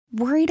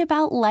Worried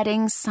about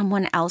letting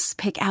someone else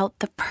pick out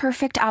the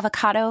perfect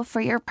avocado for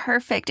your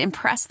perfect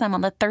impress them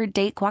on the third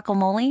date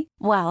guacamole?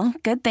 Well,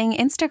 good thing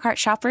Instacart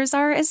shoppers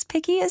are as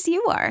picky as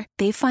you are.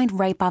 They find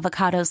ripe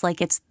avocados like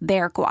it's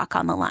their guac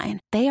on the line.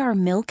 They are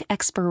milk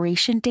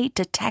expiration date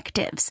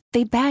detectives.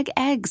 They bag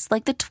eggs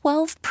like the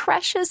 12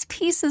 precious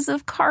pieces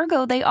of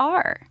cargo they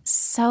are.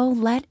 So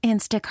let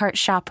Instacart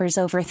shoppers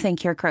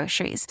overthink your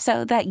groceries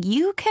so that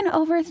you can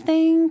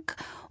overthink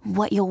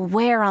what you'll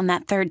wear on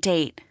that third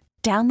date.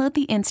 Download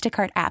the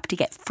Instacart app to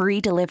get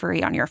free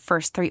delivery on your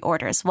first 3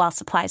 orders while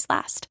supplies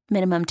last.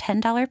 Minimum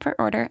 $10 per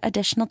order.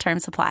 Additional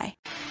terms apply.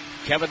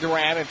 Kevin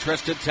Durant and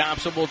Tristan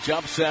Thompson will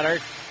jump center.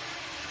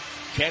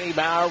 Kenny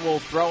Bauer will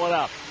throw it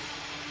up.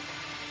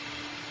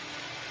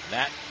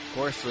 That, of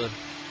course, the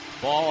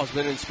ball has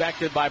been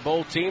inspected by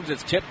both teams.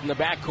 It's tipped in the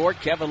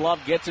backcourt. Kevin Love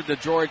gets it to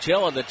George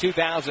Hill, and the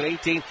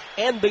 2018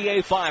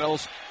 NBA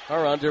Finals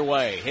are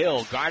underway.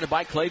 Hill, guarded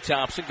by Klay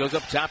Thompson, goes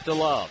up top to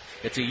Love.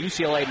 It's a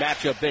UCLA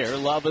matchup there,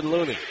 Love and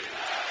Looney.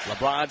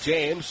 LeBron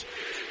James,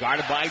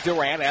 guarded by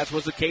Durant, as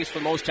was the case for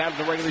most times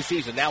in the regular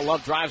season. Now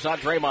Love drives on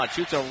Draymond,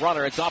 shoots a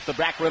runner. It's off the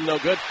back rim, no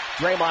good.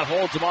 Draymond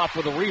holds him off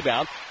with a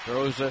rebound.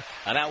 Throws an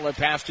outlet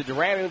pass to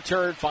Durant, and in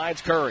turn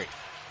finds Curry.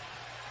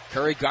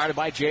 Curry guarded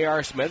by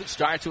J.R. Smith. It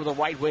starts with a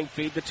right wing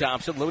feed to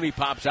Thompson. Looney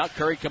pops out.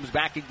 Curry comes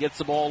back and gets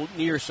the ball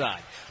near side.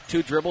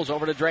 2 dribbles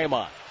over to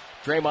Draymond.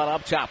 Draymond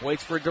up top,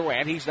 waits for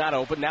Durant. He's not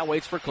open. Now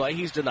waits for Klay.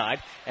 He's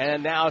denied.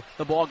 And now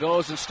the ball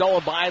goes and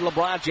stolen by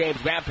LeBron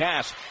James. Bad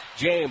pass.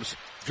 James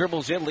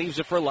dribbles in, leaves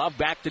it for Love.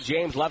 Back to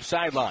James, left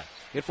sideline.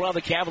 In front of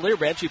the Cavalier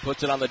bench, he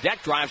puts it on the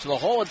deck, drives to the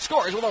hole, and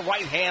scores with a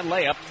right-hand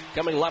layup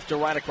coming left to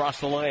right across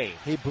the lane.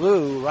 He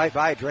blew right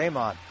by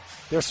Draymond.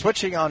 They're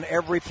switching on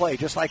every play,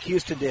 just like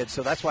Houston did,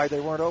 so that's why they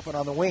weren't open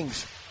on the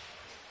wings.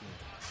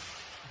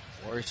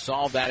 Warriors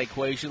solved that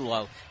equation.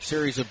 A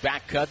series of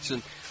back cuts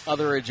and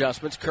other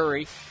adjustments.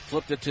 Curry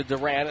flipped it to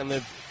Durant in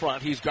the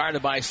front. He's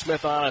guarded by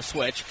Smith on a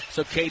switch.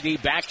 So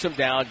KD backs him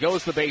down,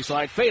 goes to the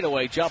baseline,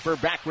 fadeaway jumper,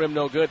 back rim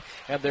no good,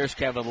 and there's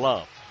Kevin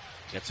Love.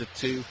 Gets it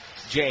to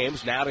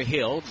James, now to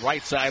Hill,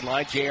 right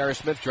sideline. J.R.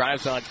 Smith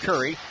drives on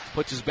Curry,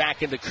 puts his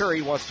back into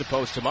Curry, wants to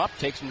post him up,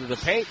 takes him to the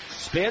paint,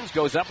 spins,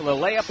 goes up with a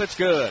layup, it's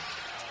good.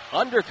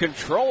 Under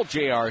control,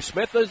 J.R.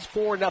 Smith is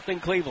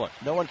 4-0 Cleveland.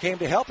 No one came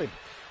to help him.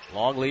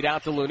 Long lead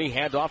out to Looney,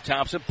 hand off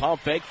Thompson, pump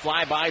fake,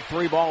 fly by,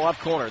 3-ball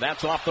left corner.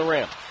 That's off the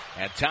rim.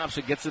 And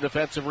Thompson gets the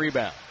defensive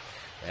rebound.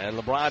 And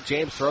LeBron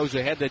James throws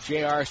ahead to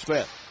J.R.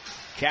 Smith.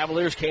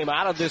 Cavaliers came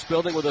out of this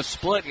building with a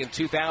split in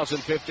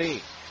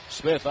 2015.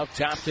 Smith up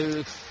top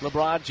to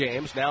LeBron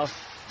James. Now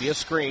via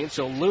screen,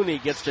 so Looney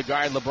gets to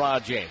guard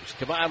LeBron James.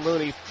 Kevon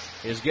Looney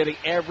is getting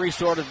every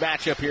sort of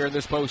matchup here in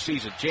this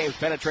postseason. James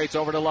penetrates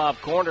over to Love.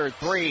 Corner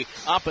 3,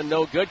 up and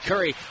no good.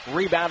 Curry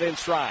rebound in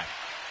stride.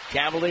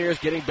 Cavaliers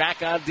getting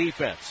back on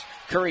defense.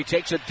 Curry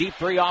takes a deep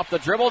 3 off the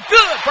dribble.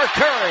 Good for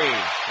Curry.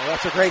 Well,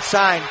 that's a great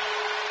sign.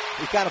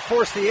 He kind of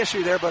forced the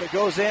issue there, but it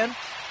goes in.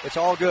 It's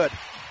all good.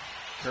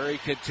 Curry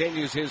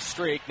continues his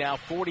streak. Now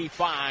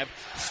 45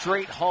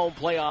 straight home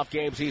playoff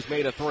games he's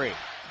made a 3.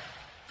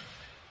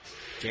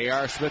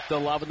 J.R. Smith to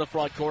Love in the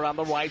front court on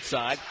the right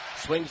side.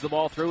 Swings the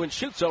ball through and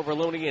shoots over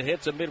Looney and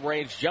hits a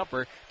mid-range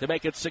jumper to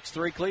make it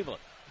 6-3 Cleveland.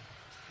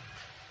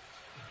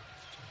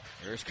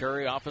 Here's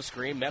Curry off a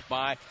screen, met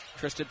by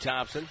Tristan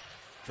Thompson.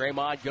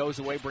 Draymond goes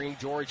away, bringing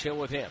George Hill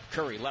with him.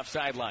 Curry, left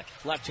sideline.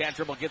 Left-hand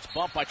dribble gets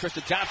bumped by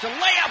Tristan Thompson.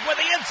 Layup with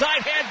the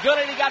inside hand. Good,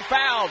 and he got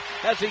fouled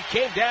as he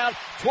came down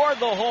toward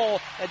the hole.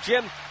 And,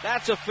 Jim,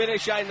 that's a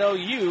finish I know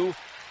you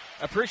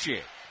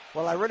appreciate.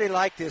 Well, I really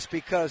like this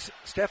because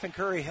Stephen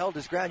Curry held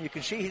his ground. You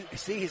can see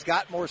he's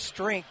got more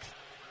strength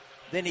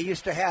than he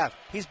used to have.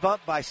 He's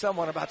bumped by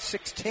someone about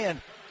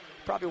 6'10",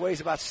 probably weighs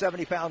about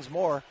 70 pounds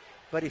more.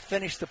 But he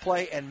finished the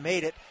play and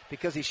made it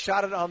because he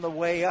shot it on the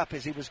way up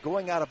as he was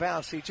going out of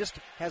bounds. He just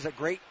has a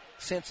great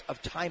sense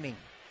of timing.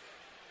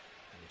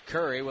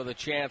 Curry with a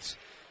chance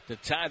to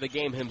tie the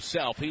game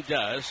himself. He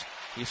does.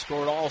 He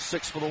scored all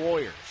 6 for the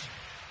Warriors.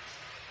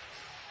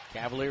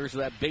 Cavaliers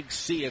with that big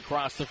C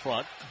across the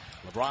front.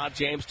 LeBron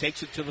James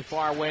takes it to the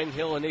far wing.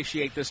 He'll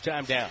initiate this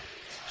time down.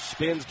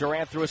 Spins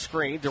Durant through a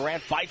screen.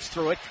 Durant fights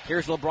through it.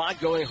 Here's LeBron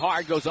going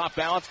hard, goes off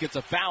balance, gets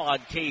a foul on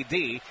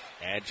KD.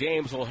 And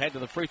James will head to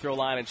the free throw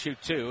line and shoot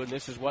 2. And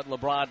this is what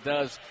LeBron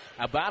does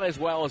about as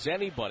well as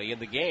anybody in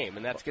the game,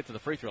 and that's get to the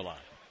free throw line.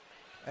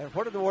 And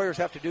what do the Warriors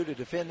have to do to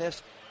defend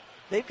this?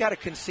 They've got to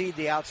concede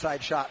the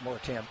outside shot more,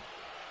 Tim.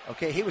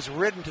 Okay, he was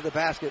ridden to the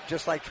basket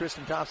just like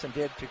Tristan Thompson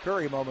did to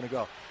Curry a moment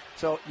ago.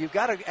 So you've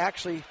got to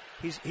actually,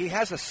 he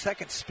has a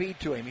second speed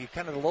to him. He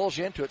kind of lulls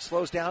you into it,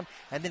 slows down,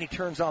 and then he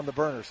turns on the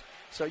burners.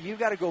 So you've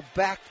got to go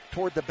back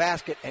toward the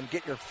basket and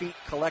get your feet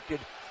collected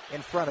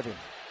in front of him.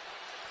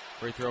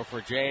 Free throw for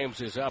James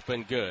is up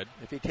and good.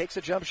 If he takes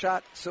a jump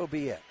shot, so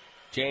be it.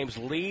 James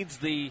leads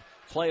the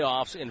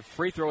playoffs in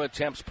free throw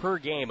attempts per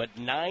game at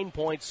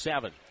 9.7.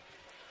 So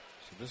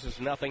this is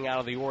nothing out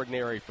of the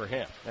ordinary for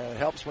him. And it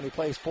helps when he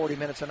plays 40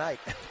 minutes a night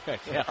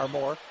yeah. or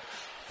more.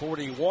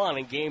 41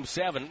 in Game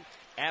 7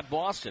 at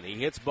Boston. He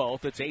hits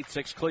both. It's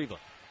 8-6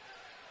 Cleveland.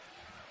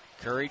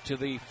 Curry to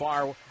the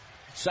far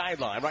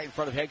sideline, right in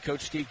front of head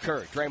coach Steve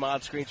Kerr.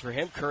 Draymond screens for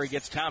him. Curry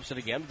gets Thompson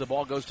again. The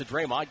ball goes to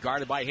Draymond,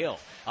 guarded by Hill.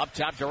 Up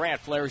top, Durant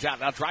flares out.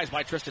 Now drives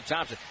by Tristan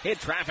Thompson. Hit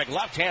traffic,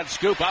 left-hand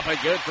scoop up and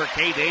good for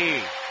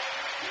KD.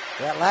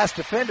 That last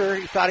defender,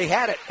 he thought he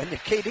had it, and the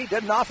KD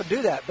doesn't often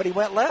do that, but he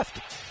went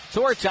left.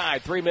 So we're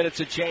tied. 3 minutes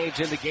of change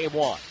into game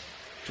one.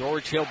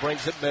 George Hill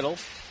brings it middle.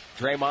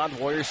 Draymond,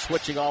 Warriors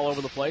switching all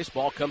over the place.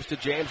 Ball comes to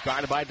James,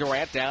 guarded by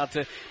Durant, down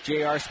to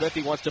J.R. Smith.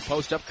 He wants to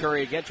post up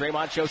Curry again.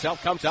 Draymond shows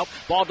help, comes help.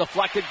 Ball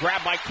deflected,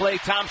 grabbed by Klay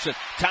Thompson.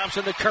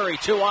 Thompson to Curry,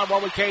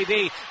 2-on-1 with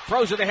KD.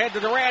 Throws it ahead to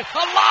Durant. A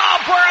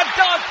lob for a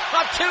dunk!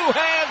 A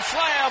two-hand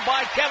slam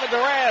by Kevin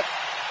Durant.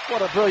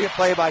 What a brilliant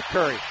play by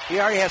Curry. He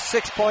already has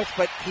 6 points,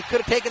 but he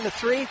could have taken the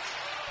three.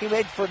 He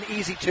made for an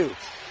easy two.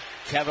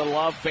 Kevin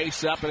Love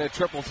face up in a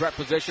triple threat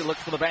position,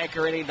 looks for the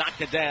banker, and he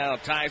knocked it down.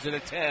 Ties it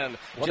at 10,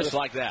 just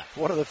like that.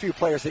 One of the few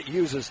players that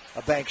uses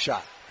a bank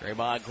shot.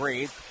 Draymond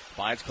Green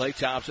finds Klay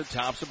Thompson.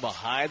 Thompson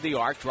behind the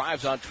arc,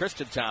 drives on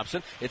Tristan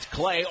Thompson. It's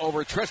Klay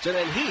over Tristan,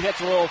 and he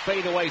hits a little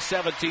fadeaway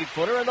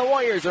 17-footer, and the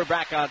Warriors are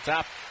back on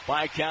top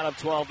by a count of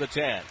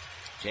 12-10.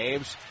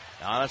 James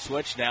on a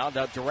switch now.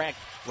 Now Durant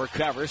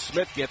recovers.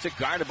 Smith gets it,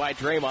 guarded by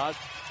Draymond.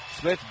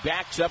 Smith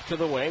backs up to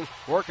the wing,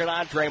 working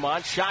on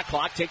Draymond. Shot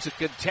clock, takes a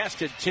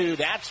contested two.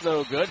 That's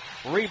no good.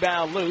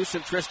 Rebound loose,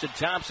 and Tristan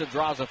Thompson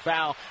draws a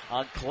foul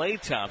on Klay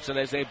Thompson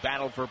as they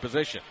battle for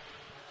position.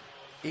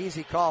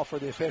 Easy call for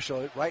the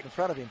official right in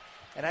front of him,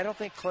 and I don't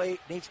think Klay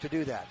needs to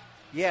do that.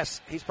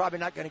 Yes, he's probably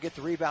not going to get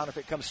the rebound if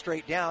it comes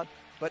straight down,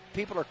 but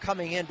people are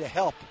coming in to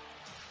help,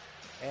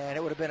 and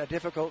it would have been a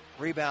difficult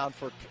rebound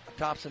for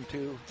Thompson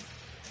to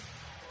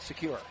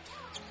secure.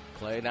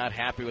 Klay not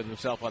happy with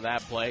himself on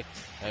that play.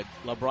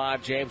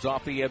 LeBron James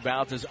off the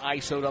inbounds is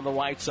ISO'd on the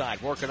right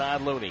side. Working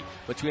on Looney.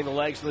 Between the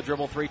legs of the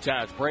dribble 3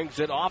 times. Brings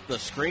it off the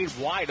screen.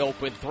 Wide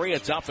open three.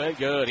 It's up and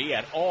good. He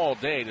had all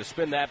day to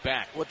spin that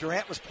back. Well,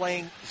 Durant was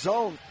playing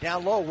zone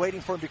down low,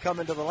 waiting for him to come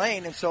into the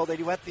lane, and so they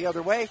went the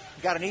other way.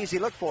 Got an easy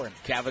look for him.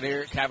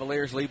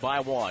 Cavaliers lead by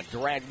 1.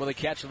 Durant with a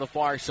catch on the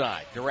far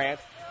side. Durant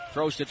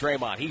throws to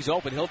Draymond. He's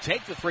open. He'll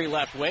take the 3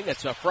 left wing.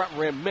 It's a front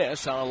rim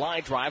miss on a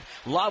line drive.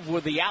 Love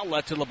with the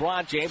outlet to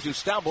LeBron James, who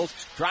stumbles,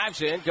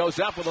 drives in, goes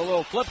up with a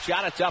little flip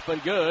shot. It's up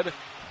and good.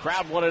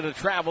 Crowd wanted to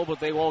travel, but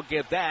they won't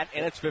get that,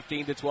 and it's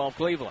 15-12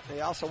 Cleveland. They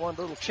also want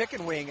a little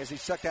chicken wing as he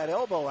stuck that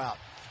elbow out.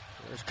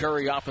 There's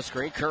Curry off the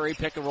screen. Curry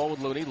pick and roll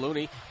with Looney.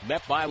 Looney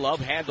met by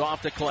Love. Hand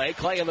off to Klay.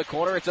 Klay in the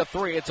corner. It's a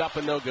 3. It's up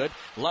and no good.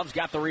 Love's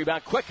got the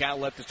rebound. Quick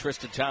outlet to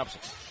Tristan Thompson.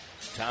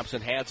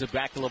 Thompson hands it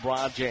back to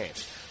LeBron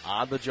James.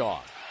 On the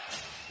jaw.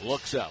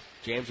 Looks up.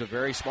 James, a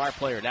very smart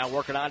player. Now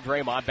working on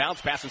Draymond.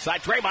 Bounce pass inside.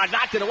 Draymond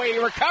knocked it away. He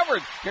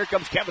recovered. Here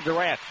comes Kevin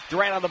Durant.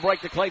 Durant on the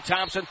break to Klay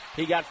Thompson.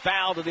 He got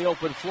fouled in the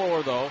open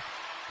floor, though.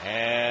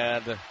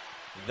 And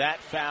that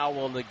foul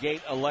will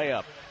negate a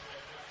layup.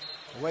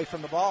 Away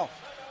from the ball.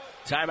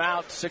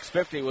 Timeout.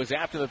 6:50 was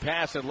after the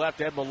pass and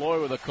left Ed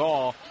Malloy with a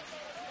call.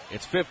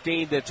 It's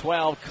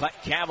 15-12.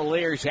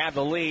 Cavaliers have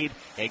the lead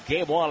in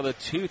Game 1 of the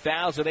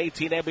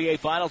 2018 NBA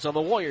Finals on the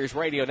Warriors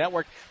Radio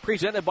Network,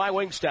 presented by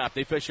Wingstop,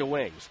 the official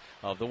wings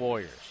of the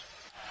Warriors.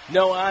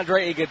 No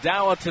Andre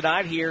Iguodala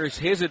tonight. Here's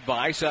his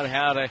advice on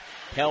how to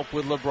help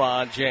with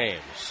LeBron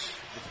James.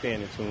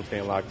 Staying in tune,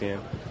 staying locked in.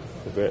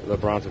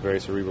 LeBron's a very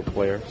cerebral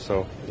player,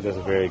 so he does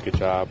a very good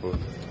job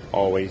of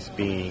always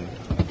being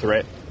a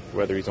threat,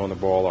 whether he's on the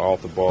ball or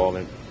off the ball,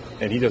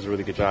 and he does a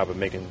really good job of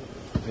making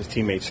his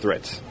teammates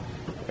threats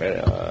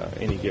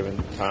at any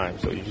given time.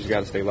 So you just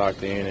got to stay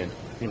locked in, and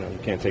you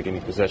can't take any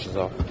possessions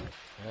off.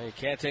 You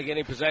can't take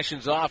any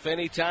possessions off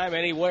anytime,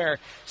 anywhere.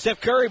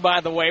 Steph Curry, by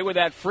the way, with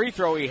that free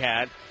throw he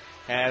had,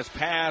 has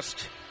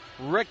passed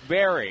Rick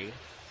Barry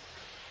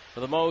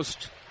for the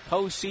most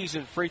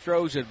postseason free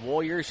throws in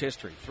Warriors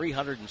history,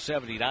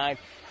 379,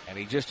 and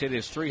he just hit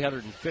his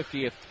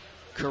 350th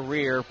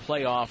career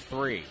playoff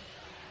three.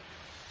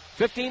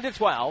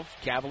 15-12,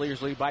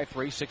 Cavaliers lead by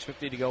 3,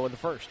 6:50 to go in the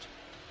first.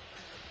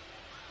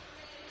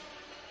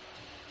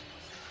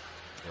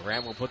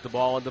 Durant will put the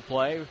ball into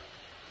play.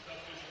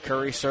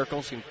 Curry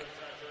circles and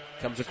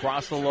comes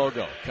across the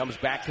logo. Comes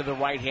back to the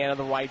right hand on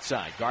the right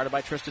side. Guarded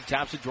by Tristan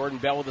Thompson. Jordan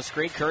Bell with the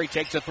screen. Curry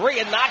takes a 3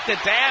 and knocked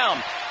it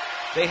down.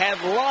 They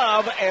had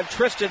Love and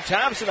Tristan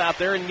Thompson out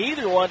there, and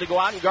neither wanted to go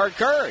out and guard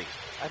Curry.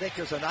 I think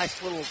there's a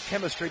nice little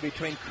chemistry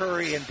between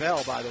Curry and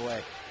Bell, by the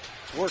way.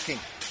 It's working.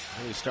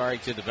 He's starting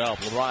to develop.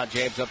 LeBron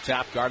James up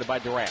top, guarded by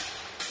Durant.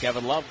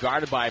 Kevin Love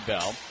guarded by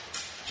Bell.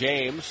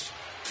 James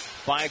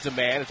finds a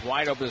man. It's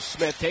wide open.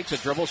 Smith takes a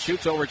dribble,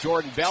 shoots over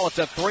Jordan Bell. It's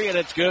a 3, and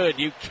it's good.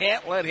 You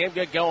can't let him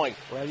get going.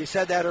 Well, you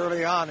said that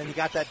early on, and he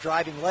got that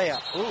driving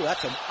layup. Ooh,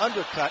 that's an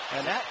undercut,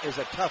 and that is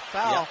a tough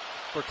foul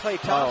for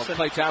Klay Thompson.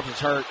 Oh, Klay Thompson's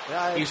hurt.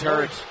 Yeah, he's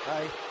hurt.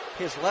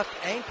 His left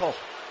ankle.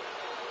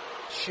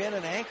 Shin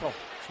and ankle.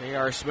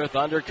 J.R. Smith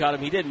undercut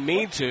him. He didn't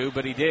mean to,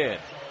 but he did.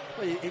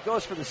 Well, he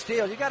goes for the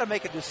steal. You got to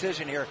make a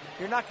decision here.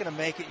 You're not going to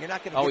make it. You're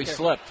not going to. Oh, he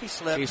slipped. He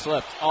slipped. He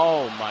slipped.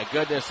 Oh my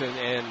goodness!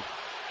 And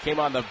came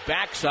on the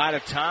backside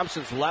of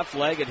Thompson's left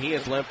leg, and he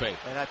is limping.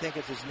 And I think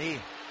it's his knee.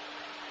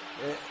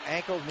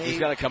 Ankle, knee. He's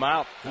got to come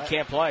out. He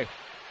can't play.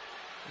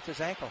 It's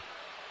his ankle.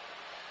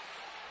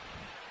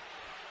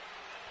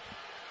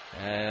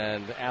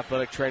 And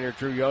athletic trainer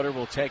Drew Yoder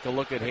will take a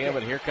look at him,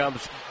 and here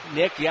comes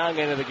Nick Young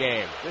into the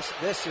game.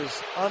 This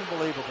is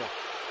unbelievable.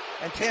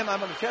 And, Tim, I'm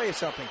going to tell you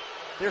something.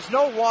 There's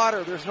no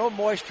water, there's no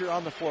moisture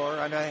on the floor,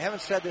 and I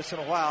haven't said this in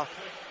a while.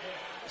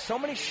 So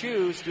many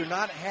shoes do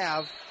not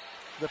have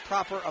the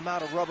proper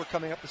amount of rubber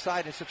coming up the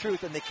side. It's the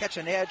truth, and they catch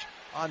an edge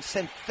on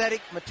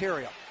synthetic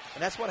material.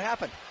 And that's what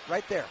happened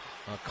right there.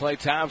 Klay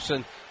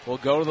Thompson will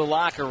go to the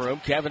locker room.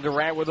 Kevin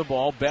Durant with the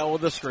ball. Bell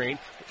with the screen.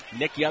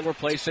 Nick Young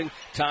replacing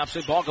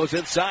Thompson. Ball goes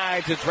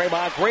inside to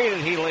Draymond Green,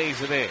 and he lays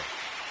it in.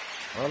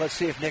 Well, let's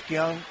see if Nick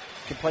Young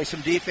can play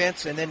some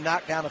defense and then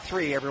knock down a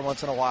three every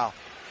once in a while.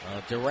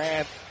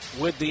 Durant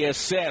with the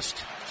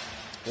assist.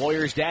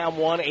 Warriors down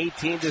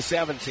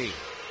 18-17.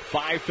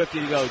 5:50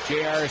 to go.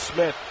 J.R.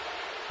 Smith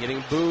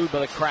getting booed by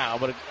the crowd,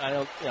 but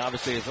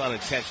obviously it's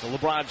unintentional.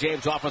 LeBron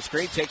James off a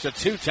screen, takes a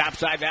two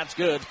topside, that's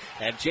good.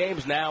 And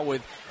James now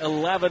with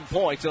 11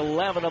 points,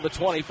 11 of the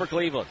 20 for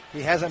Cleveland.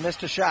 He hasn't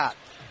missed a shot.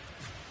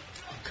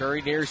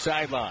 Curry near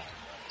sideline.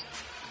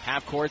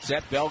 Half court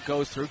set, Bell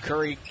goes through,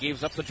 Curry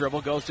gives up the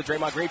dribble, goes to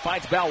Draymond Green,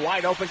 finds Bell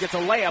wide open, gets a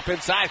layup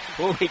inside.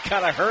 Oh, he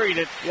kind of hurried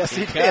it. Yes,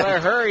 he did. Kind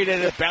of hurried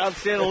it, it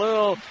bounced in a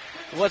little,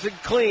 wasn't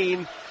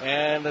clean,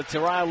 and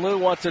Tyronn Lue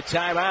wants a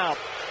timeout.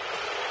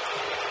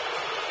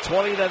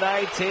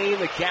 20-19,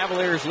 the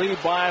Cavaliers lead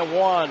by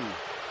 1.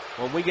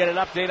 When we get an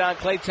update on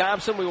Klay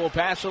Thompson, we will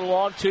pass it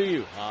along to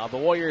you. The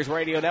Warriors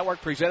Radio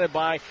Network presented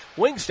by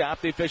Wingstop,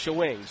 the official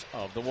wings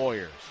of the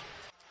Warriors.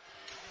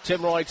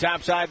 Tim Roy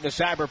topside in the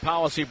Cyber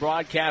Policy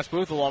broadcast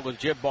booth along with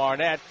Jim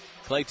Barnett.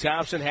 Klay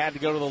Thompson had to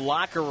go to the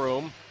locker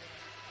room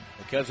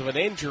because of an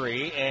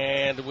injury,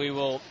 and we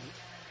will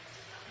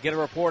get a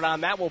report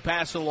on that. We'll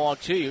pass it along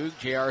to you.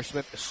 J.R.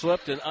 Smith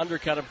slipped and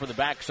undercut him from the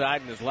backside,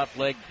 and his left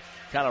leg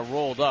kind of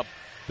rolled up.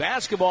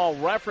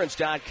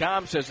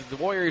 BasketballReference.com says that the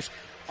Warriors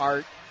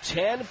are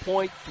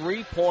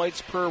 10.3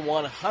 points per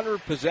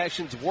 100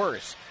 possessions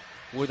worse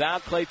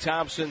without Klay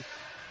Thompson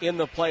in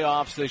the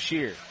playoffs this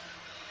year.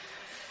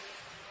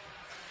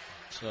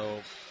 So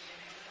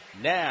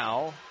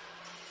now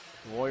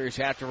the Warriors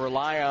have to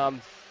rely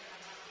on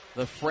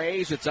the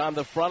phrase that's on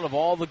the front of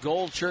all the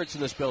gold shirts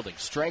in this building,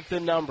 strength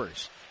in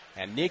numbers.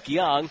 And Nick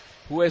Young,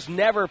 who has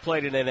never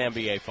played in an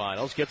NBA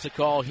Finals, gets a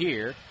call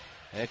here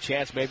and a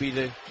chance maybe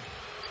to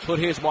put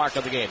his mark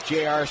on the game.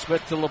 J.R.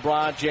 Smith to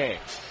LeBron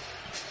James.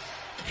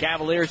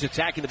 Cavaliers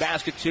attacking the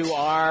basket to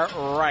our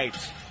right.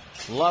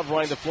 Love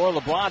running the floor.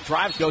 LeBron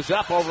drives, goes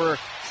up over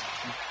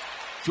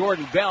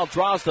Jordan Bell,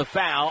 draws the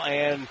foul,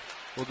 and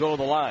will go to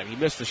the line. He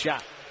missed the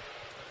shot.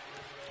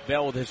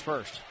 Bell with his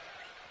first.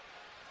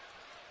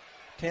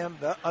 Tim,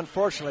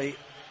 unfortunately,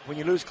 when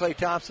you lose Klay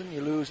Thompson, you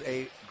lose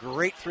a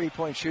great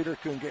three-point shooter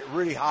who can get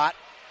really hot,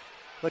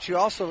 but you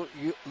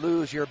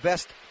lose your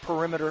best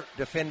perimeter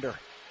defender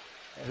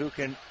who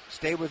can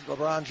stay with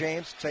LeBron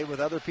James, stay with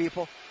other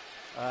people.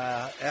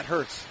 That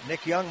hurts.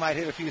 Nick Young might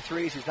hit a few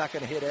threes. He's not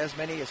going to hit as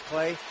many as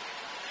Klay,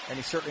 and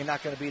he's certainly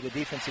not going to be the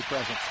defensive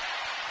presence.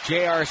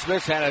 J.R.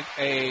 Smith's had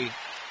a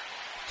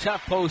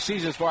tough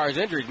postseason as far as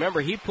injuries. Remember,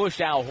 he pushed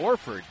Al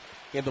Horford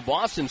in the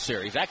Boston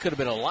series. That could have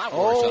been a lot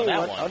worse on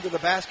that one. Under the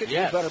basket?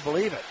 Yes. You better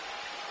believe it.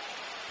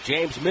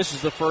 James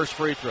misses the first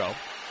free throw.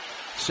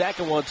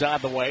 Second one's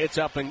on the way. It's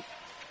up and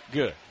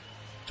good.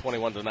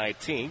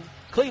 21-19.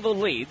 Cleveland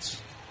leads.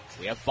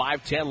 We have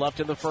 5:10 left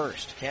in the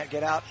first. Can't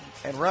get out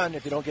and run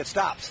if you don't get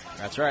stops.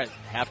 That's right.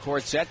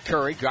 Half-court set.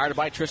 Curry guarded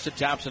by Tristan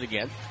Thompson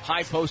again.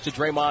 High post to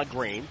Draymond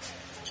Green.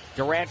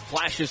 Durant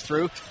flashes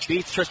through,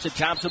 beats Tristan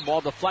Thompson.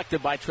 Ball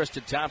deflected by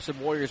Tristan Thompson.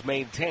 Warriors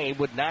maintain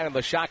with 9 on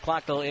the shot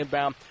clock. They'll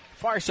inbound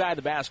far side of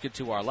the basket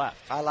to our left.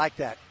 I like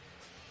that.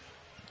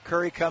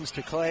 Curry comes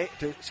to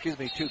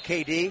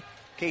KD.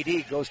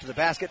 KD goes to the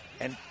basket,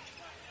 and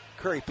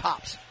Curry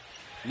pops.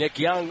 Nick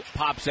Young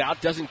pops out,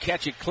 doesn't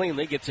catch it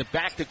cleanly, gets it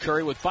back to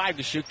Curry with 5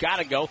 to shoot,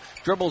 gotta go,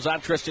 dribbles on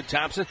Tristan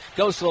Thompson,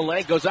 goes to the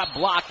lane, goes up,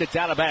 blocked, it's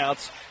out of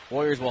bounds.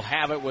 Warriors will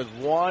have it with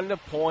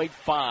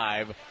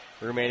 1.5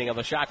 remaining on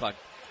the shot clock.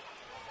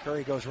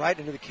 Curry goes right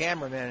into the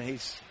cameraman, and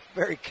he's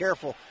very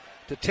careful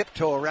to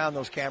tiptoe around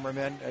those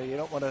cameramen. You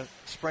don't want to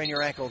sprain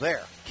your ankle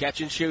there.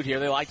 Catch and shoot here.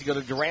 They like to go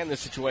to Durant in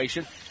this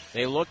situation.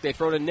 They look, they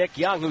throw to Nick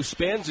Young, who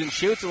spins and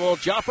shoots a little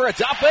jumper.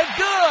 It's up and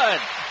good!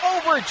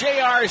 Over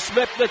J.R.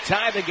 Smith to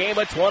tie the game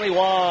at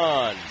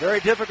 21. Very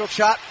difficult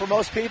shot for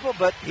most people,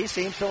 but he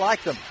seems to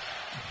like them.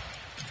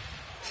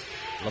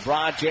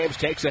 LeBron James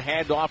takes a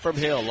handoff from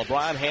Hill.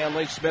 LeBron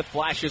handling, Smith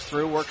flashes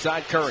through, works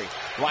on Curry.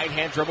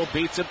 Right-hand dribble,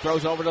 beats him,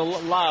 throws over to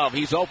Love.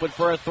 He's open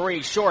for a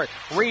three, short.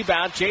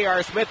 Rebound,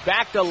 J.R. Smith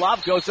back to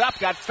Love, goes up,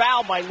 got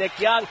fouled by Nick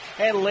Young,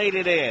 and laid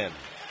it in.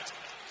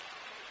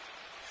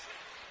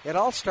 It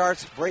all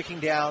starts breaking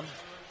down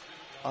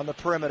on the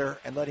perimeter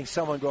and letting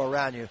someone go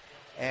around you.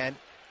 And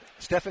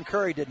Stephen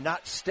Curry did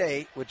not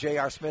stay with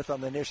J.R. Smith on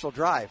the initial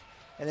drive.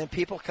 And then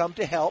people come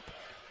to help.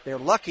 They're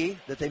lucky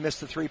that they missed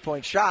the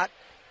three-point shot,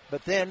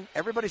 but then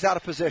everybody's out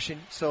of position,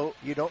 so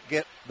you don't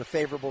get the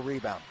favorable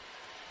rebound.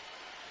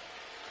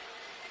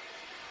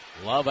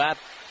 Love at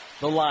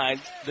the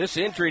line. This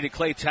injury to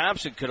Klay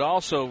Thompson could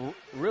also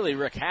really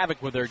wreak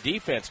havoc with their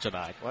defense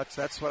tonight. Well,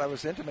 that's what I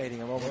was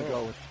intimating a moment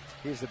ago.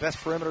 He's the best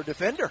perimeter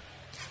defender.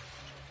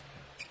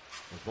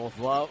 With both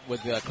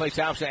Klay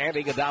Thompson and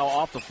Iguodala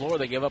off the floor,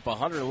 they give up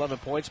 111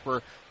 points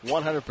per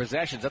 100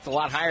 possessions. That's a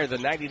lot higher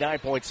than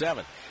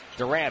 99.7.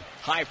 Durant,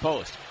 high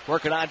post,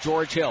 working on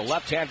George Hill.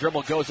 Left-hand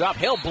dribble goes up.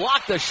 Hill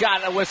blocked the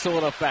shot, and a whistle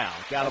and a foul.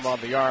 Got him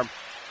on the arm,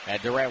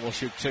 and Durant will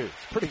shoot 2.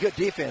 Pretty good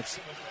defense.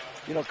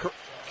 You know,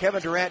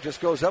 Kevin Durant just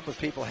goes up with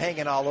people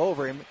hanging all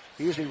over him.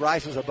 He usually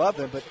rises above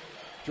them, but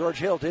George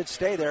Hill did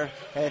stay there.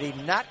 Had he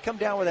not come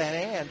down with a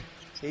hand,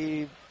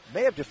 he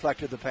may have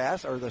deflected the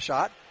pass or the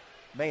shot.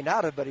 May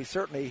not have, but he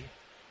certainly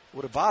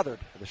would have bothered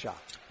the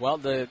shot. Well,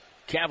 the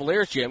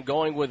Cavaliers, Jim,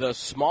 going with a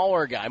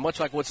smaller guy, much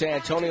like what San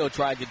Antonio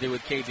tried to do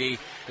with KD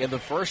in the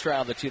first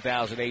round of the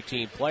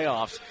 2018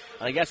 playoffs.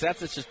 And I guess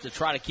that's just to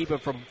try to keep him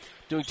from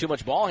doing too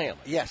much ball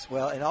handling. Yes,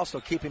 well, and also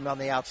keep him on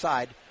the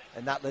outside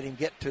and not let him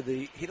get to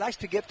he likes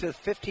to get to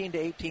 15 to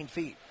 18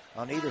 feet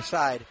on either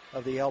side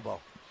of the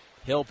elbow.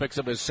 Hill picks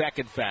up his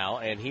second foul,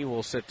 and he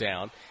will sit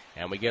down.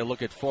 And we get a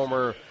look at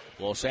former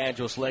Los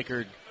Angeles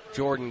Laker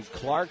Jordan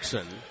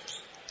Clarkson.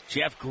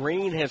 Jeff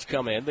Green has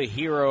come in, the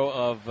hero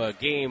of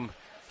Game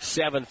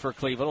 7 for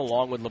Cleveland,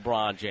 along with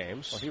LeBron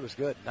James. Well, he was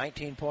good.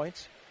 19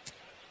 points.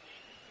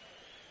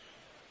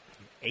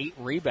 8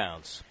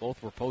 rebounds.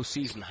 Both were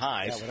postseason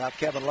highs. Yeah, without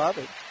Kevin Love,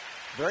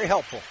 very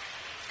helpful.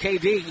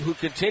 KD, who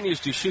continues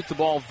to shoot the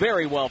ball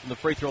very well from the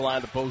free throw line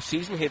in the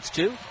postseason, hits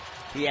 2.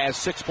 He has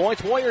 6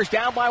 points. Warriors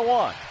down by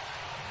 1.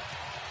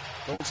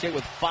 Golden State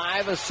with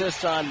 5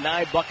 assists on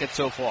 9 buckets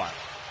so far.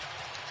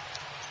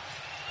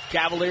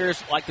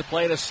 Cavaliers like to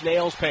play at a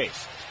snail's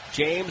pace.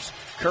 James,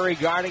 Curry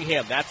guarding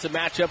him. That's the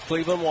matchup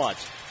Cleveland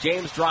wants.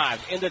 James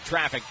drives into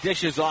traffic,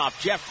 dishes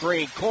off. Jeff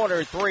Green,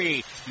 corner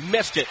 3,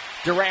 missed it.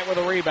 Durant with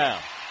a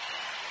rebound.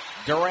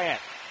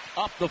 Durant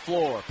up the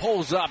floor,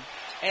 pulls up.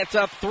 It's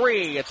a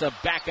 3. It's a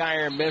back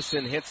iron miss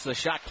and hits the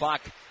shot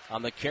clock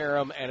on the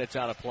carom, and it's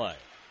out of play.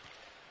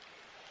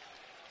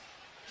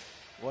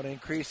 Want to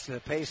increase the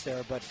pace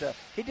there, but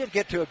he did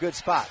get to a good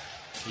spot.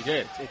 He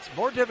did. It's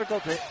more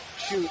difficult to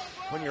shoot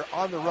when you're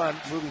on the run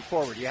moving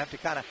forward. You have to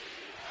kind of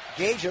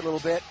gauge it a little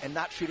bit and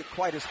not shoot it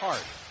quite as hard.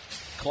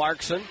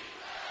 Clarkson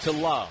to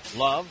Love.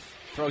 Love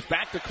throws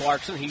back to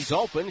Clarkson. He's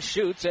open,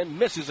 shoots, and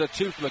misses a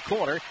 2 from the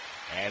corner.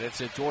 And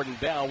it's a Jordan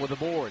Bell with the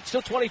board.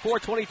 Still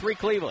 24-23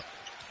 Cleveland.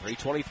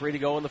 3:23 to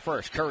go in the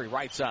first. Curry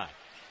right side.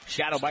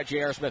 Shadow by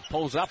J.R. Smith.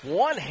 Pulls up.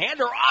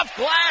 One-hander off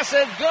glass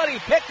and good. He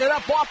picked it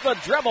up off the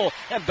dribble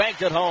and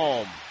banked it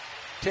home.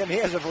 Tim, he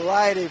has a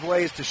variety of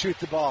ways to shoot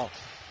the ball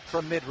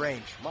from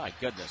mid-range. My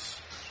goodness.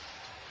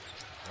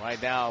 Right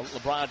now,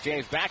 LeBron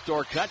James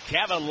backdoor cut.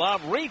 Kevin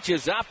Love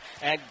reaches up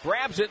and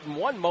grabs it in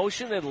one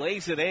motion and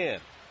lays it in.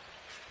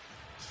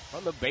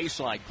 From the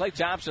baseline, Klay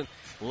Thompson,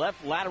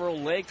 left lateral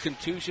leg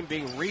contusion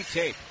being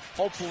retaped.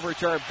 Hopeful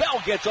return.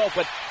 Bell gets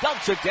open,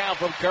 dunks it down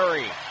from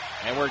Curry.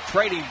 And we're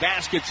trading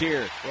baskets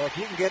here. Well, if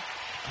you can get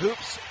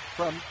hoops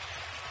from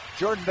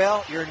Jordan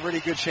Bell, you're in really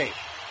good shape.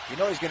 You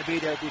know he's going to be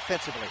there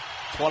defensively.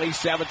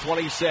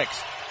 27-26.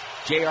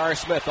 J.R.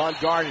 Smith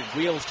unguarded,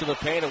 wheels to the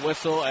paint, a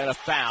whistle and a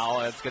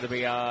foul. It's going to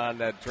be on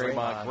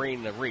Draymond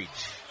Green to reach.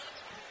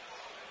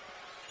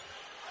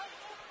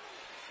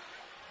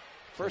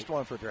 First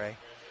one for Dre.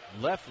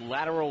 Left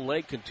lateral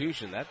leg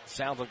contusion. That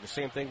sounds like the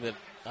same thing that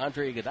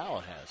Andre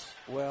Iguodala has.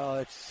 Well,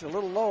 it's a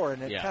little lower,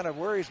 and it kind of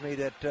worries me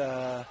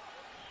that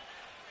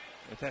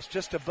if that's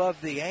just above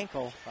the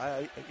ankle,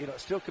 it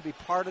still could be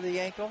part of the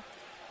ankle.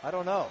 I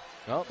don't know.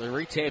 Well, they're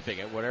retaping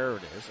it, whatever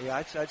it is. Yeah,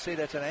 I'd say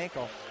that's an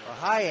ankle, a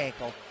high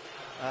ankle.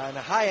 And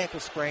a high ankle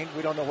sprain,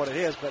 we don't know what it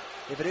is, but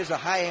if it is a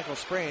high ankle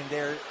sprain,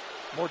 they're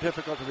more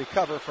difficult to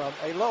recover from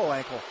a low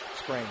ankle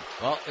sprain.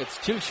 Well, it's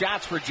 2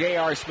 shots for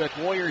J.R. Smith.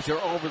 Warriors are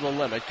over the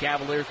limit.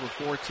 Cavaliers with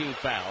 14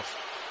 fouls.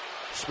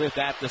 Smith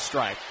at the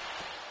stripe.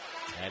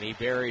 And he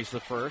buries the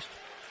first.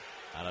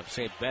 Out of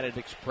St.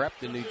 Benedict's Prep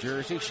in New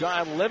Jersey.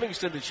 Sean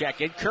Livingston to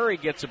check in. Curry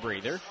gets a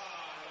breather.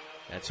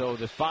 And so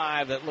the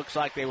 5 that looks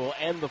like they will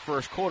end the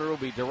first quarter will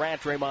be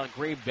Durant, Draymond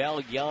Green,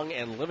 Bell, Young,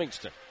 and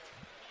Livingston.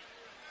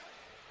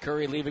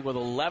 Curry leaving with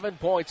 11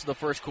 points in the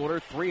first quarter,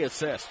 3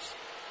 assists.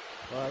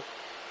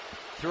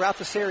 Throughout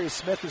the series,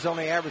 Smith is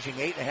only averaging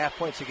 8.5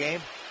 points a game.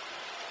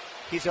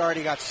 He's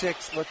already got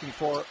 6, looking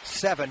for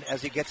 7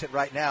 as he gets it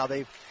right now.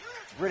 They've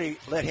really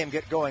let him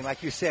get going.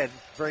 Like you said,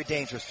 very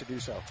dangerous to do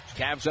so.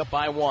 Cavs up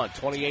by 1,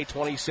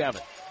 28-27.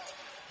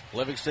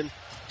 Livingston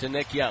to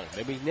Nick Young.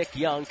 Maybe Nick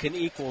Young can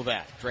equal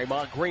that.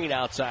 Draymond Green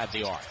outside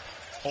the arc.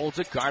 Holds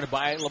it, guarded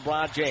by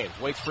LeBron James.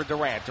 Waits for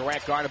Durant.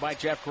 Durant guarded by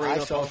Jeff Green.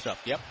 The post up.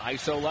 Yep,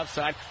 ISO left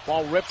side.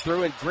 Ball ripped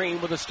through, and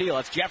Green with a steal.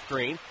 That's Jeff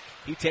Green.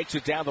 He takes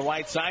it down the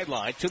right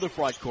sideline to the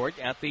front court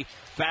at the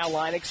foul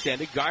line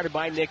extended. Guarded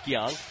by Nick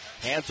Young.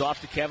 Hands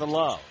off to Kevin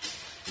Love.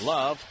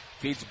 Love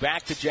feeds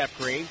back to Jeff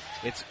Green.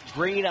 It's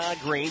Green on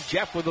Green.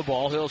 Jeff with the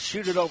ball. He'll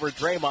shoot it over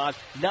Draymond.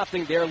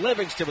 Nothing there.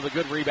 Livingston with a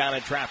good rebound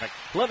in traffic.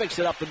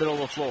 Livingston up the middle of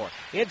the floor.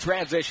 In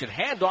transition.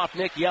 Hand off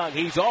Nick Young.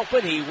 He's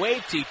open. He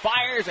waits. He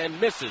fires and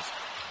misses.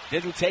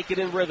 Didn't take it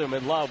in rhythm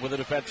and Love with a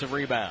defensive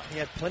rebound. He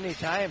had plenty of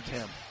time,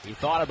 Tim. He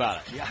thought about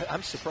it. Yeah,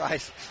 I'm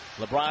surprised.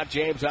 LeBron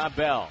James on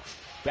Bell.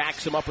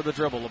 Backs him up with the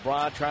dribble.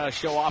 LeBron trying to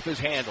show off his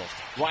handles.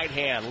 Right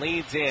hand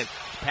leads in.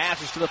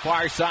 Passes to the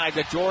far side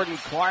to Jordan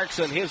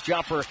Clarkson. His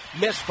jumper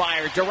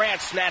misfired.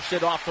 Durant snatched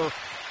it off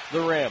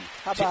the rim.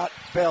 How about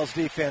Bell's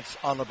defense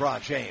on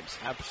LeBron James?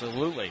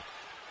 Absolutely.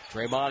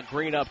 Draymond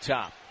Green up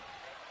top.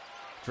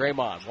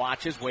 Draymond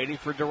watches, waiting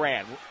for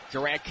Durant.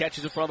 Durant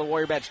catches it from the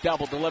Warrior bench.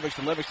 Double to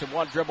Livingston. Livingston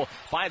one dribble.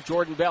 Finds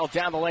Jordan Bell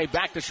down the lane.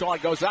 Back to Shaw.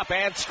 Goes up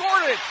and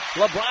scored it.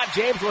 LeBron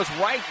James was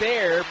right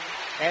there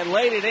and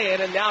laid it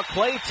in. And now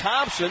Klay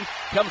Thompson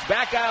comes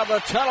back out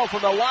of the tunnel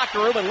from the locker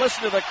room and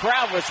listen to the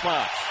crowd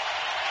response.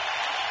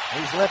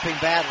 He's limping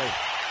badly.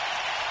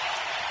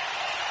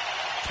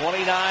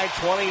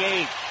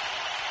 29-28.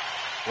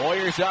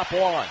 Warriors up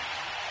one.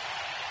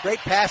 Great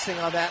passing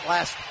on that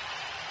last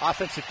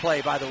offensive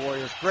play by the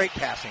Warriors. Great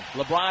passing.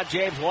 LeBron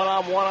James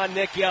one-on-one on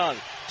Nick Young.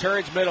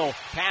 Turns middle,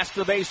 past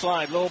the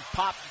baseline. Little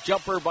pop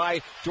jumper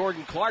by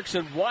Jordan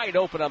Clarkson, wide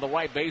open on the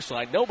right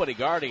baseline. Nobody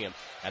guarding him.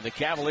 And the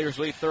Cavaliers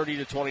lead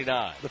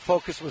 30-29. The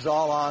focus was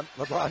all on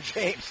LeBron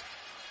James,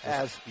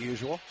 as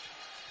usual.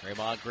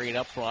 Draymond Green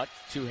up front.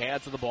 Two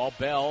hands on the ball.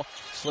 Bell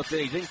slipped in.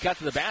 He didn't cut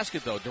to the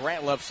basket, though.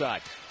 Durant left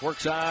side.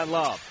 Works on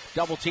Love.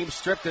 Double team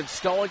stripped and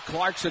stolen.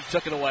 Clarkson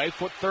took it away.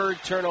 Third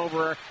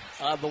turnover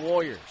on the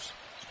Warriors.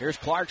 Here's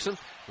Clarkson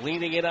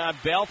leaning in on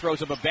Bell.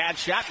 Throws up a bad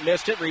shot.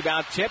 Missed it.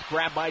 Rebound tip.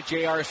 Grabbed by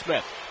J.R.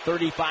 Smith.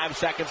 35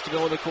 seconds to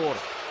go in the quarter.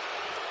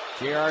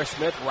 J.R.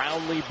 Smith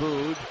roundly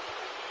booed.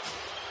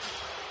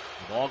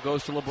 The ball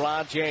goes to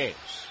LeBron James.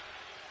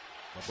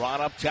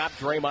 LeBron up top.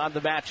 Draymond the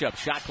matchup.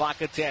 Shot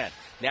clock at 10.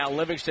 Now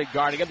Livingston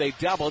guarding him. They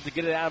doubled to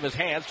get it out of his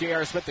hands.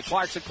 J.R. Smith to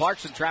Clarkson.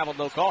 Clarkson traveled,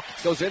 no call.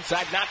 Goes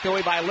inside, knocked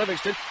away by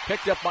Livingston.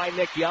 Picked up by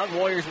Nick Young.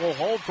 Warriors will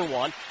hold for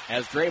one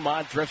as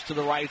Draymond drifts to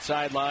the right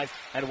sideline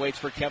and waits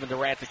for Kevin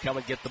Durant to come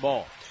and get the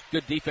ball.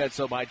 Good defense,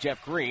 though, by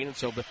Jeff Green. And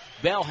so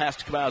Bell has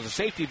to come out as a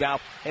safety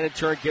valve and in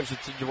turn gives it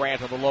to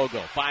Durant on the logo.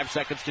 5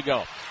 seconds to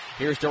go.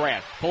 Here's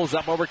Durant. Pulls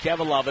up over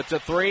Kevin Love. It's a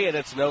three, and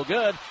it's no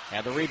good.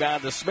 And the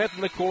rebound to Smith,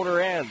 and the quarter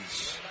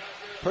ends.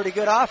 Pretty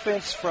good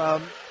offense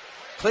from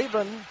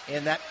Cleveland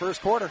in that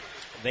first quarter.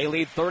 They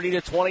lead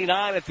 30-29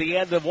 at the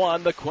end of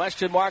one. The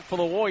question mark for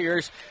the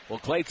Warriors, will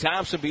Klay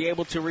Thompson be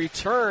able to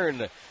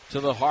return to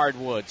the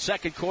hardwood?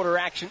 Second quarter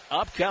action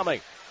upcoming.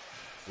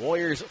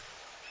 Warriors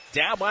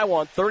down by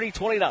one,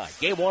 30-29.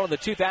 Game one of the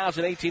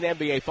 2018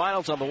 NBA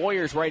Finals on the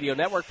Warriors Radio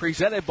Network,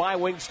 presented by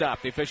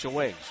Wingstop, the official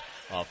wings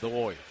of the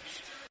Warriors.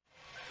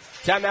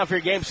 Time now for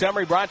your game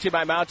summary, brought to you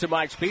by Mountain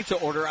Mike's Pizza.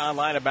 Order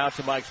online at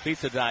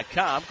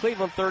mountainmikespizza.com.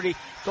 Cleveland 30,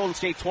 Golden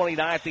State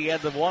 29 at the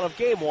end of one of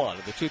game one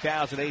of the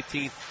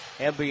 2018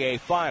 NBA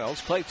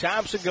Finals. Klay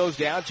Thompson goes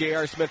down.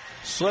 J.R. Smith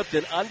slipped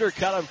and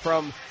undercut him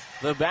from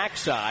the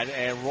backside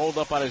and rolled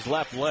up on his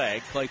left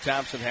leg. Klay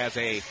Thompson has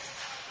a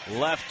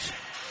left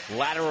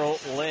lateral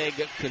leg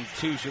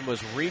contusion,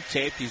 was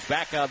retaped. He's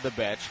back on the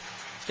bench.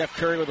 Steph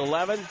Curry with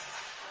 11.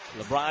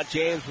 LeBron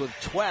James with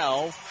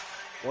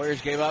 12.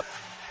 Warriors gave up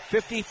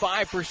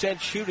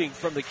 55% shooting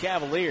from the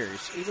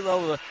Cavaliers. Even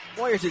though the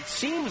Warriors, it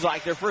seems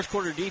like their first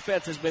quarter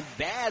defense has been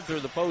bad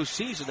through the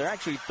postseason. They're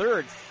actually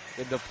third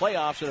in the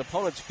playoffs in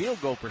opponents' field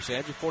goal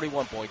percentage of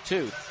 41.2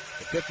 to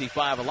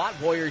 55. A lot.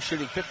 Warriors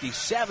shooting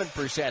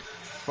 57%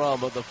 from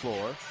the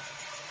floor.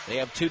 They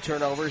have 2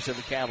 turnovers and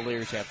the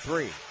Cavaliers have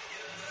 3.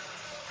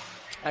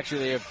 Actually,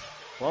 they have,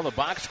 well, the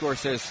box score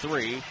says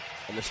 3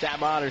 and the stat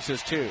monitor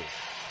says 2.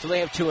 So they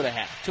have 2.5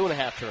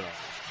 turnovers.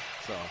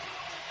 So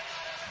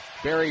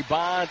Barry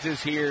Bonds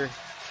is here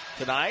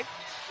tonight,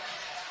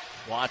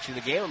 watching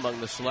the game among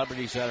the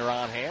celebrities that are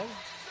on hand.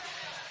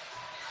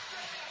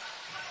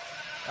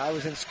 I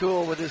was in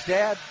school with his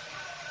dad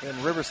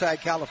in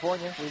Riverside,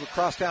 California. We were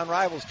crosstown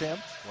rivals, Tim.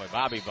 Boy,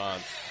 Bobby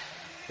Bonds,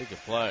 he could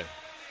play.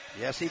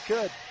 Yes, he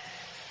could.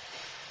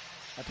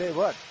 I'll tell you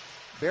what,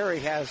 Barry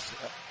has,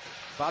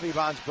 Bobby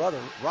Bonds' brother,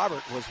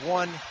 Robert, was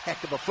one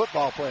heck of a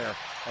football player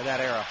in that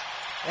era.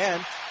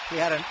 And he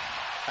had an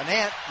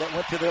aunt that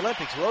went to the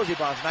Olympics, Rosie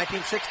Bonds,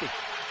 1960.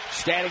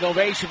 Standing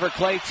ovation for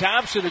Klay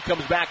Thompson, who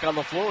comes back on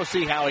the floor. We'll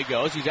see how he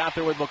goes. He's out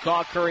there with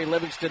McCaw, Curry,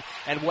 Livingston,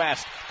 and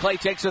West. Klay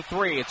takes a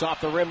 3. It's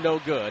off the rim, no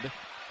good.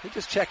 He's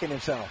just checking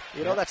himself.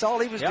 You know, that's all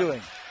he was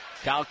doing.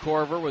 Kyle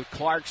Korver with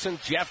Clarkson,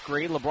 Jeff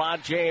Green,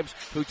 LeBron James,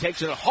 who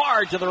takes it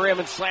hard to the rim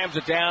and slams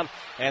it down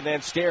and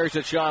then stares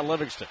at Sean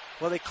Livingston.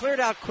 Well, they cleared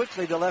out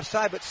quickly the left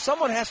side, but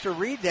someone has to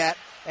read that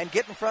and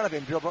get in front of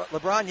him.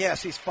 LeBron,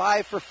 yes, he's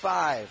 5 for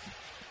 5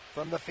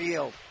 from the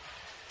field.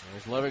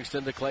 There's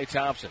Livingston to Klay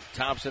Thompson.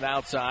 Thompson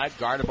outside,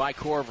 guarded by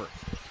Korver.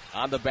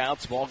 On the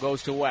bounce, ball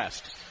goes to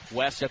West.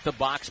 West at the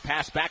box,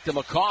 pass back to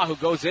McCaw, who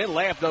goes in.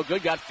 Layup no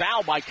good, got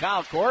fouled by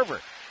Kyle Korver.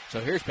 So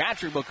here's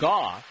Patrick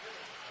McCaw,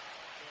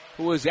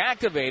 who was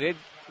activated.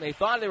 They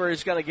thought they were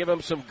just going to give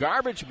him some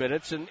garbage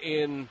minutes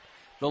in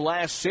the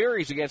last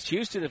series against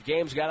Houston if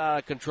games got out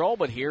of control,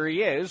 but here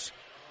he is.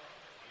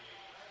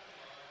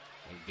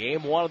 In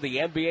game one of the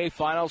NBA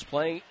Finals,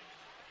 playing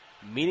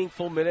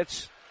meaningful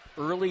minutes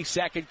early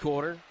second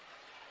quarter.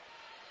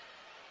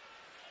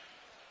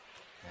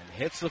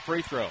 hits the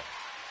free throw.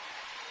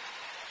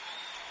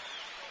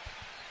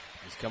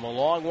 He's come a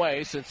long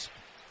way since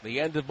the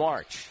end of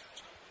March.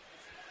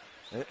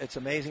 It's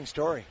an amazing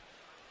story.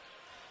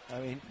 I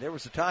mean, there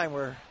was a time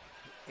where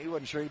he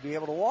wasn't sure he'd be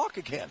able to walk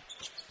again.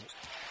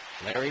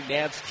 Larry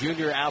Nance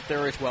Jr. out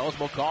there as well as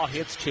McCaw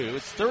hits 2.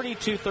 It's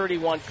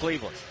 32-31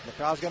 Cleveland.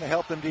 McCaw's going to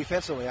help them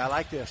defensively. I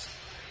like this.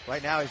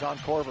 Right now he's on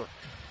Korver.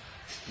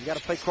 You got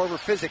to play Korver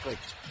physically.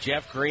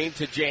 Jeff Green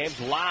to James.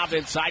 Lob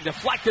inside.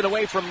 Deflected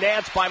away from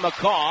Nance by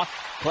McCaw.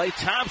 Klay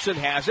Thompson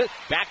has it.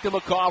 Back to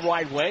McCaw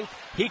right wing.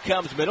 He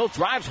comes middle.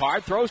 Drives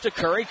hard. Throws to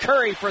Curry.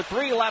 Curry for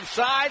 3 left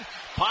side.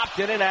 Popped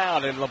in and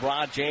out. And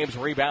LeBron James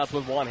rebounds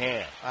with one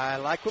hand. I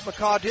like what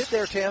McCaw did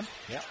there, Tim.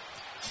 Yep.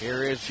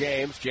 Here is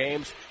James.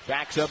 James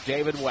backs up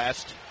David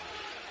West.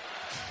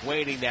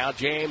 Waiting now.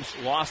 James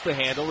lost the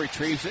handle.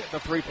 Retrieves it at the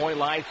three-point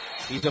line.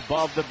 He's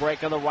above the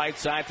break on the right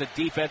side. It's a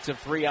defensive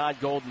 3 on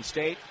Golden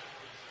State.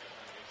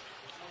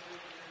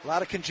 A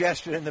lot of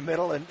congestion in the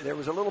middle, and there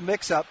was a little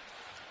mix-up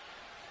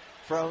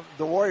from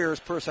the Warriors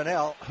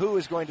personnel. Who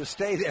is going to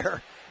stay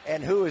there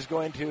and who is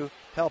going to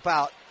help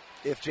out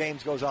if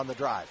James goes on the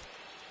drive?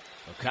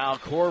 So Kyle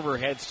Korver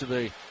heads to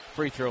the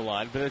free throw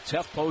line. Been a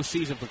tough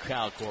postseason for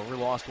Kyle Korver.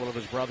 Lost one of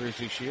his brothers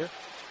this year.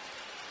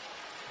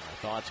 Our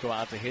thoughts go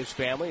out to his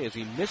family as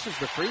he misses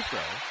the free throw.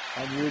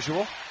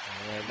 Unusual.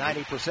 And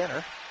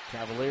 90%er.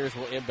 Cavaliers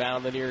will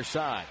inbound the near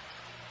side.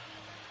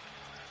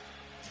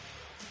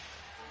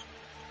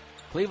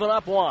 Cleveland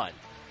up 1.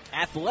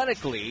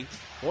 Athletically,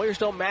 Warriors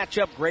don't match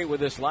up great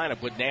with this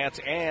lineup with Nance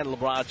and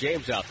LeBron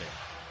James out there.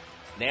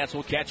 Nance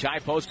will catch high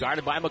post,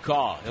 guarded by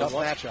McCaw. Tough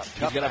matchup.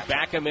 He's going to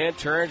back him in,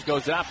 turns,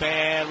 goes up,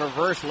 and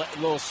reverse,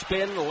 little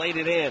spin, laid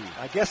it in.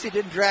 I guess he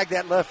didn't drag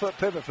that left foot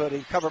pivot foot.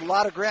 He covered a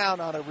lot of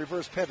ground on a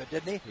reverse pivot,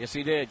 didn't he? Yes,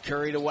 he did.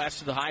 Curry to West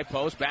to the high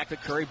post, back to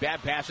Curry,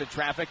 bad pass in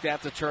traffic,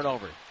 that's a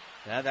turnover.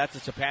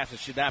 That's a pass that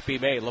should not be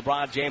made.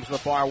 LeBron James on the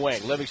far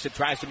wing. Livingston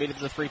tries to meet him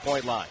at the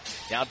three-point line.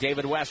 Now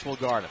David West will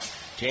guard him.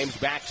 James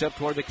backs up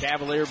toward the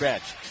Cavalier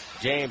bench.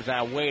 James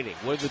now waiting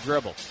with the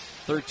dribble.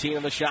 13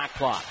 on the shot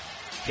clock.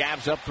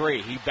 Cavs up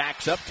 3. He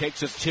backs up,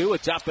 takes a 2.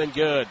 It's up and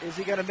good. Is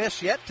he going to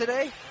miss yet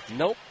today?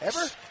 Nope. Ever?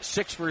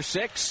 6 for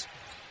 6.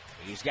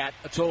 He's got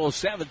a total of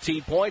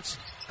 17 points.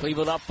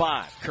 Cleveland up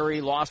 5.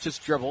 Curry lost his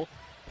dribble.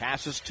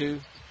 Passes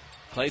to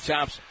Klay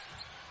Thompson.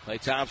 Klay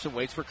Thompson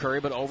waits for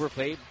Curry, but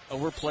overplayed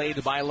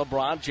by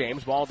LeBron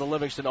James. Ball to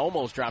Livingston,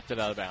 almost dropped it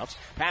out of bounds.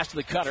 Pass to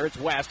the cutter, it's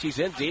West. He's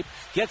in deep.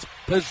 Gets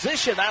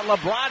position on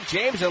LeBron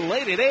James and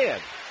laid it in.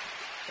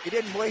 He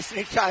didn't waste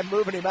any time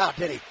moving him out,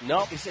 did he?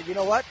 Nope. He said, you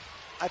know what?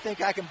 I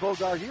think I can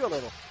bull-guard you a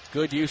little.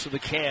 Good use of the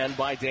can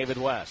by David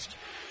West.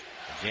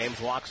 James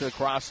walks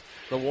across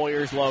the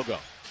Warriors logo.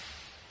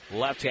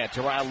 Left hand,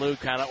 Tyronn Lue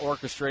kind of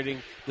orchestrating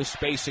the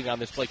spacing on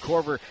this play.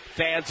 Korver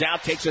fans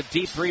out, takes a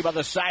deep 3 by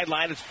the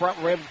sideline. It's front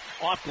rim,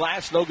 off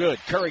glass, no good.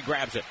 Curry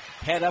grabs it,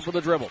 head up with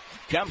the dribble.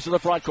 Comes to the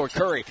front court.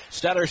 Curry,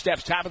 stutter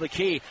steps, top of the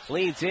key,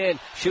 leans in,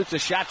 shoots a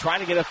shot,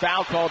 trying to get a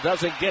foul call,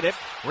 doesn't get it.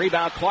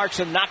 Rebound,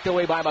 Clarkson knocked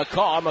away by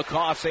McCaw.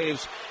 McCaw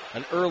saves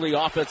an early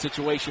offense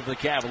situation for the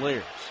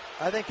Cavaliers.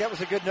 I think that was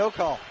a good no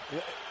call.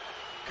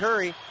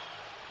 Curry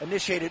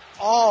initiated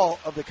all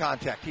of the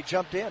contact. He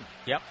jumped in.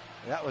 Yep.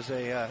 That was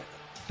a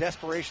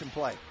desperation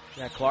play.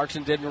 Yeah,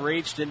 Clarkson didn't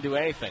reach, didn't do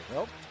anything.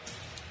 Nope.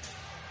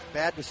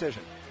 Bad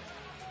decision.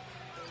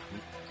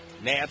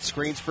 Nance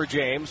screens for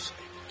James.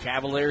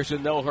 Cavaliers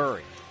in no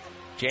hurry.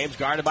 James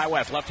guarded by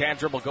West. Left-hand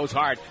dribble goes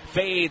hard.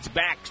 Fades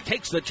back.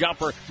 Takes the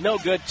jumper. No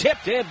good.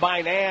 Tipped in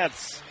by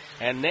Nance.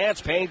 And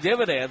Nance paying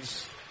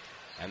dividends.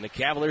 And the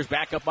Cavaliers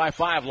back up by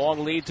 5.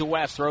 Long lead to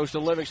West. Throws to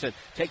Livingston.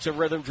 Takes a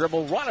rhythm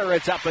dribble. Runner.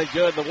 It's up and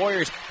good. The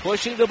Warriors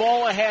pushing the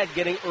ball ahead.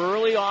 Getting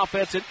early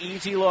offense and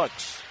easy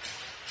looks.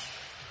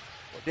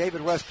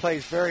 David West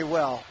plays very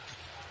well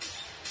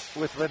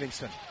with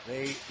Livingston.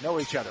 They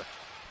know each other.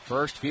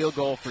 First field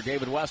goal for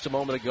David West a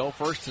moment ago.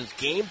 First since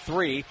Game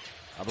 3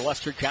 of the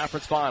Western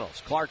Conference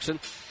Finals. Clarkson,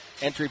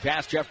 entry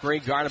pass, Jeff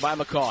Green guarded by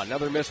McCaw.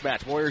 Another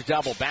mismatch. Warriors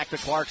double. Back to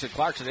Clarkson.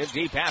 Clarkson in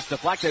deep pass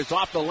deflected. It's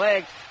off the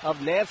leg of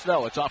Nance.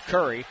 No, it's off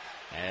Curry.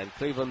 And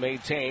Cleveland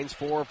maintains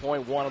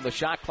 4.1 on the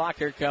shot clock.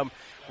 Here come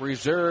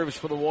reserves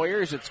for the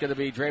Warriors. It's going to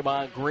be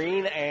Draymond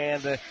Green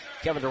and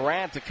Kevin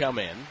Durant to come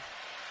in.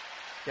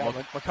 Yeah,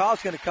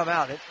 McCaw's going to come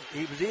out.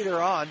 He was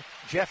either on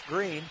Jeff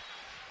Green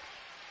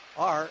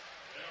or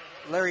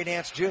Larry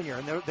Nance Jr.,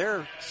 and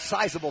they're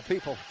sizable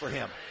people for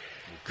him.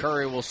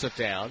 Curry will sit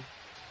down.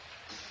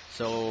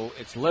 So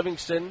it's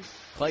Livingston,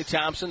 Klay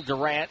Thompson,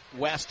 Durant,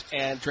 West,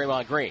 and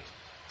Draymond Green.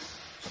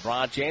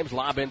 LeBron James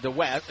lob into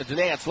West. To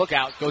Nance, look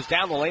out, goes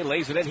down the lane,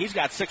 lays it in. He's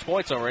got 6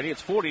 points already.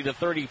 It's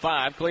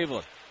 40-35,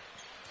 Cleveland.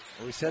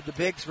 Well, we said the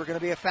bigs were going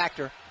to be a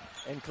factor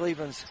in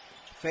Cleveland's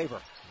favor.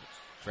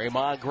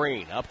 Draymond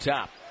Green up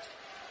top.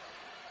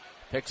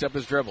 Picks up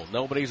his dribble.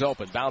 Nobody's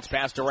open. Bounce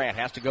pass Durant.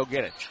 Has to go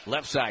get it.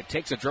 Left side.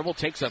 Takes a dribble.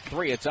 Takes a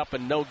 3. It's up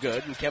and no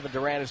good. And Kevin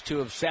Durant is 2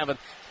 of 7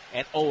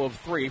 and 0 of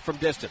 3 from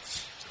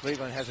distance.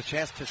 Cleveland has a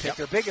chance to take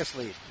their biggest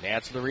lead.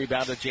 Nance the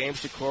rebound to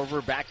James to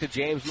Korver. Back to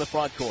James in the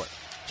front court.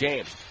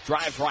 James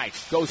drives right,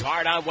 goes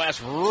hard on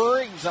West,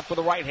 rings up with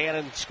the right hand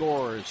and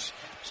scores.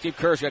 Steve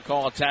Kerr's going to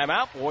call a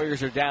timeout.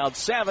 Warriors are down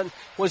 7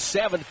 with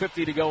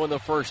 7:50 to go in the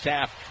first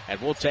half, and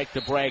we'll take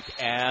the break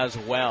as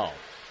well.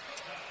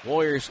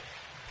 Warriors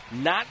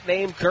not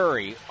named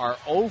Curry are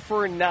 0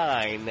 for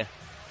 9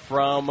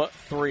 from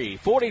 3.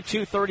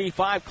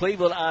 42-35,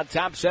 Cleveland on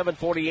top,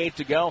 7:48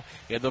 to go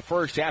in the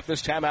first half.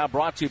 This timeout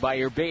brought to you by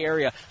your Bay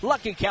Area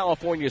Lucky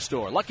California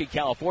store. Lucky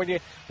California,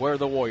 where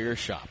the Warriors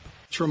shop.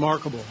 It's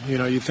remarkable. You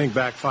know, you think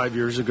back 5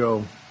 years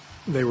ago,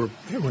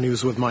 when he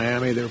was with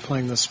Miami, they were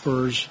playing the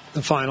Spurs,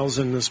 the finals,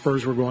 and the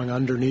Spurs were going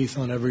underneath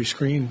on every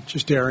screen,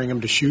 just daring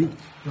him to shoot.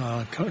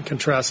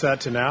 Contrast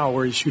that to now,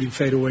 where he's shooting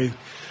fadeaway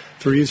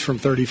threes from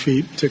 30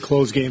 feet to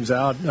close games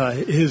out.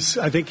 I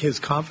think his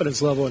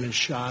confidence level in his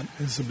shot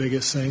is the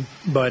biggest thing.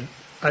 But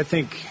I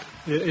think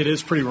it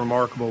is pretty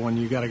remarkable when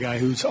you got a guy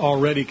who's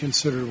already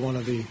considered one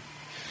of the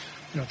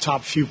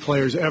top few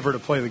players ever to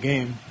play the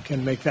game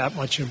can make that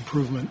much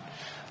improvement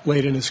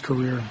late in his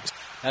career.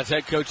 That's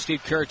head coach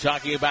Steve Kerr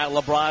talking about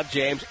LeBron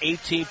James,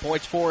 18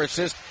 points, 4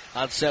 assists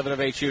on 7 of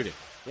 8 shooting.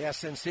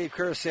 Yes, and Steve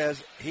Kerr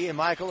says he and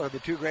Michael are the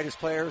two greatest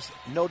players.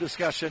 No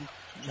discussion.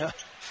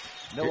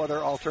 No other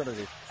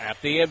alternative.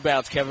 At the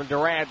inbounds, Kevin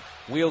Durant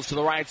wheels to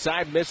the right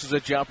side, misses a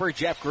jumper.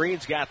 Jeff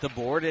Green's got the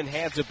board and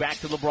hands it back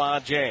to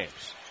LeBron James.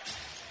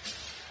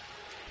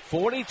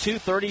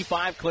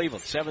 42-35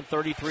 Cleveland,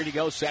 7:33 to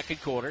go,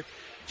 second quarter.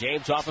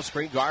 James off a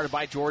screen, guarded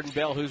by Jordan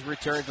Bell, who's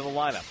returned to the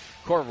lineup.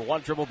 Corver, one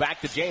dribble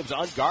back to James,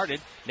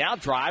 unguarded. Now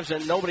drives,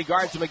 and nobody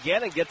guards him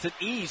again and gets an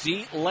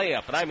easy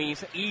layup. And I mean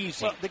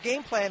easy. Well, the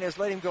game plan is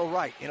let him go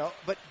right,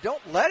 but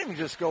don't let him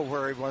just go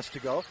where he wants to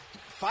go.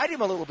 Fight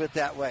him a little bit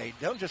that way.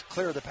 Don't just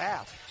clear the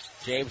path.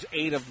 James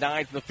 8 of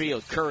 9 from the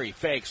field. Curry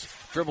fakes,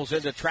 dribbles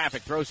into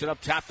traffic, throws it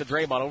up top to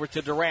Draymond, over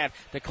to Durant,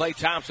 to Klay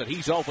Thompson.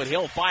 He's open,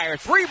 he'll fire.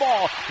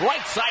 3-ball,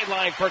 right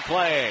sideline for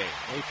Klay.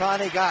 He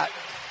finally got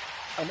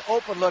an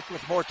open look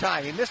with more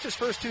time. He missed his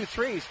first 2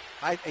 threes.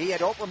 He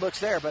had open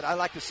looks there, but I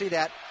like to see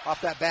that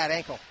off that bad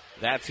ankle.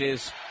 That's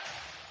his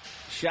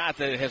shot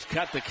that has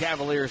cut the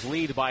Cavaliers'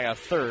 lead by a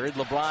third.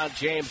 LeBron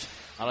James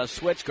on a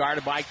switch,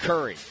 guarded by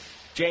Curry.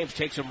 James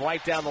takes him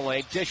right down the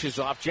lane, dishes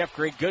off. Jeff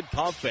Green, good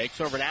pump fakes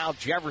over to Al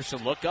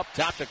Jefferson. Look up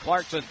top to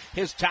Clarkson.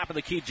 His top of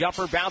the key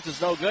jumper bounces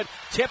no good.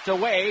 Tipped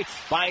away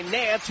by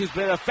Nance, who's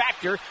been a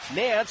factor.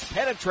 Nance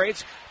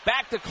penetrates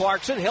back to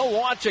Clarkson. He'll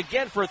launch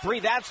again for 3.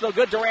 That's no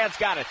good. Durant's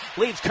got it.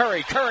 Leads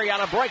Curry. Curry on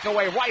a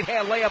breakaway.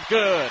 Right-hand layup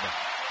good.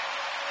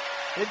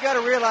 They've got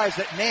to realize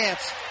that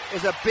Nance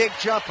is a big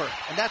jumper,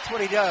 and that's what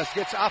he does.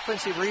 Gets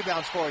offensive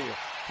rebounds for you.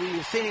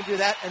 You've seen him do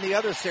that in the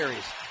other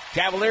series.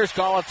 Cavaliers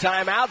call a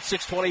timeout.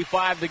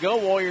 6:25 to go.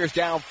 Warriors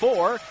down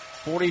 4.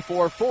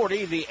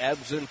 44-40, the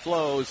ebbs and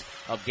flows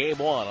of Game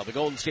 1 of the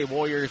Golden State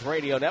Warriors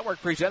Radio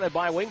Network, presented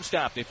by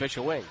Wingstop, the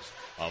official wings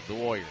of the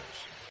Warriors.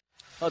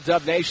 Well,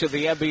 Dub Nation,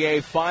 the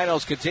NBA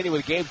Finals continue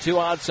with Game 2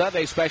 on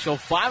Sunday. Special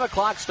 5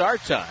 o'clock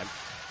start time.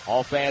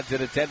 All fans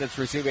in attendance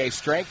receive a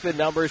Strength in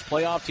Numbers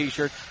playoff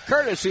t-shirt,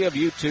 courtesy of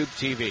YouTube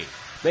TV.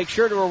 Make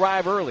sure to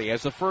arrive early,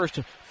 as the first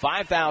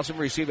 5,000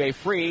 receive a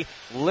free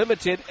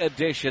limited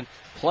edition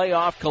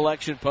playoff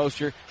collection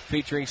poster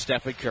featuring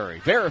Stephen Curry.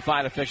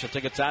 Verified official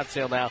tickets on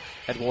sale now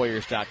at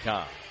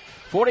Warriors.com.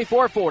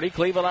 44-40,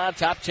 Cleveland on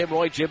top. Tim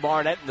Roy, Jim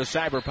Barnett in the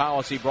Cyber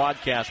Policy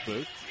broadcast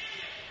booth.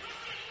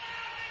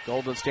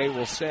 Golden State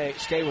will stay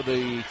with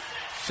the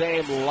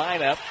same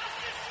lineup.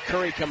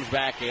 Curry comes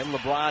back in.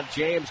 LeBron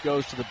James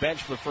goes to the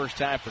bench for the first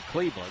time for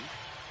Cleveland.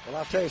 Well,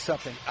 I'll tell you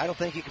something. I don't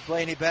think he can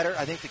play any better.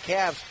 I think the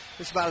Cavs,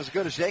 this is about as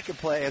good as they can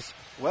play, as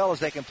well as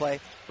they can play.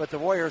 But the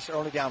Warriors are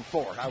only down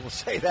 4. I will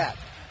say that.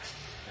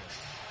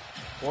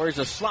 Warriors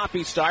a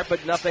sloppy start,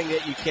 but nothing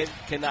that you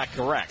cannot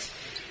correct.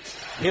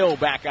 Hill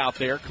back out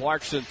there.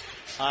 Clarkson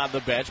on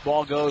the bench.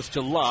 Ball goes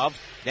to Love.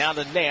 Now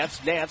to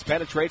Nance. Nance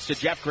penetrates to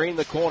Jeff Green in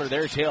the corner.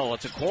 There's Hill.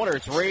 It's a corner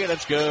 3, and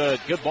it's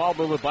good. Good ball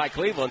movement by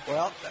Cleveland.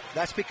 Well,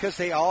 that's because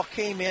they all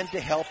came in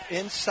to help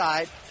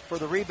inside for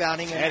the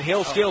rebounding. And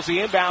Hill steals the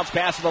inbounds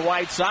pass to the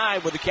right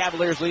side with the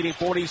Cavaliers leading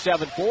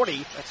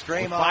 47-40. That's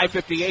Draymond.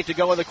 5:58 to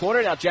go in the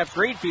quarter. Now Jeff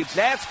Green feeds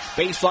Nance.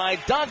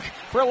 Baseline dunk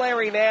for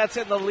Larry Nance,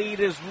 and the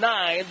lead is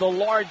 9, the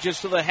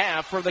largest of the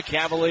half for the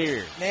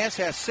Cavaliers. Nance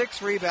has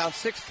 6 rebounds,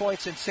 6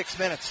 points in 6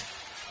 minutes.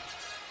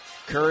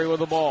 Curry with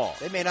the ball.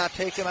 They may not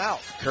take him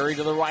out. Curry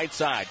to the right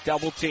side.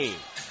 Double team.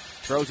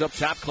 Throws up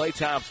top, Klay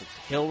Thompson.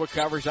 Hill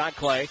recovers on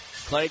Klay.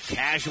 Klay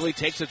casually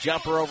takes a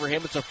jumper over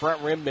him. It's a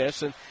front rim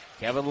miss, and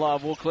Kevin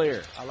Love will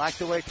clear. I like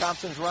the way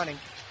Thompson's running.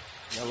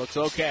 That looks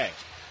okay.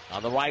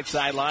 On the right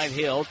sideline,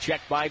 Hill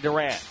checked by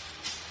Durant.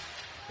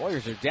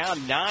 Warriors are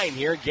down 9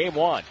 here in Game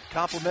 1.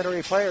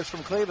 Complimentary players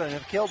from Cleveland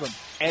have killed them.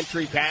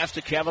 Entry pass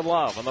to Kevin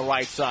Love on the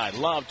right side.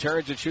 Love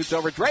turns and shoots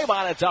over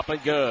Draymond. It's up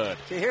and good.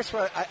 See, here's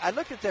what I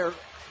look at their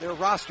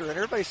roster, and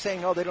everybody's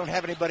saying, oh, they don't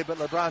have anybody but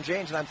LeBron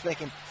James, and I'm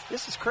thinking,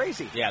 this is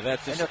crazy. Yeah,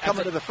 and they're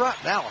coming to the front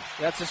now.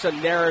 That's just a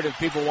narrative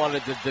people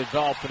wanted to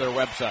develop for their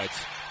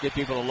websites. Get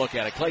people to look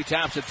at it. Klay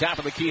Thompson, top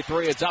of the key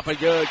 3. It's up and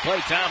good.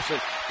 Klay Thompson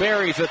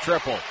buries a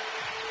triple.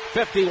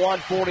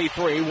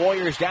 51-43.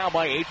 Warriors down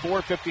by 8.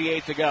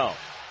 4:58 to go.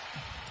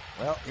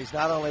 Well, he's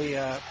not only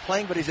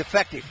playing, but he's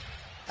effective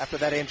after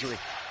that injury.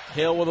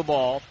 Hill with the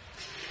ball.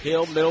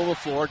 Hill, middle of the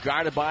floor,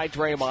 guarded by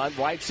Draymond.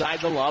 Right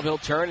side to Love. He'll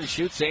turn and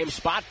shoot. Same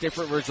spot,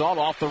 different result.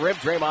 Off the rim.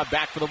 Draymond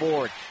back for the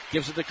board.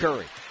 Gives it to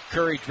Curry.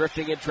 Curry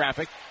drifting in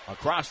traffic.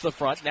 Across the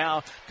front.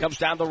 Now comes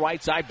down the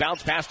right side.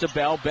 Bounce pass to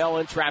Bell. Bell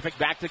in traffic.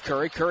 Back to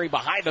Curry. Curry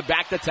behind the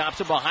back to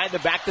Thompson. Behind the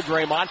back to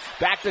Draymond.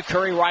 Back to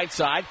Curry right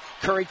side.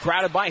 Curry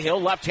crowded by Hill.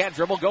 Left hand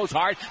dribble. Goes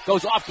hard.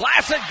 Goes off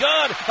glass and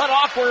good. An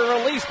awkward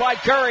release by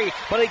Curry.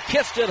 But he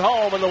kissed it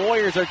home and the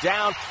Warriors are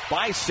down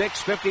by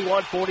 6,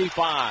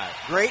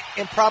 51-45. Great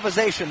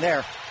improvisation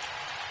there.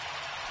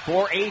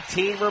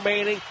 4:18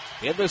 remaining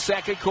in the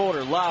second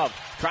quarter. Love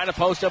trying to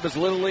post up his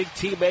Little League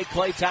teammate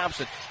Klay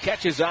Thompson.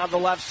 Catches on the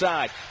left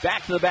side.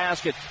 Back to the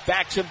basket.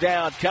 Backs him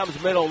down.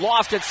 Comes middle.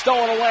 Lost it.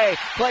 Stolen away.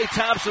 Klay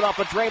Thompson off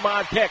a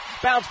Draymond pick.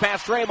 Bounce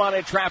past Draymond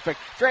in traffic.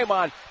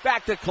 Draymond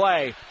back to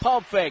Klay.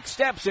 Pump fake.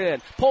 Steps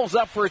in. Pulls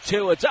up for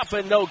two. It's up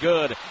and no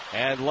good.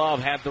 And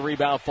Love had the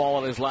rebound fall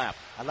in his lap.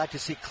 I'd like to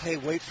see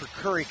Klay wait for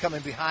Curry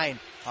coming behind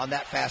on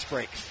that fast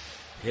break.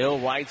 Hill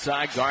right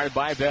side guarded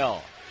by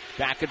Bell.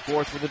 Back and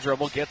forth with the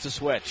dribble. Gets a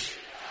switch.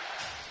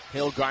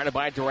 Hill guarded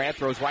by Durant,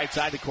 throws right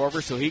side to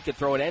Korver so he can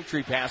throw an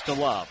entry pass to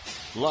Love.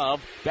 Love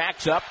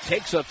backs up,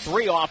 takes a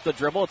three off the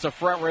dribble. It's a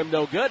front rim,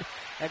 no good.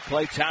 And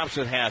Klay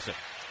Thompson has it.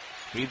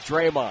 Feeds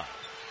Draymond.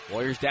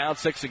 Warriors down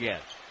 6 again.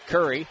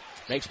 Curry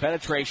makes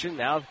penetration,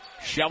 now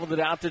shoveled it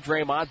out to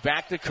Draymond.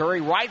 Back to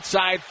Curry, right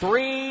side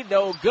three,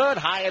 no good.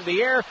 High in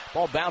the air.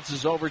 Ball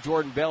bounces over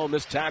Jordan Bell,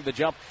 missed time to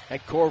jump,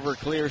 and Korver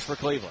clears for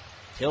Cleveland.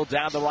 Hill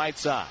down the right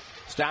side.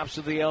 Stops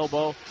to the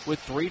elbow with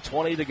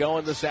 3:20 to go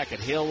in the second.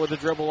 Hill with the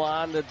dribble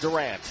on to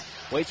Durant.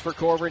 Waits for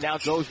Korver, now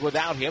goes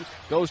without him.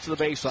 Goes to the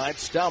baseline,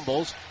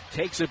 stumbles,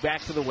 takes it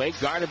back to the wing,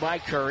 guarded by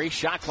Curry.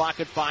 Shot clock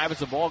at 5 as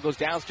the ball goes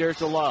downstairs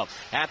to Love.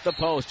 At the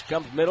post,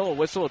 comes middle, a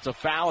whistle, it's a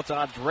foul. It's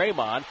on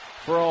Draymond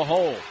for a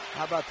hold.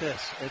 How about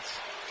this? It's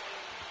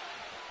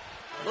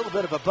a little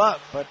bit of a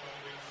bump, but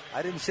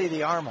I didn't see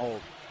the arm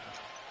hold.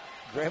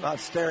 Draymond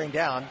staring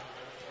down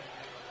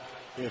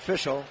the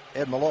official,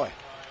 Ed Malloy.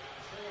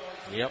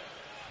 Yep.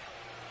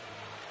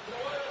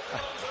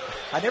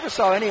 I never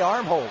saw any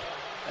arm hold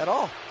at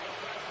all.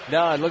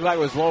 No, it looked like it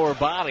was lower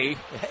body.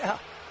 Yeah.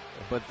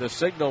 But the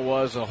signal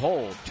was a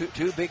hold.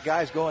 Two big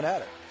guys going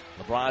at it.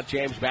 LeBron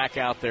James back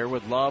out there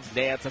with Love,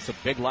 Nance. That's a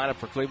big lineup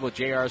for Cleveland,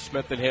 J.R.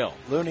 Smith and Hill.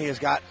 Looney has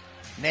got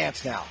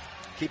Nance now.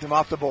 Keep him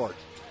off the board.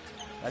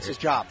 That's his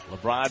job.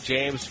 LeBron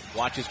James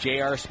watches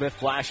J.R. Smith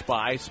flash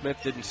by. Smith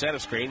didn't set a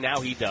screen.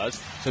 Now he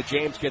does. So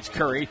James gets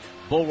Curry.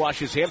 Bull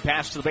rushes him.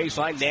 Pass to the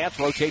baseline. Nance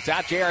rotates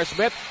out. J.R.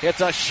 Smith.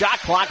 It's a shot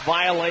clock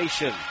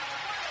violation.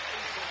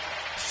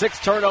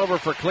 6th turnover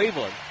for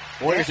Cleveland.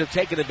 Warriors have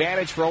taken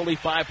advantage for only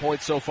 5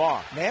 points so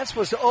far. Nance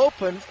was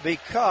open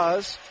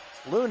because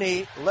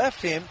Looney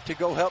left him to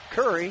go help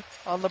Curry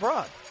on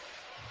LeBron.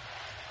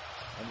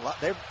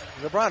 And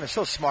LeBron is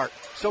so smart,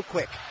 so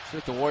quick. See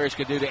what the Warriors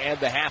can do to end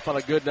the half on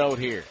a good note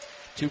here.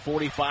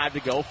 2:45 to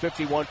go,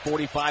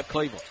 51-45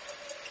 Cleveland.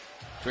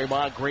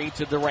 Draymond Green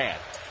to Durant.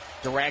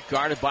 Durant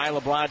guarded by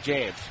LeBron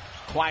James.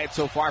 Quiet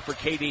so far for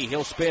KD.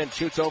 He'll spin,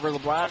 shoots over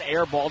LeBron,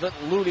 airballed it.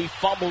 Looney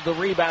fumbled the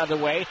rebound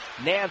away.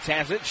 Nance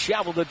has it,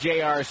 shoveled to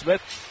J.R. Smith.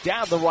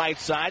 Down the right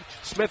side.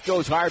 Smith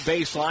goes hard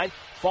baseline.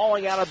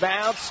 Falling out of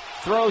bounds,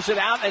 throws it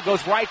out, and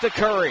goes right to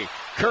Curry.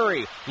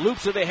 Curry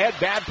loops it ahead,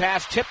 bad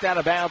pass, tipped out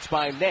of bounds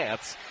by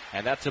Nance.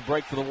 And that's a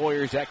break for the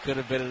Warriors. That could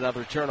have been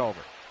another turnover.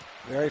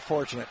 Very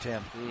fortunate,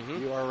 Tim.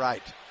 You are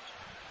right.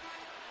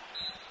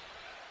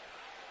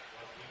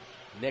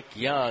 Nick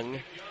Young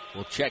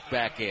will check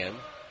back in.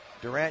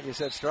 Durant, you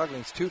said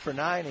struggling. He's 2 for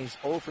 9. He's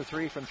 0 for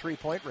 3 from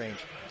three-point range.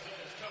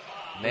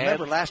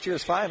 Remember, last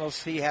year's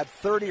finals, he had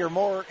 30 or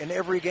more in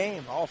every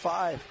game, all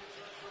 5.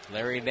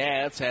 Larry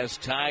Nance has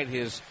tied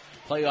his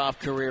playoff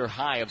career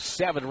high of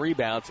 7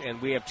 rebounds,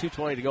 and we have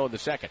 2:20 to go in the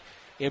second.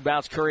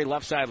 Inbounds Curry,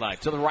 left sideline.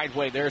 To the right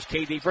wing, there's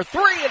KD for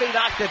 3, and he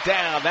knocked it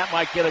down. That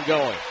might get him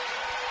going.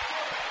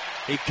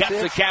 He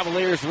cuts the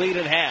Cavaliers' lead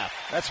in half.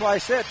 That's why I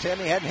said, Tim,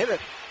 he hadn't hit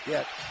it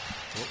yet.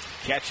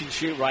 Catch and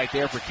shoot right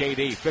there for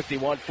KD,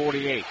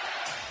 51-48.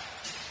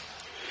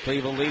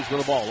 Cleveland leads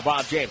with the ball.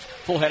 LeBron James,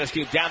 full head of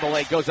steam down the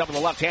lane, goes up in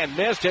the left hand,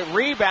 missed it,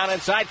 rebound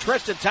inside.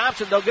 Tristan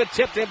Thompson, no good,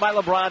 tipped in by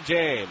LeBron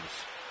James.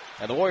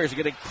 And the Warriors are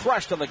getting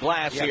crushed on the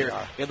glass here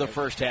in the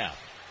first half.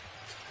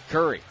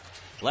 Curry,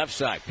 left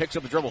side, picks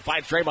up the dribble,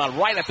 finds Draymond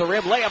right at the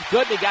rim, layup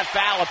good, and he got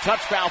foul, a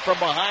touch foul from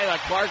behind on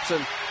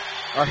Clarkson,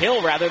 or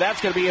Hill rather.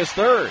 That's going to be his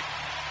 3rd.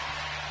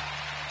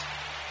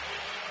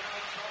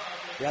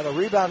 Yeah, the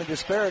rebounding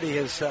disparity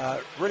has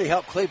really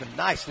helped Cleveland.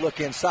 Nice look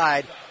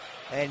inside,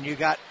 and you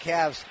got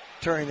Cavs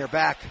turning their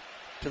back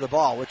to the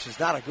ball, which is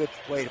not a good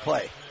way to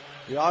play.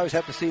 You always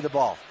have to see the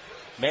ball.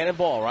 Man and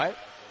ball, right?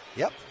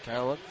 Yep. Kind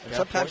of look. And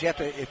sometimes you have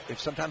to, if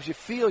sometimes you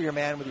feel your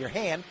man with your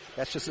hand,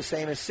 that's just the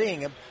same as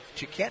seeing him.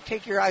 But you can't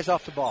take your eyes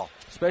off the ball.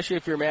 Especially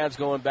if your man's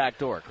going back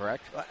door,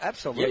 correct?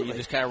 Absolutely. Yeah, you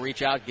just kind of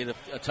reach out, get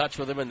a touch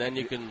with him, and then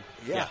you can.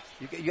 Yeah.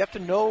 You have to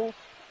know,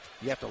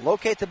 you have to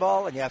locate the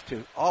ball, and you have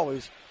to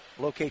always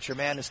locate your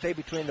man and stay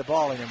between the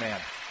ball and your man.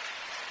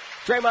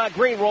 Draymond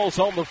Green rolls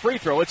home the free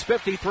throw. It's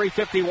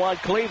 53-51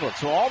 Cleveland.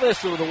 So all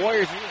this with the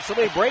Warriors, so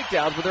many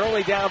breakdowns, but they're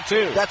only down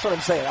 2. That's what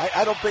I'm saying.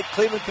 I don't think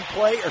Cleveland can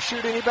play or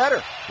shoot any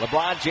better.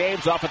 LeBron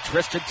James off a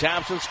Tristan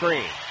Thompson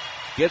screen.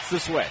 Gets the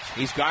switch.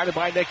 He's guarded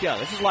by Nick Young.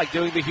 This is like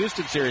doing the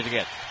Houston series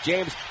again.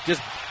 James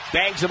just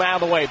bangs him out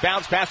of the way.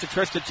 Bounce pass to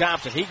Tristan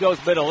Thompson. He goes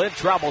middle, in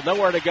trouble,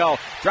 nowhere to go.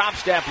 Drop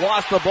step,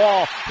 lost the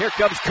ball. Here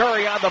comes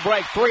Curry on the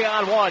break.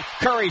 3-on-1.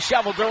 Curry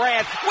shoveled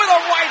Durant with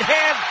a right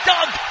hand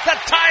dunk to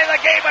tie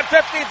the game at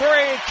 53.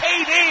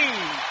 KD.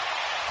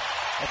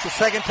 That's the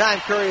second time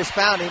Curry has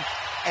found him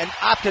and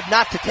opted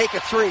not to take a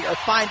three or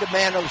find a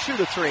man to shoot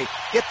a three.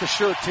 Get the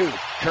shirt, too.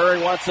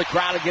 Curry wants the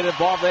crowd to get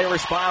involved. They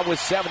respond with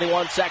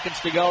 71 seconds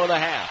to go in the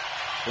half.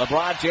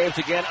 LeBron James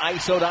again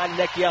ISO'd on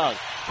Nick Young.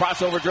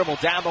 Crossover dribble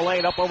down the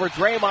lane, up over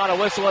Draymond, a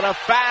whistle and a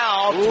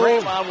foul. Ooh.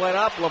 Draymond went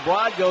up,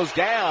 LeBron goes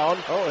down.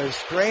 Oh, is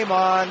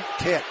Draymond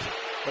ticked?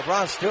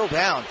 LeBron's still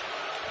down.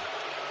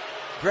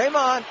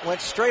 Draymond went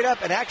straight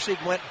up and actually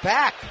went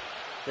back.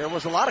 There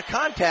was a lot of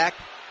contact.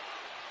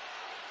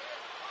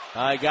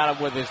 He got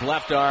him with his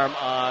left arm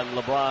on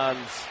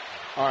LeBron's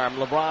arm.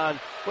 LeBron.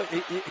 Well,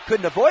 you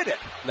couldn't avoid it.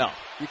 No.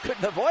 You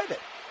couldn't avoid it.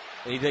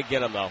 He did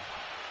get him, though.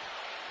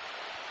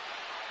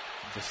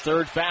 His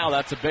third foul,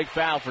 that's a big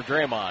foul for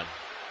Draymond.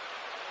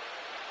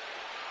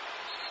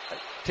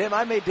 Tim,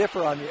 I may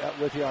differ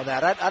with you on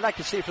that. I'd like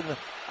to see from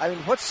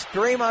what's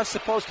Draymond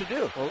supposed to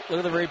do? Well,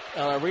 look at the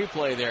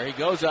replay there. He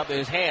goes up,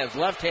 his hands,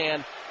 left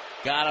hand,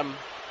 got him,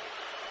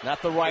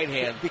 not the right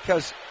hand.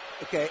 Because,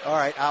 okay, all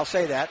right, I'll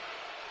say that.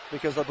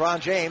 Because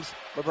LeBron James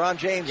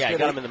yeah,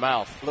 got him in the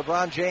mouth.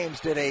 LeBron James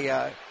did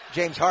a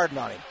James Harden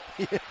on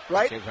him,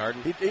 right? James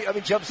Harden.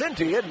 He jumps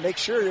into you and makes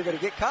sure you're going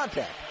to get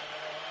contact.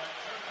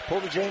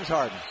 Pull to James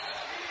Harden.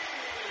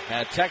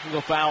 And a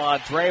technical foul on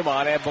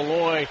Draymond, and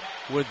Malloy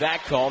with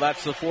that call.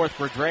 That's the 4th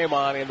for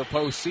Draymond in the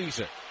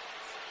postseason.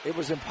 It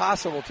was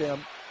impossible,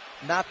 Tim,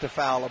 not to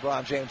foul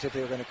LeBron James if they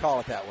were going to call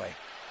it that way.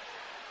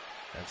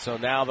 And so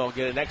now they'll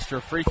get an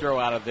extra free throw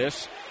out of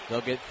this.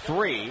 They'll get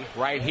 3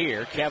 right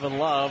here. Kevin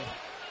Love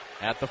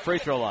at the free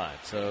throw line.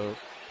 So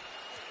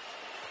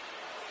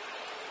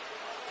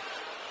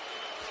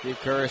Steve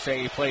Kerr is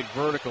saying he played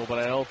vertical, but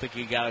I don't think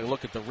he got a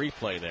look at the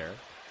replay there.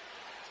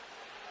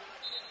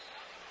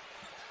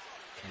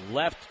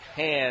 Left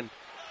hand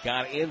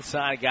got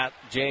inside, got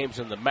James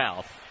in the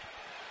mouth.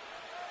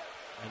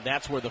 And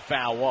that's where the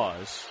foul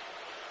was.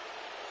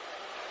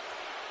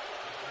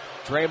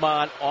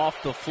 Draymond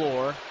off the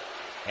floor.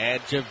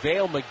 And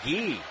JaVale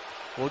McGee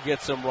will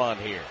get some run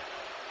here.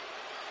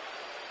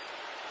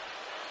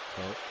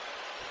 So,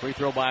 free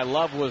throw by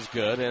Love was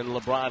good, and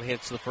LeBron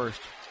hits the first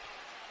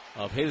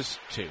of his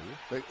 2.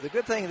 The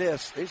good thing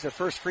is the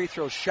first free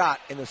throw shot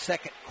in the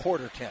second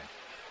quarter, Tim.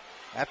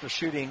 After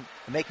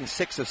making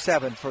 6 of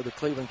 7 for the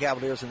Cleveland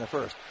Cavaliers in the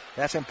first.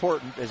 That's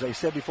important, as I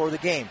said before the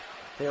game.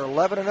 They are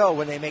 11-0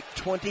 when they make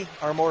 20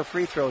 or more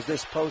free throws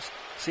this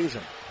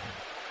postseason.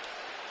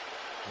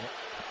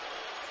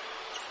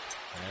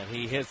 And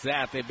he hits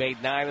that. They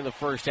made 9 in the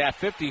first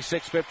half.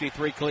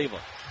 56-53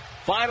 Cleveland.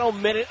 Final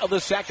minute of the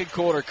second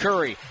quarter.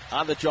 Curry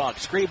on the jog.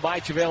 Screen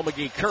by JaVale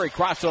McGee. Curry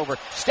crossover.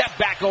 Step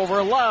back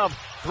over Love.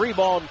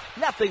 3-ball.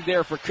 Nothing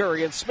there for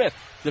Curry. And Smith.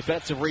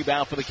 Defensive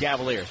rebound for the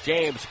Cavaliers.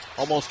 James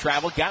almost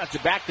traveled. Got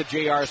it back to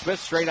J.R.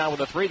 Smith. Straight on with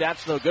a 3.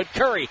 That's no good.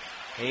 Curry.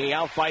 He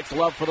outfights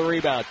Love for the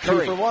rebound.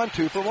 Curry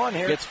 2 for 1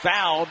 here. Gets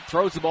fouled.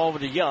 Throws the ball over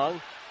to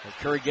Young. And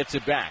Curry gets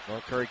it back.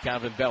 Well, Curry kind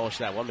of embellished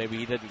that one. Maybe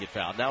he didn't get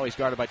fouled. Now he's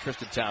guarded by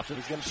Tristan Thompson.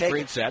 He's going to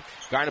Screen set.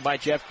 Guarded by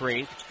Jeff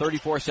Green.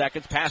 34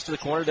 seconds. Pass to the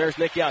corner. There's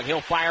Nick Young.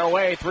 He'll fire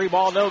away.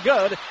 3-ball, no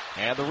good.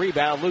 And the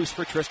rebound loose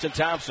for Tristan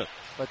Thompson.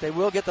 But they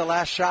will get the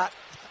last shot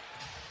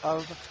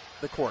of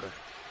the quarter.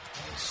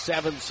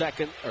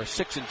 7-second or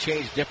 6 and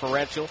change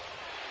differential.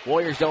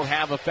 Warriors don't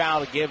have a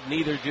foul to give.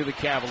 Neither do the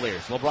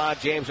Cavaliers. LeBron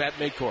James at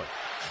midcourt.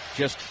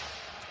 Just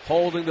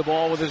holding the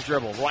ball with his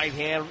dribble. Right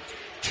hand.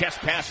 Chest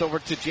pass over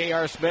to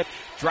J.R. Smith.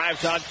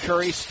 Drives on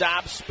Curry.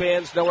 Stops.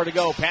 Spins. Nowhere to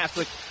go. Pass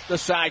to the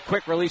side.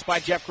 Quick release by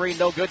Jeff Green.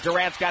 No good.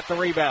 Durant's got the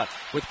rebound.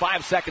 With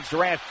 5 seconds,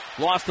 Durant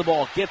lost the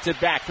ball. Gets it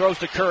back. Throws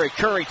to Curry.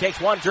 Curry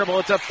takes one dribble.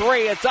 It's a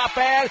 3. It's up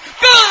and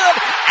good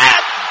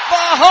at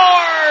the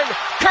horn.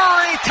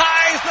 Curry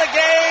ties the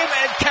game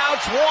and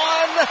counts 1,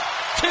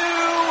 2,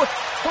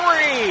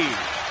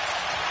 3.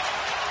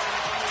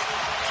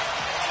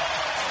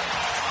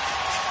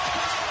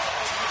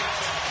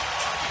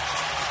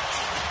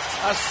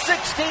 A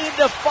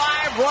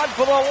 16-5 run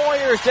for the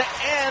Warriors to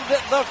end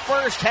the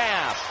first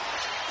half.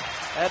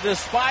 And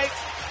despite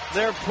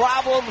their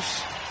problems,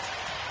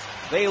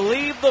 they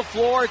leave the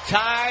floor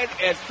tied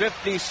at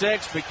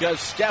 56 because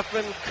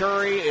Stephen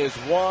Curry is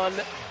one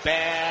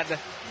bad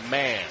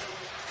man.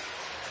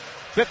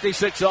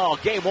 56 all,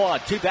 Game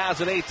 1,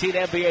 2018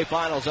 NBA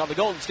Finals on the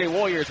Golden State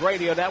Warriors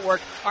Radio Network.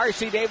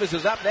 R.C. Davis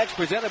is up next,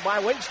 presented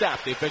by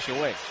Wingstop, the official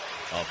wings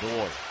of the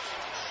Warriors.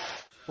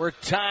 We're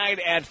tied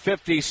at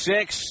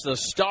 56. The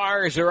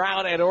Stars are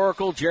out at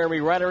Oracle.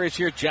 Jeremy Renner is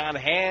here. John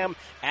Hamm,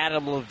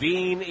 Adam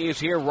Levine is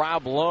here.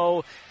 Rob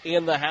Lowe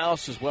in the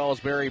house, as well as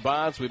Barry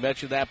Bonds. We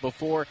mentioned that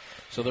before.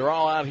 So they're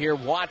all out here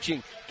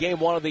watching Game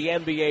 1 of the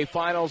NBA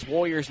Finals.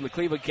 Warriors and the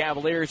Cleveland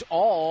Cavaliers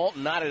all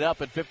knotted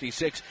up at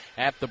 56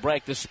 at the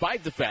break,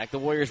 despite the fact the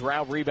Warriors were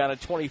out-rebounded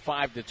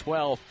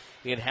 25-12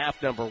 in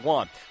half number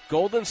 1.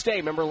 Golden State,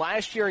 remember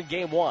last year in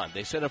Game 1,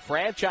 they set a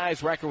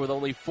franchise record with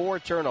only 4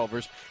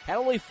 turnovers, had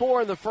only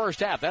 4 in the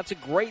first half. That's a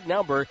great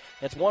number.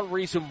 That's one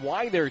reason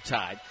why they're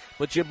tied.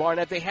 But Jim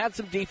Barnett, they had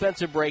some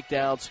defensive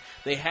breakdowns.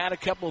 They had a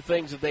couple of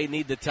things that they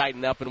need to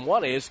tighten up, and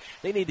one is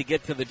they need to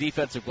get to the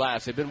defensive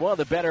glass. They've been one of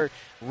the better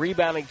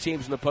rebounding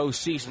teams in the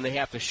postseason. They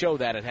have to show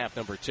that in half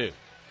number 2.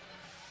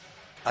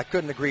 I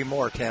couldn't agree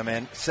more, Tim.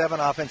 And 7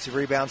 offensive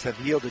rebounds have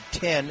yielded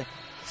 10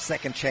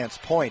 second-chance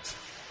points.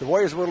 The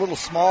Warriors were a little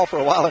small for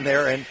a while in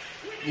there, and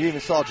you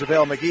even saw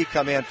JaVale McGee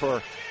come in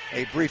for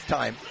a brief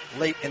time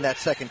late in that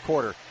second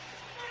quarter.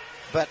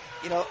 But,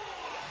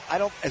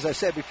 as I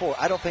said before,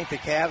 I don't think the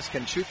Cavs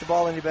can shoot the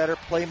ball any better,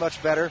 play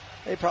much better.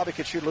 They probably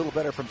could shoot a little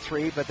better from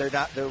 3, but they're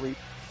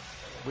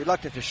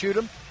reluctant to shoot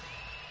them.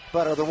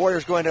 But are the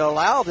Warriors going to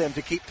allow them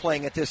to keep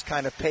playing at this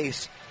kind of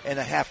pace in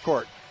a half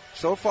court?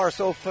 So far,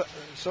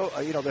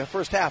 the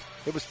first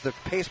half, the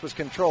pace was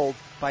controlled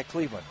by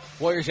Cleveland.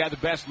 Warriors had the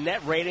best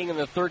net rating in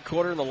the third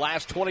quarter in the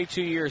last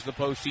 22 years in the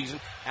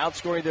postseason,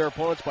 outscoring their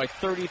opponents by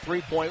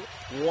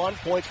 33.1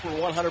 points per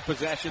 100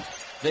 possessions.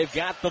 They've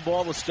got the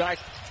ball to start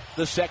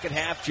the second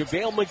half.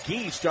 JaVale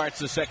McGee starts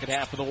the second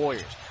half for the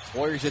Warriors.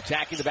 Warriors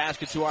attacking the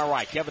basket to our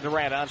right. Kevin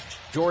Durant on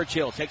George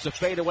Hill. Takes a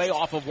fadeaway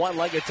off of one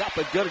leg. It's up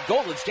and good.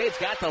 Golden State's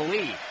got the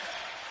lead.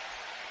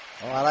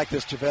 Oh, I like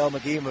this JaVale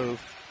McGee move.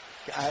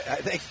 I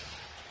think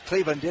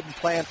Cleveland didn't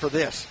plan for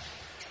this.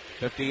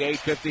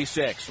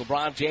 58-56.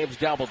 LeBron James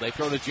doubled. They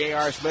throw to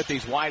J.R. Smith.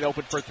 He's wide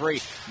open for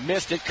 3.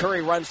 Missed it.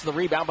 Curry runs to the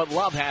rebound, but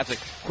Love has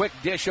it. Quick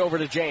dish over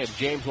to James.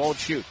 James won't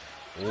shoot.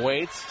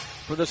 Waits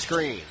for the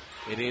screen.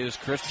 It is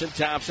Tristan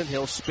Thompson.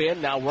 He'll spin.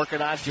 Now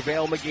working on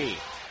JaVale McGee.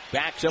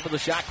 Backs up with the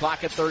shot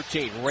clock at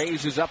 13.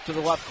 Raises up to the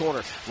left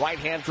corner. Right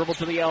hand dribble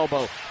to the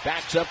elbow.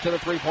 Backs up to the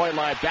three-point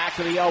line. Back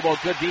to the elbow.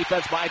 Good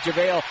defense by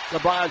JaVale.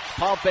 LeBron,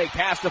 pump fake.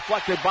 Pass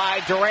deflected by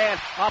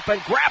Durant. Up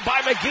and grabbed by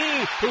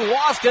McGee, who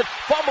lost it.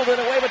 Fumbled it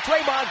away, but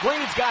Draymond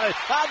Green's got it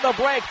on the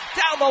break.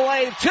 Down the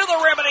lane to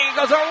the rim, and he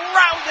goes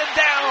around and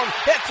down.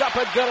 It's up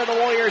and good, and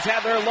the Warriors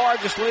have their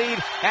largest lead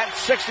at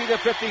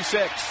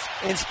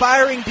 60-56.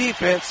 Inspiring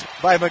defense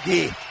by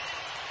McGee.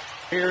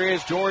 Here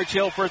is George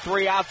Hill for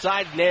 3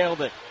 outside.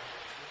 Nailed it.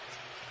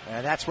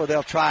 And that's where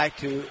they'll try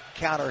to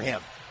counter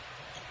him.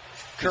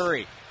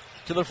 Curry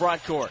to the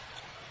front court.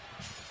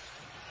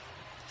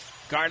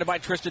 Guarded by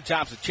Tristan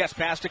Thompson. Chest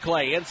pass to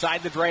Clay.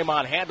 Inside the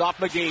Draymond. Hand off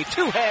McGee.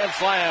 2-hand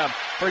slam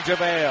for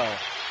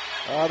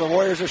JaVale. The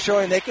Warriors are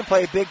showing they can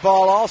play big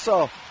ball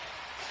also.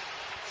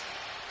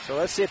 So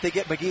let's see if they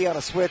get McGee on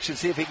a switch and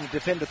see if he can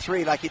defend a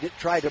 3 like he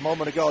tried a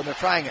moment ago, and they're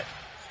trying it.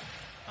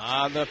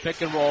 On the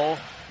pick and roll,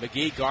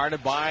 McGee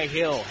guarded by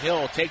Hill.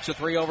 Hill takes a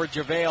 3 over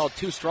JaVale.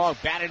 Too strong.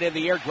 Batted in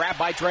the air. Grabbed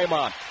by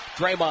Draymond.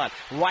 Draymond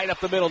right up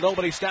the middle.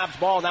 Nobody stops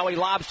ball. Now he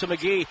lobs to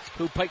McGee,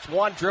 who takes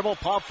one dribble.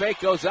 Pump fake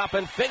goes up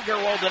and finger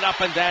rolled it up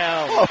and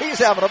down. Oh, he's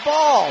having a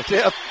ball,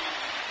 Tip.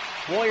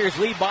 Warriors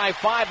lead by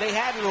 5. They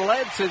hadn't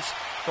led since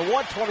the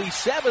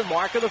 127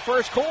 mark of the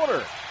first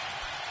quarter.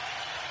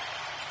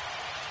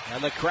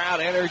 And the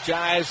crowd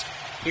energized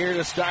here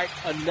to start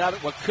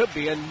what could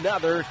be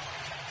another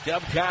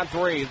Dubcon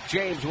 3.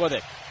 James with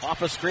it.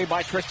 Off a screen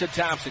by Tristan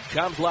Thompson.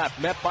 Comes left.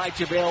 Met by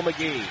JaVale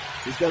McGee.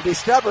 He's going to be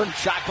stubborn.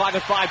 Shot clock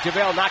at 5.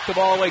 JaVale knocked the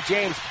ball away.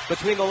 James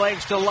between the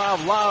legs to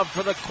Love. Love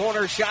for the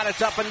corner shot.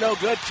 It's up and no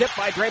good. Tipped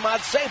by Draymond.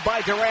 Saved by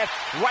Durant.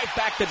 Right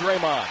back to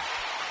Draymond.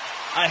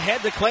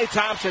 Ahead to Klay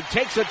Thompson.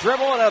 Takes a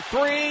dribble and a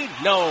 3.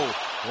 No.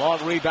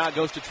 Long rebound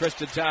goes to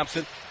Tristan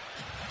Thompson.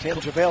 Tim,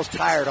 JaVale's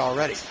tired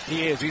already.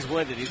 He is. He's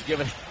winded. He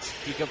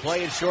can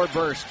play in short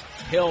burst.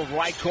 Hill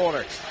right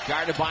corner.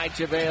 Guarded by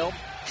JaVale.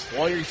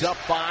 Warriors up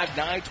 5,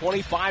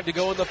 9:25 to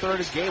go in the third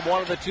of Game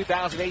 1 of the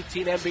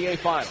 2018 NBA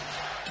Finals.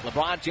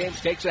 LeBron James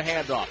takes a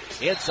handoff.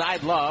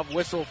 Inside Love,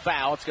 whistle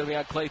foul. It's going to be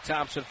on Klay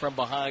Thompson from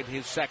behind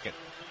his second.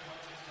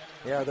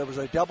 Yeah, there was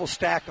a double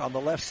stack on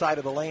the left side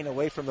of the lane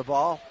away from the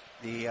ball,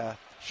 the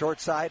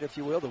short side, if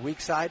you will, the weak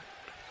side,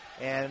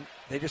 and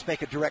they just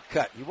make a direct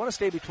cut. You want to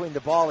stay between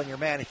the ball and your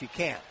man if you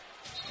can,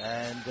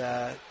 and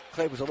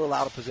Klay was a little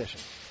out of position.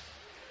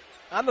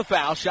 On the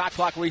foul, shot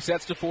clock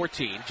resets to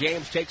 14.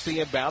 James takes the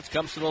inbounds,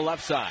 comes to the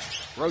left side.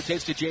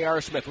 Rotates to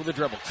J.R. Smith with a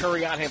dribble.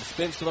 Curry on him,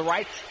 spins to the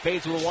right,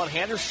 fades with a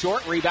one-hander,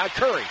 short rebound.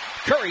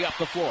 Curry up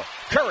the floor.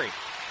 Curry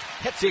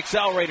hits the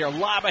accelerator,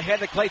 lob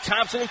ahead to Klay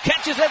Thompson, who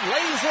catches it,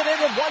 lays it in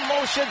one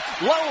motion.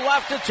 Low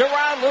left to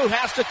Tyronn Lue,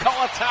 has to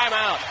call a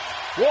timeout.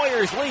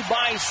 Warriors lead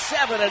by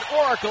 7, and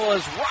Oracle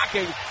is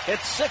rocking.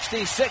 It's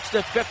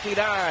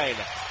 66-59.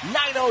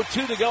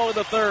 9:02 to go in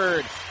the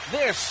third.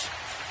 This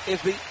is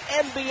the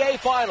NBA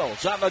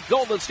Finals on the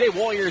Golden State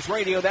Warriors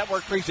Radio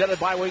Network, presented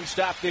by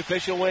Wingstop, the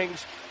official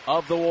wings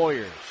of the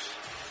Warriors.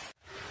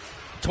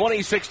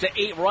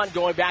 26-8 run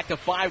going back to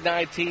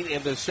 5:19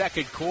 in the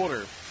second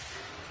quarter.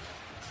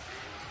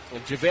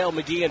 And JaVale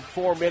McGee in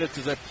 4 minutes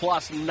is a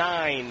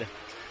 +9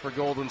 for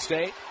Golden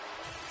State.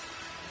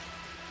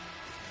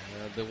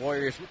 The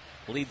Warriors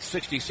lead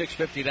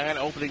 66-59,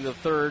 opening the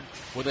third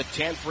with a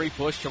 10-3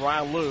 push.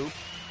 Tyronn Lue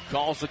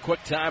calls the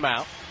quick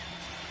timeout.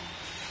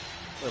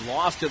 They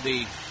lost in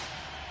the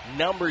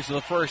numbers of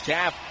the first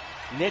half.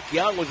 Nick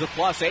Young was a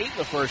 +8 in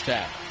the first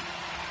half.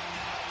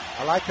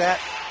 I like that.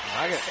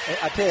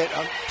 I tell you,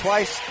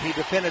 twice he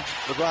defended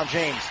LeBron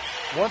James.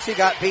 Once he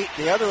got beat.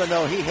 The other one,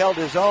 though, he held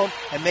his own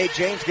and made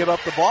James give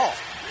up the ball.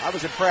 I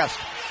was impressed.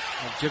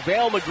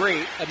 JaVale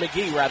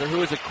McGee,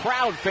 who is a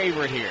crowd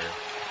favorite here,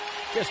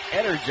 just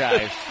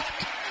energized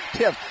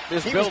Tim,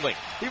 this building.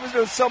 He was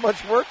doing so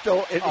much work,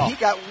 though, and he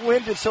got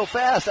winded so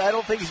fast. I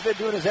don't think he's been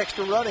doing his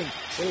extra running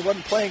when he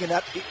wasn't playing in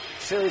that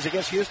series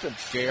against Houston.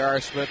 J.R.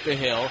 Smith to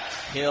Hill.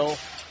 Hill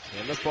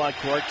in the front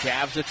court.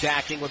 Cavs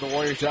attacking with the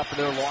Warriors up in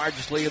their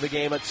largest lead of the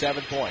game at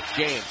 7 points.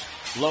 James,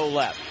 low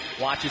left.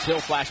 Watches Hill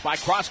flash by.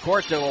 Cross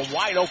court to a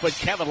wide open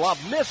Kevin Love.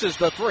 Misses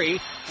the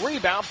three.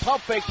 Rebound.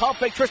 Pump fake.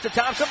 Tristan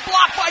Thompson.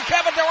 Blocked by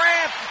Kevin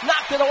Durant.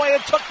 Knocked it away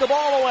and took the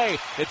ball away.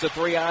 It's a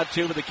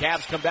 3-on-2, but the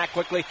Cavs come back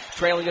quickly.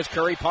 Trailing is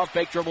Curry. Pump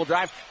fake. Dribble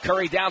drive.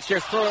 Curry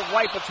downstairs. Throw it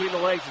right between the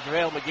legs of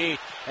JaVale McGee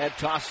and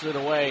tosses it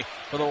away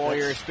for the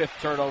Warriors' fifth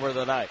turnover of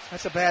the night.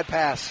 That's a bad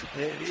pass.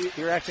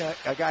 You're asking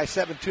a guy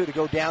 7'2" to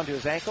go down to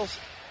his ankles.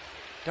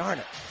 Darn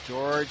it.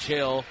 George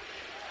Hill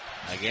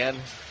again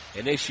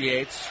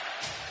initiates.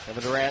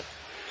 Kevin Durant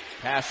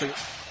passing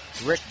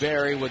Rick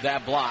Barry with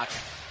that block.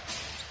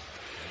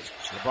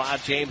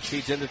 LeBron James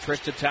feeds into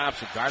Tristan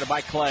Thompson, guarded by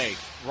Clay.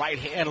 Right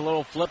hand, a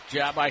little flip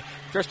job by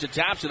Tristan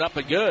Thompson, up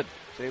and good.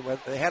 See,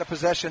 they had a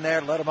possession there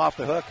and let him off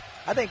the hook.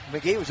 I think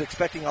McGee was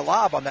expecting a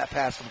lob on that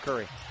pass from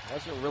Curry.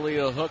 Wasn't really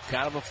a hook,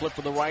 kind of a flip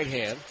with the right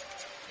hand.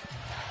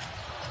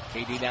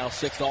 KD now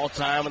 6th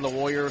all-time in the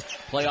Warrior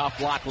playoff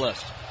block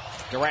list.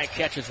 Durant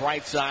catches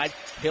right side.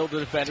 Hill to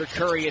defender.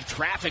 Curry in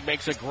traffic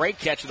makes a great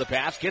catch of the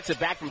pass. Gets it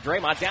back from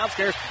Draymond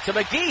downstairs to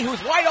McGee,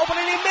 who's wide open,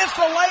 and he missed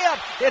the layup.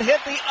 It hit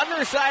the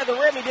underside of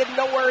the rim. He didn't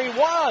know where he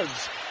was.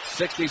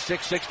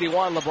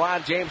 66-61.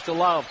 LeBron James to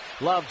Love.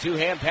 Love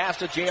two-hand pass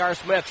to J.R.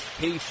 Smith.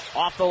 He's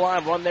off the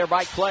line. Run there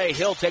by Clay.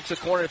 Hill takes a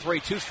corner three.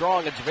 Too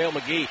strong, and JaVale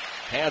McGee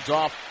hands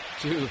off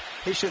to...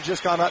 He should have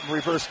just gone up and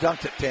reverse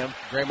dunked it, Tim.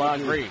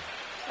 Draymond Green.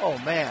 Oh,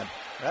 man.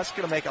 That's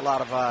going to make a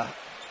lot of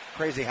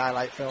crazy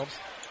highlight films.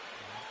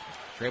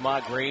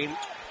 Draymond Green,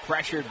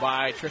 pressured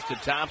by Tristan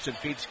Thompson,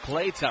 feeds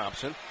Klay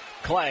Thompson.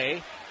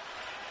 Klay,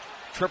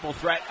 triple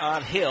threat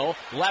on Hill.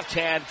 Left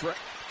hand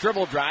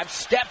dribble drive.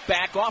 Step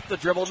back off the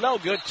dribble. No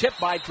good. Tipped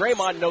by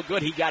Draymond. No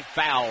good. He got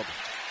fouled.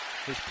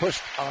 He's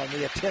pushed on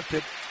the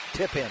attempted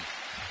tip in.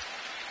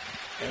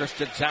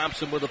 Tristan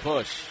Thompson with a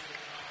push.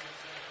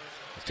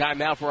 It's time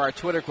now for our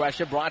Twitter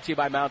question, brought to you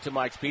by Mountain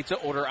Mike's Pizza.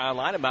 Order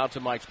online at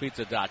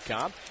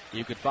mountainmikespizza.com.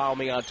 You can follow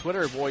me on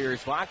Twitter,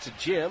 Warriors Fox.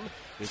 Jim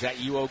is at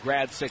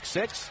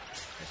UOGrad66. As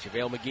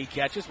JaVale McGee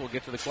catches, we'll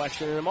get to the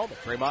question in a moment.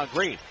 Draymond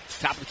Green,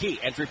 top of the key,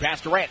 entry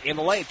pass Durant in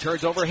the lane,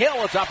 turns over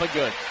Hill, it's up and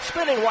good.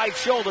 Spinning right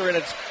shoulder, and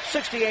it's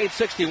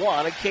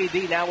 68-61, and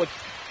KD now with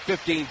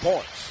 15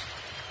 points.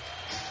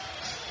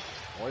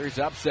 Warriors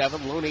up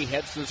 7. Looney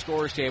heads to the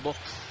scorer's table,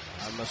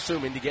 I'm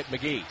assuming to get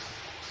McGee.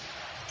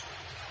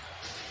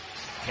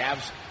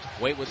 Cavs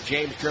wait with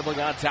James dribbling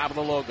on top of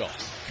the logo.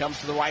 Comes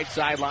to the right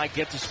sideline,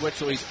 gets a switch,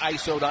 so he's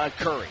ISO'd on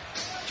Curry.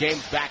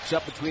 James backs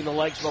up between the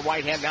legs of the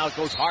right hand. Now it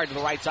goes hard to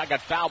the right side.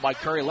 Got fouled by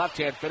Curry. Left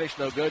hand finish,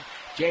 no good.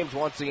 James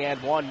wants the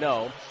and one,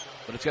 no.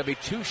 But it's going to be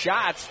 2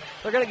 shots.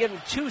 They're going to give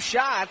him 2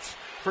 shots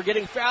for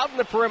getting fouled in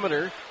the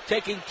perimeter,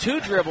 taking 2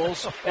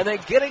 dribbles, and then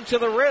getting to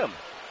the rim.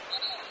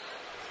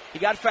 He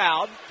got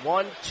fouled.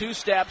 1, 2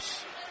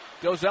 steps.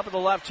 Goes up with the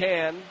left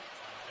hand.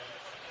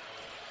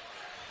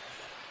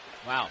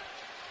 Wow.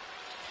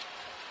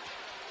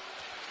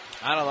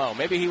 I don't know.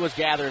 Maybe he was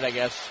gathered, I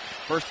guess.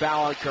 First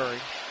foul on Curry.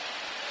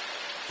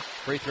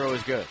 Free throw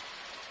is good.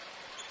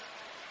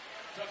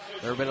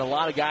 There have been a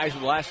lot of guys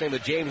with the last name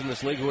of James in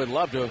this league who would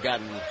love to have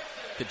gotten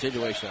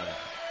continuation on it.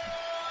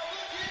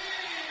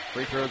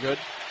 Free throw good.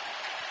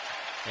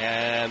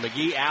 And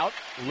McGee out,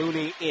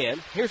 Looney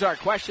in. Here's our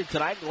question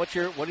tonight. What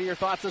are your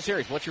thoughts on the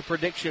series? What's your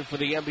prediction for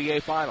the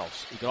NBA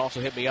Finals? You can also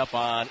hit me up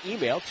on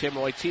email,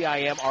 Timroye,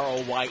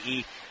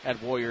 TIMROYE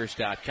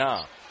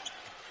 @Warriors.com.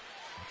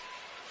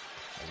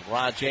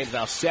 LeBron James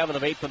now 7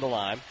 of 8 from the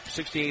line.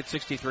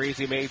 68-63 as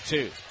he made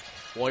 2.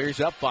 Warriors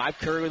up 5.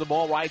 Curry with the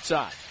ball right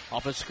side.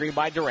 Off a screen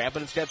by Durant,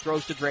 but instead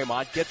throws to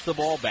Draymond. Gets the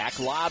ball back.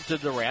 Lob to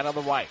Durant on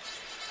the right.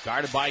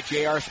 Guarded by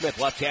J.R. Smith.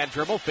 Left-hand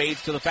dribble.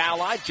 Fades to the foul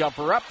line.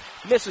 Jumper up.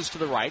 Misses to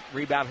the right.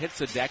 Rebound hits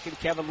the deck, and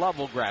Kevin Love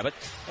will grab it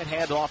and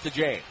hand off to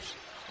James.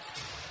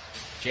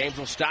 James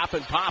will stop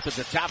and pop at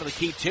the top of the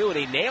key, too, and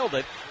he nailed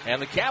it.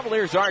 And the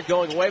Cavaliers aren't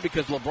going away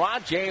because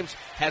LeBron James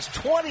has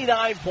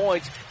 29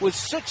 points with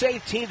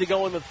 6:18 to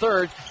go in the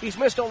third. He's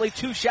missed only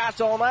 2 shots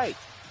all night.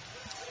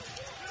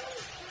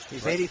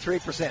 He's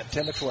 83%,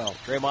 10-12.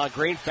 Draymond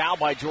Green fouled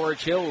by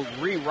George Hill,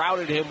 who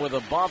rerouted him with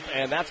a bump,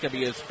 and that's going to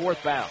be his 4th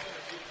foul.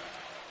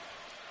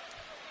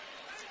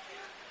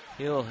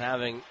 Hill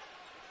having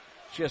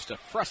just a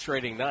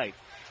frustrating night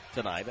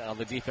tonight on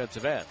the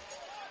defensive end.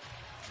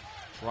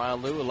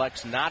 Ron Liu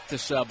elects not to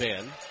sub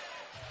in.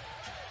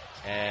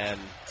 And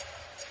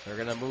they're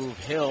going to move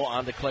Hill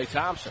onto Klay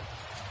Thompson.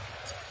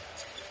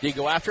 Do you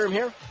go after him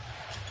here?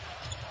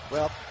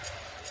 Well,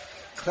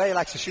 Klay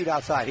likes to shoot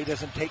outside. He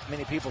doesn't take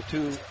many people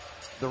to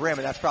the rim,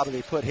 and that's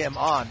probably put him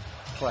on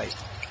Klay.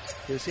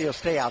 He'll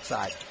stay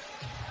outside.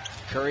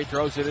 Curry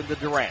throws it into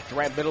Durant.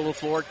 Durant middle of the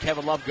floor.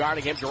 Kevin Love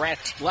guarding him.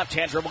 Durant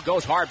left-hand dribble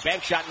goes hard.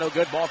 Bank shot no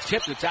good. Ball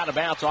tipped. It's out of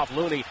bounds off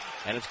Looney.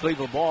 And it's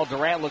Cleveland ball.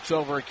 Durant looks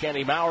over at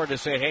Kenny Maurer to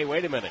say, hey,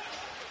 wait a minute.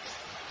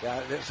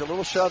 Yeah, there's a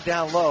little shove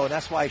down low, and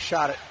that's why he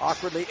shot it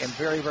awkwardly and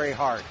very, very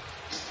hard.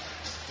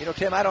 You know,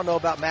 Tim, I don't know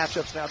about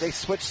matchups now. They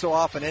switch so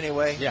often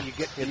anyway. Yeah. You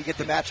get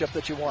the matchup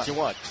that you want.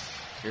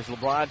 Here's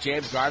LeBron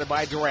James guarded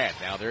by Durant.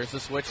 Now there's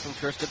the switch from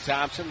Tristan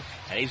Thompson,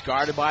 and he's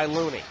guarded by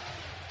Looney.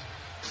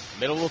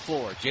 Middle of the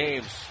floor.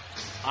 James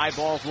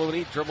eyeballs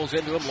Looney, dribbles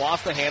into him,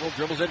 lost the handle,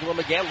 dribbles into him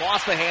again,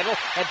 lost the handle,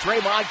 and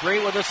Draymond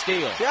Green with a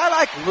steal. See, I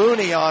like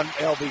Looney on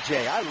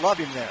LBJ. I love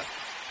him there.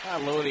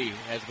 Looney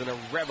has been a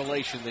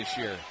revelation this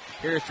year.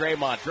 Here's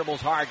Draymond,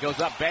 dribbles hard,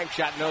 goes up, bank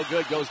shot, no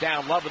good, goes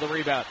down. Love with the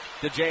rebound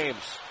to James.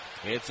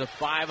 It's a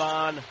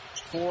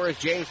 5-on-4 as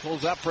James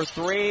pulls up for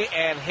three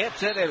and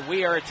hits it, and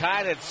we are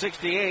tied at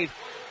 68.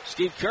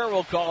 Steve Kerr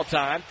will call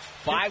time.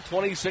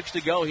 5:26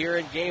 to go here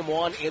in game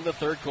one in the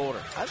third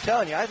quarter. I'm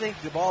telling you, I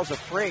think the ball's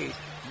afraid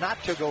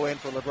not to go in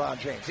for LeBron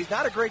James. He's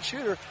not a great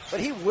shooter, but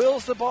he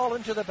wills the ball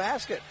into the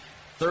basket.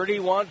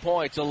 31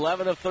 points,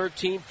 11 of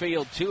 13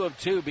 field, 2 of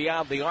 2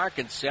 beyond the arc,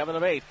 and 7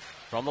 of 8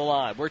 from the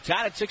line. We're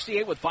tied at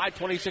 68 with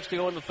 5:26 to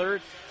go in the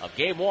third of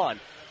game one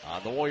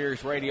on the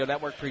Warriors Radio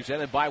Network,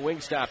 presented by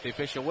Wingstop, the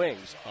official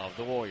wings of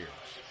the Warriors.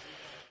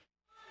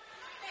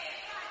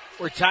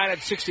 We're tied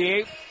at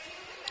 68.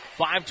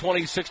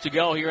 5:26 to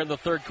go here in the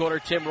third quarter.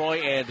 Tim Roy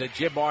and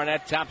Jim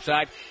Barnett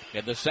topside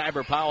in the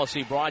Cyber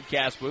Policy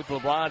broadcast booth.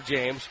 LeBron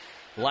James,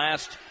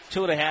 last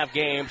 2.5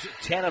 games,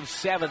 10 of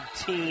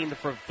 17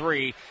 from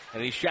three,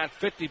 and he shot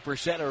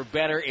 50% or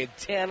better in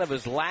 10 of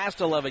his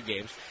last 11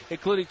 games,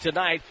 including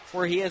tonight,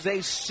 where he is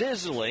a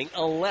sizzling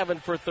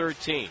 11 for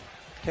 13.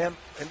 Tim,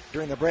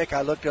 during the break, I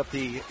looked up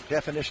the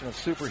definition of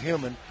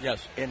superhuman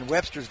in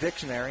Webster's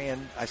dictionary,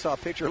 and I saw a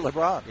picture of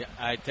LeBron. Yeah,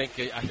 I think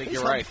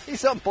you're right.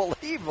 He's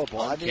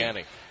unbelievable.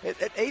 Uncanny. I mean,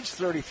 at age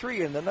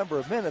 33 and the number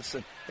of minutes,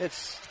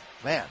 he's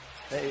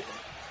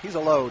a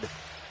load.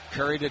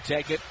 Curry to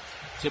take it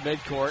to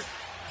midcourt.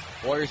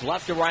 Warriors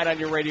left to right on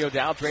your radio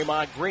dial.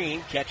 Draymond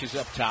Green catches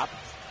up top.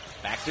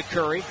 Back to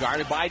Curry,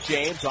 guarded by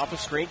James. Off a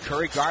screen,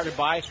 Curry guarded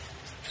by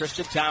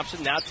Tristan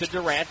Thompson. Now to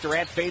Durant.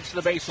 Durant fades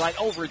to the baseline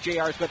over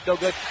J.R. Smith. No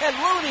good. And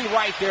Looney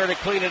right there to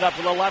clean it up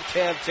with a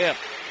left-hand tip.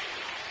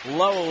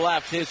 Low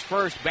left, his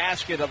first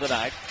basket of the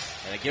night.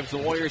 And it gives the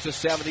Warriors a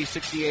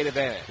 70-68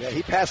 advantage. Yeah,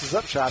 he passes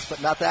up shots,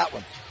 but not that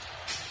one.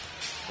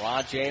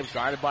 Ron James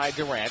guarded by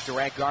Durant.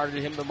 Durant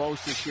guarded him the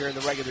most this year in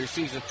the regular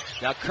season.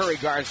 Now Curry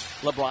guards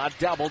LeBron.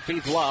 Doubled,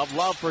 feeds Love.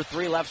 Love for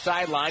three, left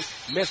sideline.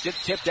 Missed it.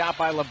 Tipped out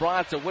by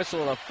LeBron to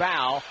whistle and a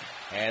foul.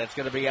 And it's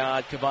going to be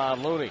on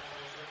Kevon Looney.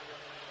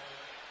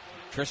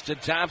 Tristan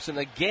Thompson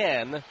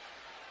again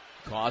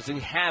causing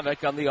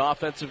havoc on the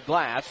offensive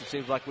glass. It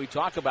seems like we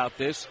talk about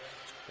this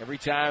every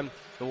time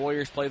the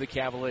Warriors play the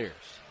Cavaliers.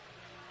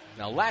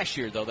 Now last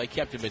year, though, they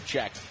kept him in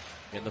check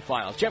in the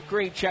finals. Jeff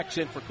Green checks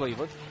in for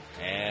Cleveland,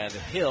 and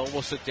Hill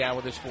will sit down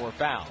with his 4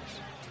 fouls.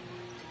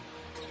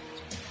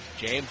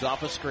 James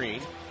off a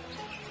screen.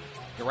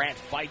 Durant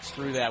fights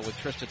through that with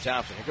Tristan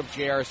Thompson. Here comes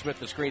J.R. Smith,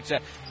 the screen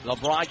set.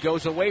 LeBron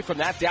goes away from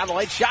that. Down the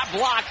lane, shot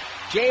blocked.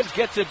 James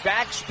gets it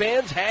back,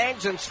 spins,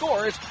 hangs, and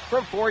scores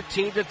from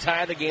 14 to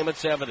tie the game at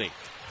 70.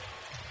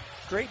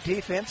 Great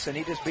defense, and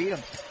he just beat him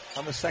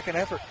on the second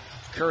effort.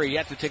 Curry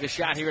yet to take a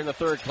shot here in the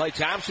third. Klay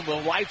Thompson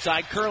will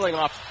Whiteside curling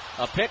off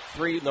a pick.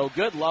 3, no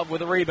good. Love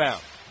with a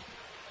rebound.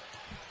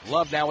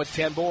 Love now with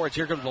 10 boards.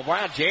 Here comes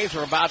LeBron James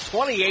from about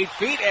 28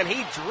 feet, and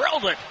he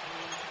drilled it.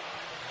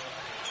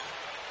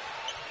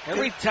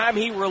 Every time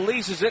he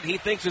releases it, he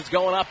thinks it's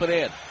going up and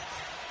in.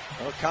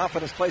 Well,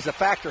 confidence plays a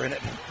factor in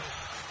it.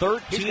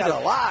 13 He's got a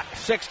lot.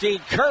 16.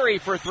 Curry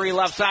for 3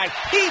 left side.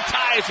 He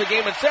ties the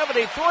game at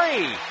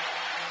 73.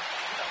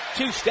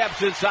 2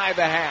 steps inside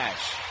the hash.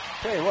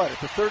 Tell you what,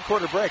 at the third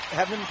quarter break,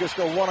 have him just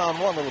go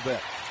one-on-one a little bit.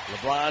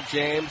 LeBron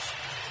James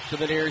to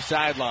the near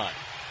sideline.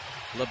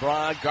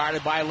 LeBron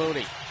guarded by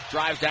Looney.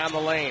 Drives down the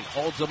lane.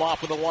 Holds him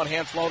off with a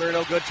one-hand floater.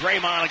 No good.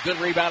 Draymond, a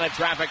good rebound in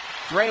traffic.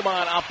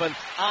 Draymond up and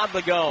on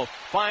the go.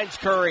 Finds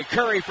Curry.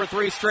 Curry for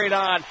 3 straight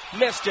on.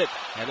 Missed it.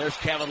 And there's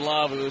Kevin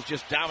Love, who is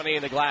just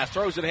dominating the glass.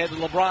 Throws it ahead to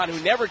LeBron,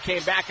 who never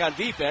came back on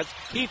defense.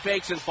 He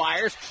fakes and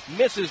fires.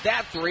 Misses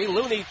that 3.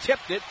 Looney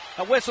tipped it.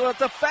 A whistle at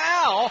the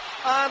foul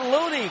on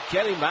Looney.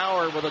 Kenny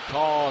Maurer with a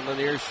call on the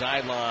near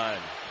sideline.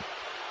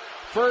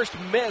 First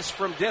miss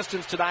from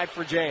distance tonight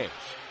for James.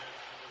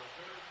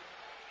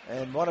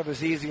 And one of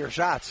his easier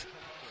shots.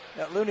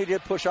 Looney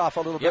did push off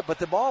a little bit, but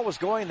the ball was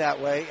going that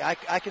way.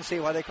 I can see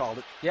why they called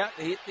it. Yeah,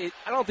 I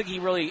don't think he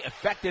really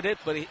affected it,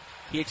 but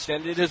he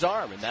extended his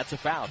arm, and that's a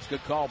foul. It's a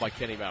good call by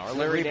Kenny Maurer.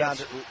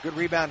 Good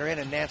rebounder in,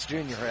 and Nance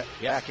Jr.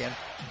 back in. Yep.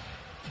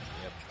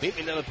 Beat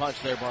me to the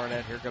punch there,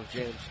 Barnett. Here comes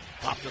James.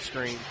 Off the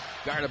screen.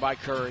 Guarded by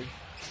Curry.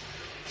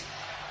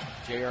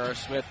 J.R.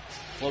 Smith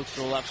floats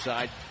to the left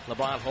side.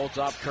 LeBron holds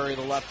off Curry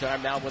the left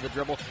arm. Now with a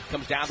dribble.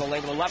 Comes down the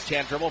lane with a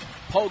left-hand dribble.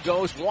 Poe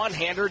goes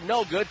one-hander.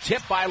 No good.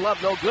 Tipped by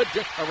Love. No good.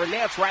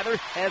 Nance, rather,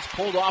 has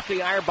pulled off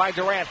the iron by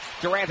Durant.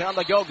 Durant on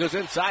the go. Goes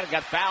inside and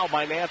got fouled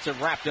by Nance and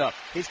wrapped up.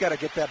 He's got to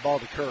get that ball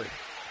to Curry.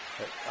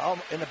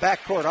 In the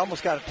backcourt,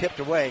 almost got it tipped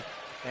away.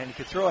 And he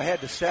could throw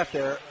ahead to Steph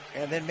there.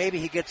 And then maybe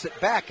he gets it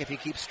back if he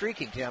keeps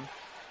streaking, Tim.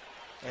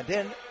 And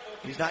then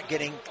he's not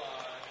getting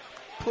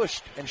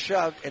pushed and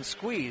shoved and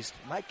squeezed.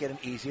 Might get an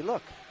easy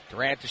look.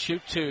 Durant to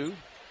shoot 2.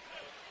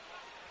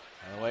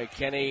 By the way,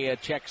 Kenny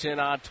checks in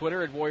on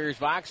Twitter at Warriors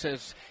Vox,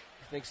 says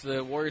he thinks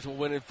the Warriors will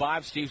win in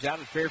 5. Steve's out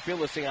in Fairfield,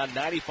 listening on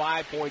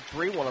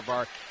 95.3, one of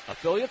our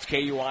affiliates,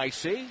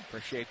 KUIC.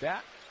 Appreciate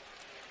that.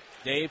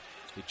 Dave,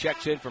 who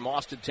checks in from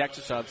Austin,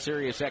 Texas on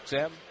Sirius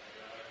XM.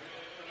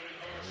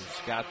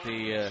 He's got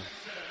the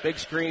big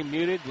screen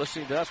muted,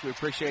 listening to us. We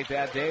appreciate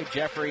that, Dave.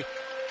 Jeffrey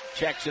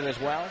checks in as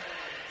well.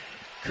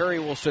 Curry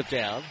will sit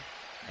down,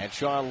 and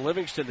Sean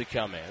Livingston to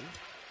come in.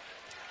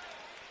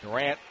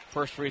 Durant,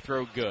 first free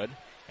throw good,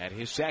 and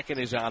his second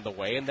is on the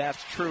way, and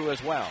that's true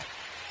as well.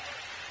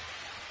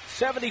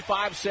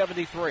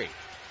 75-73.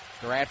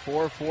 Durant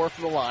 4 of 4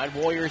 from the line.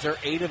 Warriors are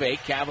 8 of 8.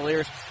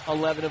 Cavaliers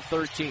 11 of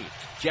 13.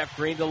 Jeff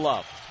Green to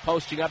Love.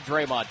 Posting up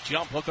Draymond.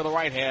 Jump hook on the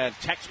right hand.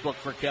 Textbook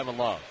for Kevin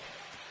Love.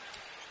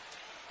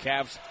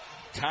 Cavs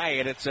tie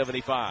it at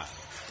 75.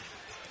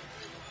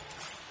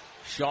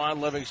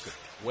 Sean Livingston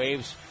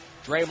waves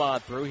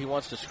Draymond through. He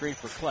wants to screen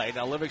for Clay.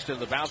 Now Livingston,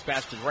 the bounce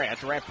pass to Durant.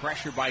 Durant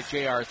pressured by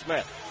J.R.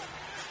 Smith.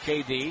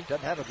 KD.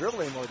 Doesn't have a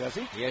dribble anymore, does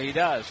he? Yeah, he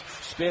does.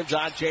 Spins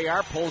on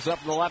J.R., pulls up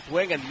in the left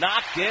wing and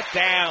knocked it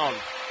down.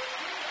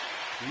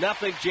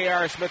 Nothing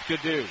J.R. Smith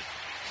could do.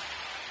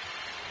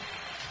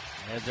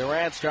 And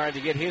Durant starting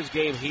to get his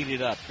game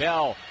heated up.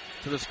 Bell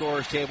to the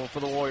scorer's table for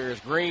the Warriors.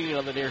 Green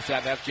on the near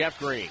side. That's Jeff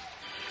Green.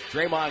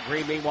 Draymond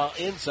Green, meanwhile,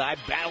 inside,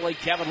 battling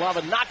Kevin Love,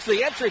 and knocks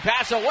the entry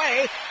pass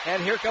away.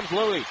 And here comes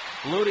Looney.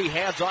 Looney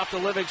hands off to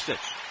Livingston.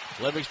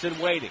 Livingston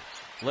waiting.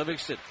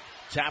 Livingston,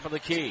 top of the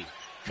key.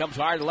 Comes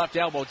hard to left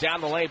elbow, down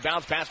the lane,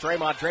 bounce past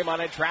Draymond.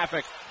 Draymond in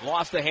traffic.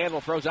 Lost the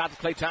handle, throws out to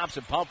Klay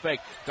Thompson. Pump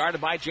fake,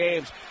 guarded by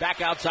James. Back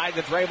outside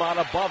to Draymond,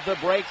 above the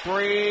break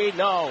three.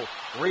 No.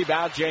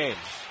 Rebound James.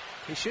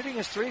 He's shooting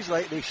his threes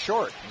lately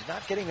short. He's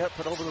not getting up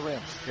and over the rim.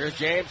 Here's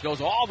James,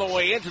 goes all the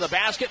way into the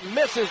basket,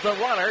 misses the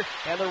runner,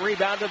 and the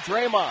rebound of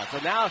Draymond. So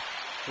now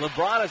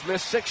LeBron has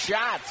missed 6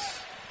 shots.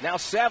 Now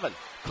 7.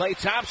 Klay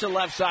Thompson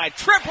left side.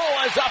 Triple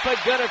is up and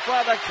good in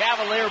front of the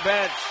Cavalier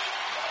bench.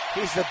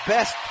 He's the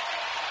best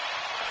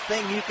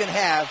thing you can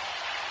have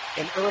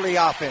in early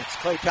offense,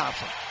 Klay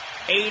Thompson.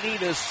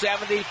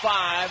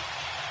 80-75.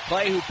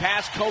 Klay, who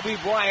passed Kobe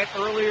Bryant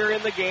earlier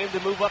in the game to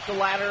move up the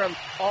ladder on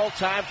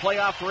all-time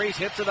playoff threes,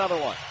 hits another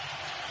one.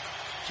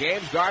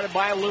 James guarded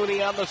by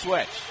Looney on the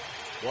switch.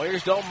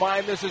 Warriors don't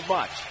mind this as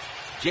much.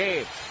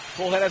 James,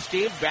 full head of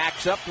steam,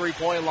 backs up,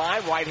 three-point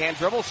line, right-hand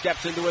dribble,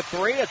 steps into a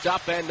 3. It's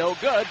up and no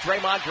good.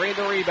 Draymond Green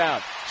the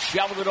rebound.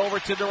 Shoveled it over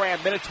to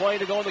Durant. Minute 20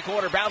 to go in the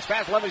quarter. Bounce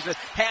pass Livingston.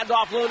 Hand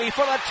off Looney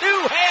for the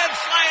two-hand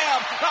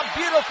slam. A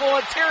beautiful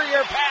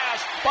interior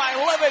pass by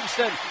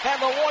Livingston.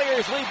 And the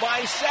Warriors lead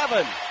by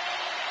 7.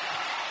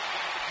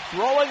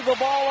 Throwing the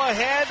ball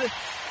ahead,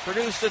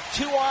 produced a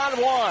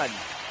 2-on-1.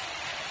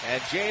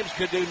 And James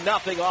could do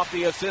nothing off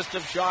the assist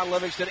of Sean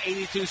Livingston.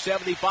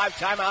 82-75,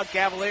 timeout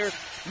Cavaliers.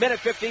 Minute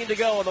 15 to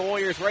go on the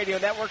Warriors Radio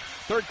Network.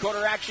 Third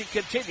quarter action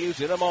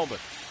continues in a moment.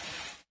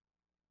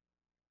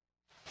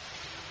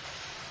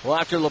 Well,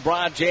 after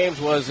LeBron James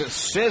was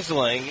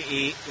sizzling,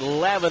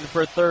 11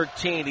 for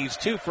 13. He's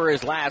 2 for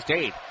his last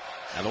 8.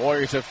 And the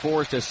Warriors have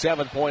forced a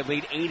 7-point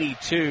lead,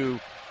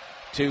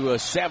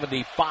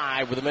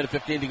 82-75 with a minute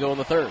 15 to go in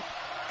the third.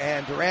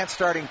 And Durant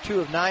starting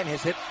 2 of 9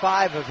 has hit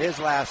 5 of his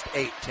last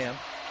 8, Tim.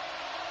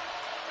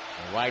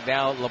 And right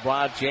now,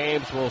 LeBron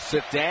James will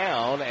sit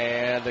down,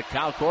 and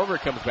Kyle Korver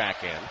comes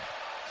back in.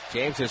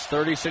 James has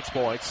 36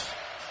 points.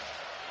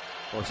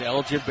 Of course,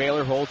 Elgin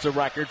Baylor holds the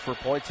record for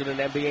points in an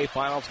NBA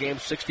Finals game,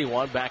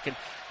 61, back in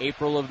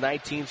April of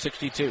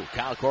 1962.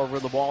 Kyle Korver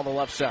the ball on the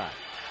left side.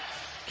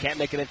 Can't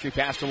make an entry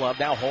pass to Love.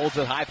 Now holds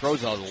it high,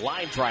 throws a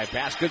line drive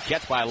pass. Good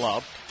catch by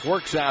Love.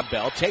 Works on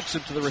Bell, takes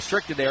him to the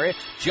restricted area.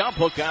 Jump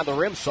hook on the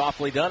rim,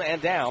 softly done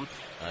and down.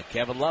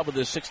 Kevin Love with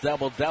his 6th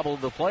double-double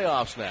in the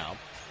playoffs now.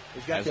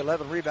 He's got the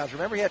 11 rebounds.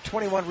 Remember, he had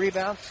 21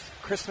 rebounds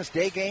Christmas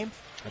Day game?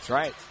 That's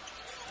right.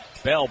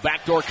 Bell,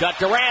 backdoor cut.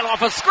 Durant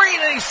off a screen,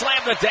 and he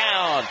slammed it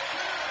down.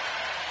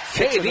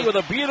 KD with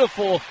a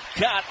beautiful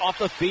cut off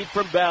the feet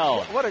from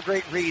Bell. What a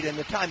great read, and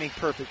the timing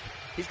perfect.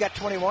 He's got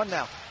 21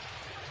 now.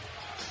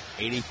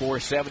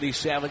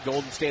 84-77,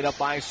 Golden State up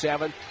by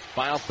 7.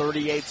 Final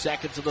 38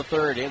 seconds of the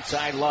third.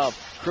 Inside Love,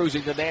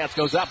 cruising to Nance,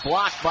 goes up,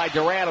 blocked by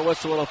Durant, a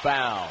whistle and a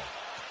foul.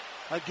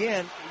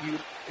 again,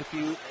 if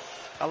you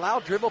allow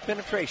dribble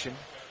penetration,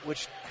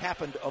 which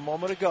happened a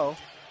moment ago,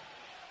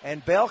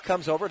 and Bell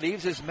comes over,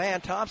 leaves his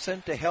man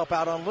Thompson to help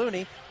out on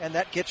Looney, and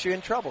that gets you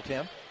in trouble,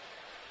 Tim.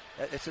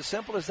 It's as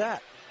simple as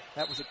that.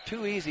 That was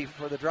too easy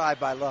for the drive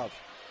by Love.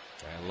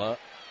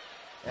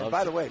 And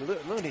by the way,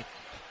 Looney,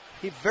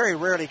 he very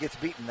rarely gets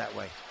beaten that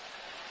way.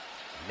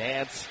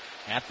 Nance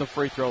at the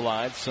free throw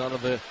line, son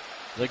of the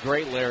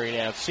great Larry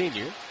Nance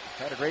Sr.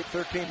 Had a great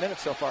 13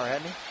 minutes so far,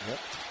 hasn't he? Yep.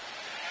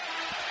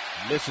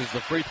 Misses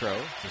the free throw.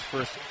 His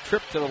first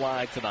trip to the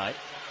line tonight.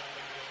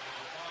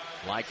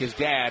 Like his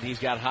dad, he's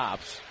got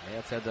hops.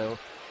 Nance had to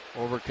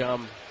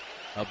overcome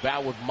a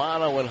bout with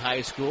mono in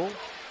high school.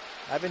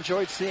 I've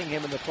enjoyed seeing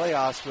him in the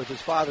playoffs with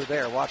his father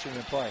there, watching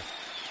him play.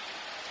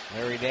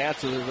 Larry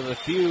Nance is one of the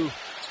few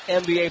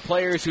NBA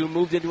players who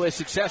moved into a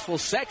successful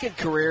second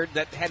career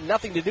that had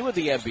nothing to do with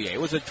the NBA.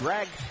 It was a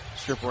drag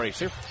strip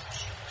racer.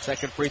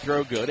 Second free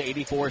throw good,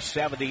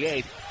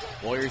 84-78.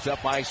 Warriors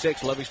up by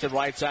 6. Livingston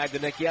right side to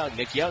Nick Young.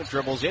 Nick Young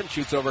dribbles in,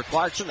 shoots over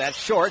Clarkson. That's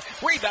short.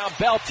 Rebound,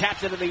 Bell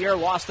tapped it in the air,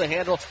 lost the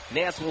handle.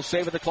 Nance will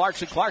save it to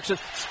Clarkson. Clarkson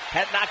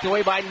had knocked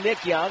away by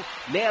Nick Young.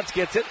 Nance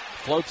gets it,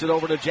 floats it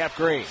over to Jeff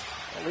Green.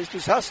 At least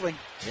he's hustling.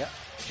 Yeah.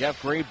 Jeff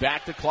Green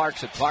back to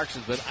Clarkson.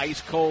 Clarkson's been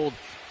ice cold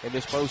in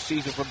this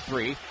postseason from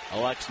 3.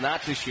 Elects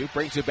not to shoot.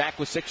 Brings it back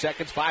with 6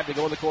 seconds. 5 to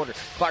go in the quarter.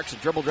 Clarkson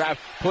dribble drive.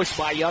 Pushed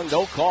by Young.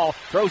 No call.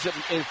 Throws it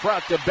in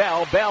front to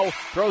Bell. Bell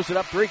throws it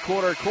up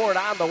 3/4 court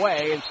on the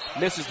way and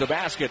misses the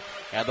basket.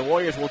 And the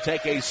Warriors will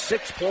take a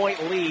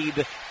 6-point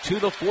lead to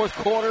the fourth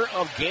quarter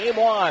of game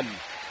 1.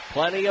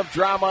 Plenty of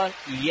drama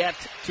yet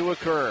to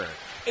occur.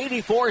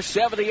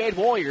 84-78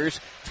 Warriors.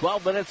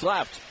 12 minutes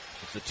left.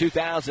 It's the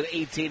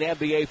 2018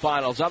 NBA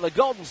Finals on the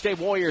Golden State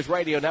Warriors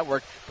Radio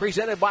Network,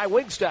 presented by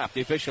Wingstop,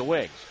 the official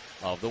wings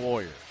of the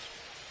Warriors.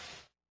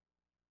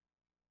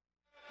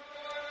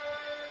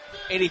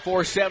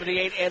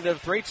 84-78, end of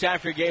 3. Time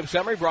for your game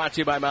summary, brought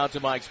to you by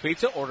Mountain Mike's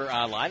Pizza. Order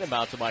online at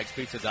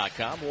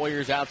mountainmikespizza.com.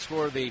 Warriors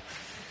outscored the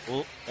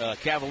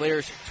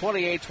Cavaliers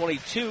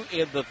 28-22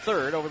 in the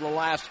third. Over the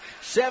last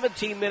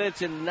 17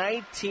 minutes and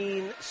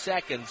 19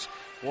 seconds,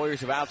 Warriors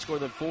have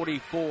outscored them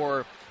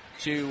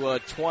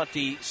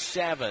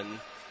 44-27,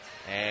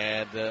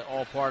 and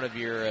all part of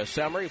your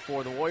summary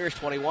for the Warriors.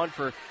 21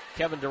 for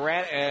Kevin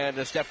Durant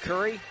and Steph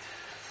Curry.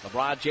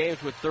 LeBron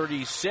James with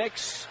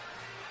 36,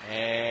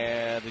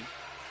 and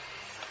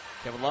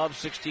Kevin Love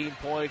 16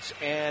 points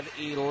and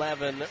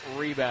 11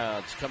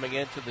 rebounds coming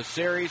into the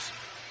series.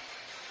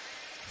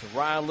 To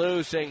Ryan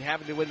Lue saying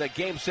having to win the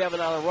Game 7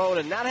 on the road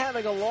and not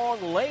having a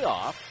long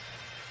layoff,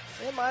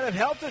 it might have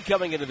helped it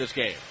coming into this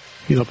game.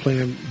 You know,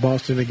 playing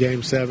Boston in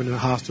Game 7 in a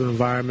hostile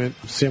environment,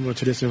 similar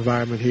to this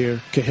environment here,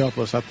 can help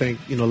us. I think,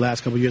 you know,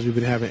 last couple of years we've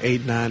been having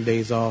 8-9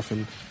 days off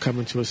and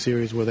coming to a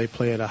series where they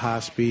play at a high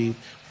speed.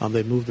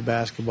 They move the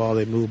basketball,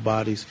 they move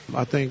bodies.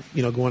 I think,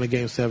 you know, going to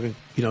Game 7,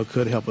 you know,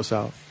 could help us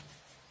out.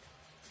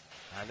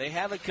 They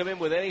haven't come in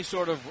with any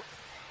sort of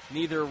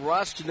neither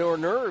rust nor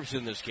nerves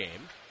in this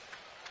game.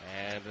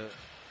 And I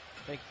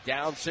think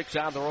down 6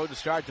 on the road to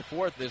start the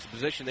fourth, this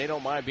position they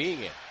don't mind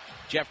being in.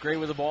 Jeff Green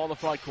with the ball in the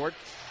front court.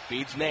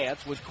 Feeds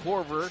Nance with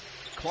Korver,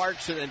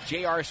 Clarkson, and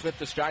J.R. Smith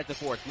to start the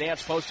fourth.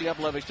 Nance posting up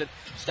Livingston.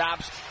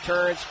 Stops,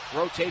 turns,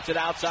 rotates it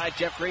outside.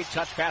 Jeff Green,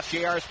 touch pass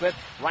J.R. Smith.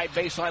 Right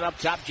baseline up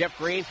top. Jeff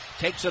Green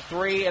takes a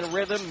 3 in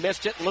rhythm.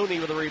 Missed it. Looney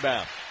with a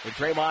rebound. With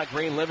Draymond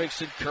Green,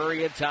 Livingston,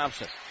 Curry, and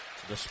Thompson.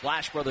 The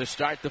Splash Brothers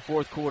start the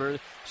fourth quarter,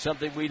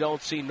 something we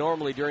don't see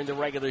normally during the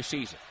regular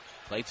season.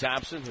 Klay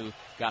Thompson, who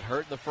got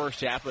hurt in the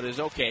first half but is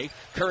okay.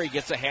 Curry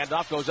gets a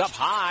handoff, goes up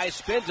high,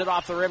 spins it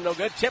off the rim, no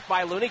good. Tipped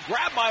by Looney,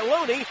 grabbed by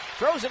Looney,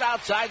 throws it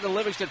outside to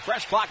Livingston.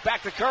 Fresh clock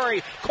back to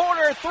Curry.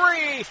 Corner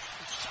 3,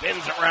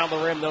 spins around the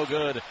rim, no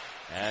good.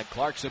 And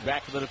Clarkson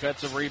back for the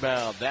defensive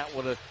rebound. That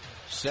would have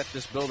set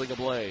this building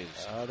ablaze.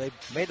 They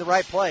made the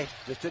right play,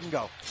 just didn't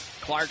go.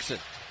 Clarkson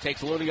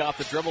takes Looney off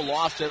the dribble,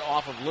 lost it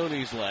off of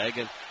Looney's leg,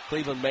 and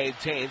Cleveland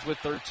maintains with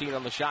 13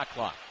 on the shot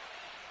clock.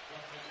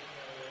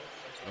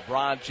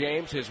 LeBron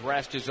James, his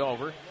rest is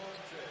over.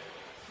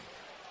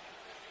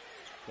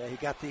 Yeah, he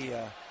got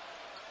the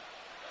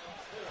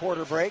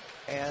quarter break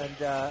and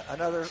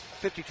another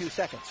 52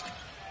 seconds.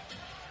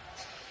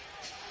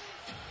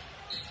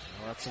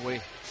 Well, that's the way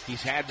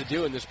he's had to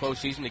do in this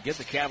postseason to get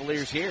the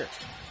Cavaliers here.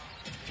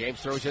 James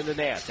throws into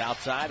Nance.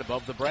 Outside,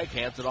 above the break,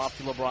 hands it off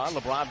to LeBron.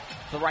 LeBron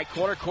to the right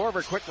corner.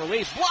 Korver, quick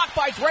release. Blocked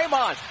by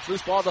Draymond.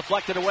 Loose ball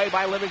deflected away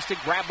by Livingston.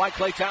 Grabbed by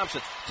Klay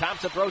Thompson.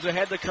 Thompson throws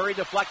ahead to Curry.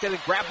 Deflected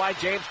and grabbed by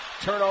James.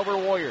 Turnover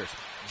Warriors.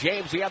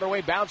 James the other way.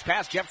 Bounce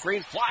pass. Jeff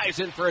Green flies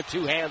in for a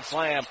two-hand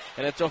slam.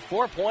 And it's a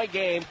 4-point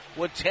game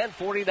with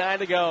 10:49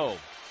 to go.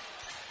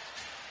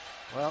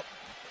 Well,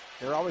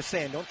 they're always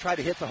saying, don't try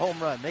to hit the home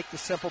run. Make the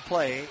simple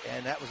play.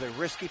 And that was a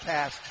risky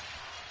pass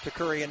to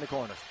Curry in the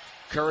corner.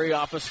 Curry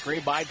off a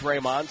screen by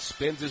Draymond,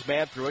 spins his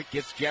man through it,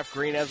 gets Jeff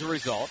Green as a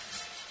result.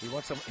 He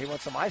wants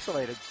some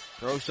isolated.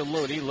 Throws to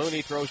Looney.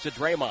 Looney throws to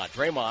Draymond.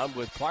 Draymond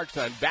with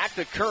Clarkson. Back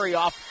to Curry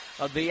off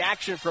of the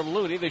action from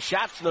Looney. The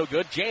shot's no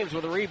good. James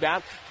with a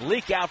rebound.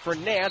 Leak out for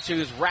Nance,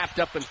 who's wrapped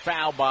up and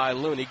fouled by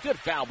Looney. Good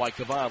foul by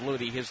Kevon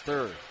Looney, his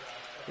third.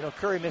 You know,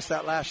 Curry missed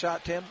that last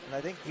shot, Tim, and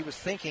I think he was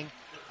thinking,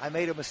 I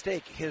made a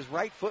mistake. His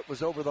right foot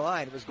was over the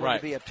line. It was going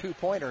to be a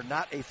two-pointer,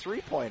 not a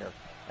three-pointer.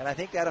 And I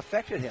think that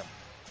affected him.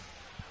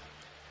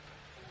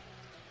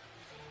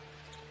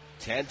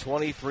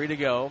 10:23 to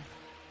go.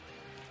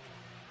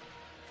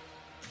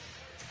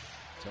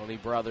 Tony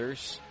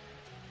Brothers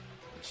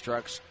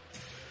instructs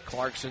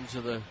Clarkson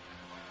to the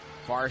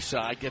far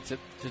side, gets it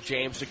to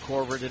James, to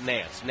Korver, to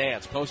Nance.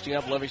 Nance posting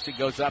up, Livingston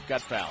goes up,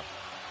 got fouled.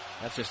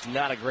 That's just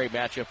not a great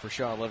matchup for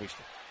Sean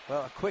Livingston.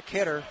 Well, a quick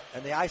hitter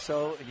and the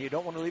ISO, and you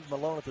don't want to leave him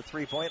alone at the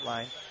three-point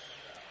line.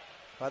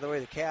 By the way,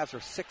 the Cavs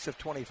are 6 of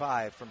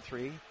 25 from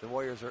three. The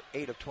Warriors are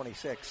 8 of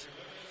 26.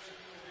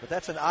 But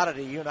that's an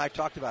oddity. You and I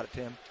talked about it,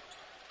 Tim.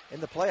 In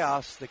the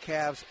playoffs, the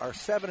Cavs are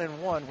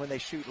 7-1 when they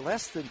shoot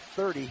less than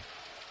 30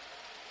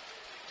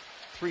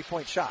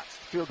 three-point shots,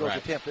 field goals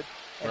attempted,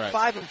 and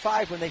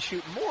 5-5 when they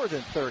shoot more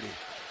than 30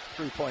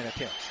 three-point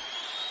attempts.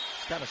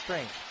 It's kind of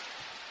strange.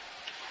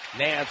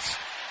 Nance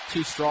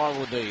too strong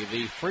with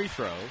the free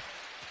throw.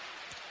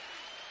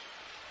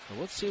 So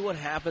let's see what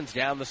happens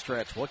down the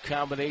stretch. What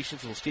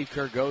combinations will Steve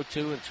Kerr go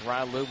to, and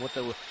Tyronn Lue, what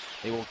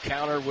they will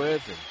counter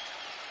with, and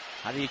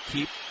how do you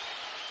keep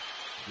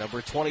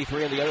number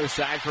 23 on the other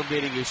side from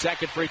beating you?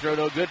 Second free throw,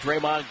 no good.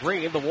 Draymond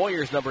Green, the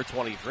Warriors' number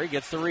 23,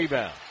 gets the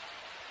rebound.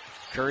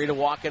 Curry to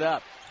walk it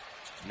up.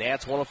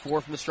 Nance 1 of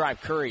 4 from the stripe.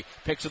 Curry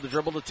picks up the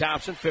dribble to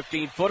Thompson.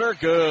 15-footer,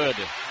 good.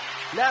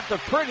 Not the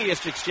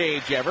prettiest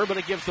exchange ever, but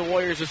it gives the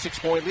Warriors a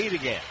 6-point lead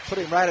again. Put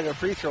him right at the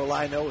free throw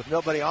line, though, with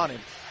nobody on him.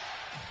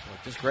 Well,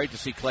 just great to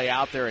see Clay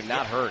out there and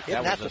not hurt.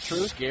 That was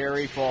a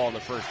scary fall in the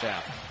first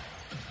half.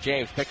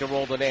 James pick and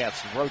roll to Nance.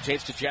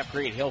 Rotates to Jeff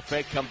Green. He'll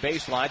fake, come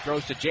baseline.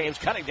 Throws to James,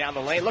 cutting down the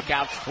lane. Look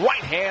out.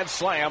 Right hand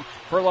slam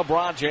for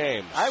LeBron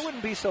James. I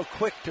wouldn't be so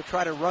quick to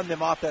try to run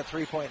them off that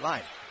three-point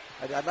line.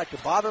 I'd like to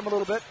bother them a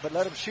little bit, but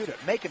let them shoot it.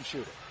 Make them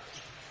shoot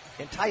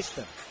it. Entice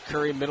them.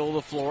 Curry, middle of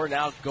the floor,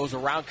 now goes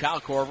around Kyle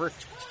Korver.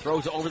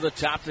 Throws over the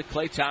top to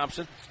Klay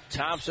Thompson.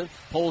 Thompson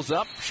pulls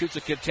up, shoots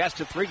a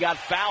contested three. Got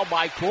fouled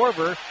by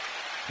Korver,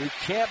 who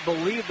can't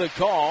believe the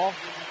call.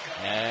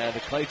 And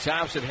Klay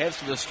Thompson heads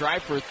to the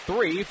stripe for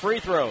 3 free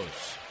throws.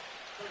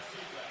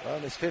 Well,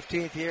 in his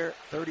 15th year,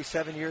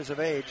 37 years of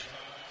age,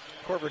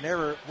 Korver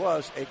never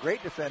was a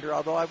great defender,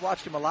 although I've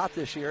watched him a lot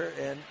this year,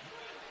 and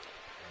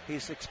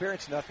he's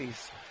experienced enough. He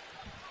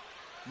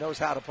knows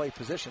how to play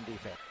position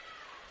defense.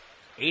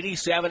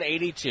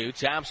 87-82.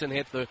 Thompson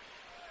hit the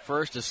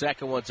first. The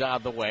second one's out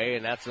of the way,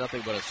 and that's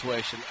nothing but a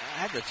swish. And I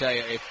have to tell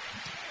you,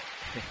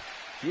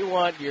 if you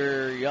want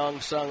your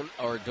young son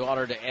or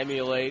daughter to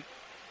emulate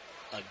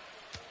a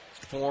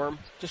form,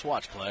 just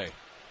watch Klay.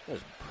 That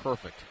is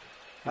perfect.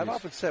 I've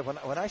often said,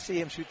 when I see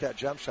him shoot that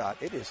jump shot,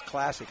 it is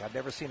classic. I've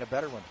never seen a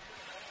better one.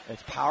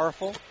 It's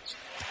powerful,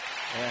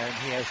 and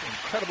he has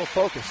incredible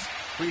focus.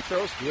 Free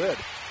throws, good.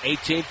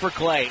 18 for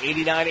Klay,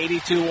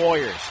 89-82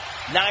 Warriors.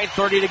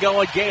 9:30 to go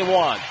in game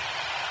one.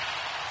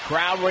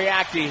 Crowd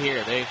reacting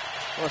here. They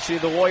want to see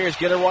the Warriors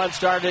get a run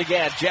started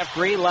again. Jeff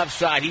Green left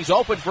side. He's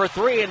open for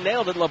three and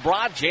nailed it.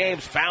 LeBron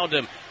James found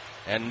him.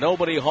 And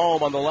nobody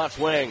home on the left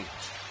wing.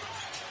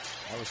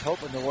 I was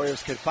hoping the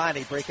Warriors could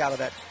finally break out of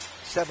that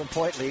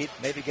 7-point lead,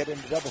 maybe get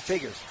into double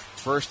figures.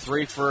 First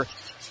three for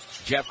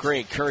Jeff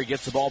Green. Curry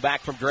gets the ball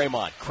back from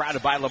Draymond.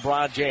 Crowded by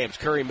LeBron James.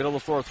 Curry, middle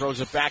of the floor, throws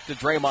it back to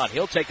Draymond.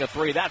 He'll take a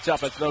three. That's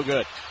up. It's no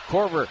good.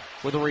 Korver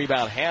with a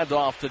rebound. Hand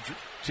off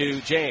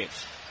to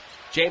James.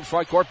 James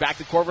front court, back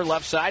to Korver,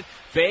 left side.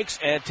 Fakes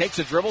and takes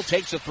a dribble,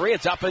 takes a three.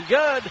 It's up and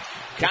good.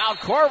 Kyle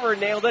Korver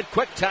nailed it.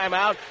 Quick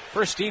timeout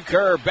for Steve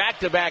Kerr.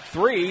 Back-to-back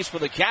threes for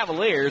the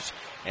Cavaliers.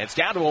 And it's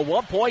down to a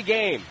 1-point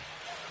game.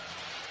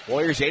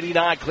 Warriors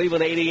 89,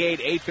 Cleveland 88,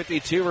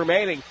 8:52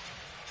 remaining.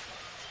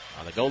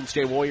 On the Golden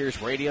State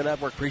Warriors Radio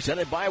Network,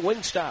 presented by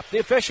Wingstop, the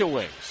official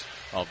wings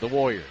of the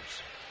Warriors.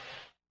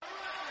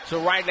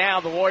 So right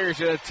now, the Warriors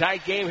in a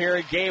tight game here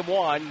in game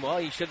one. Well,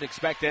 you shouldn't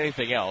expect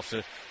anything else.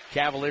 The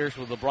Cavaliers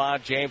with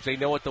LeBron James, they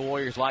know what the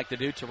Warriors like to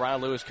do.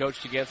 Tyronn Lue has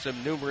coached against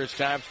them numerous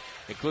times,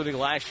 including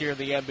last year in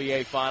the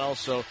NBA Finals.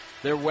 So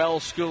they're well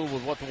schooled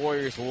with what the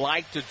Warriors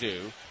like to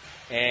do.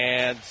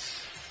 And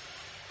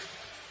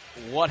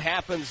what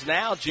happens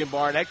now, Jim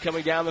Barnett,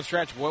 coming down the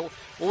stretch? What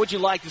would you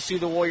like to see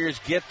the Warriors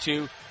get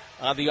to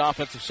on the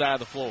offensive side of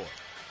the floor?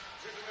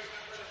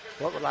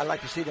 What would I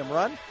like to see them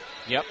run?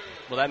 Yep.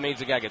 Well, that means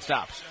the guy gets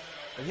stops.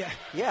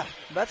 Yeah.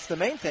 That's the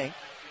main thing.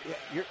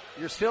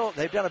 You're still.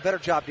 They've done a better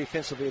job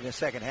defensively in the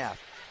second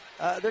half.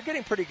 They're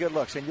getting pretty good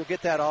looks, and you'll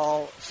get that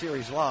all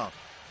series long.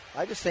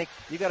 I just think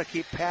you got to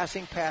keep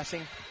passing.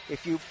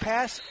 If you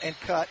pass and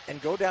cut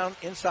and go down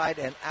inside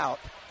and out,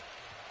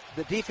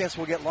 the defense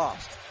will get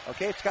lost.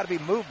 Okay, it's got to be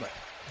movement.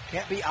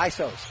 Can't be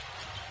ISOs.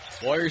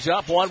 Warriors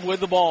up one with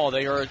the ball.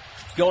 They are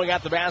going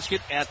at the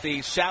basket at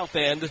the south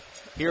end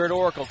here at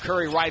Oracle.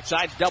 Curry right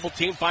side, double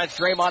team, finds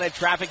Draymond in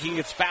traffic. He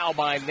gets fouled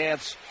by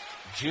Nance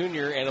Jr.,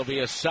 and it'll be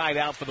a side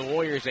out for the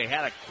Warriors. They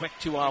had a quick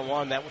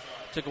 2-on-1 that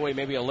took away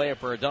maybe a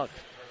layup or a dunk.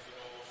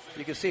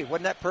 You can see,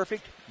 wasn't that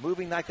perfect?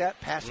 Moving like that,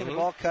 passing the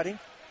ball, cutting,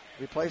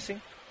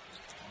 replacing.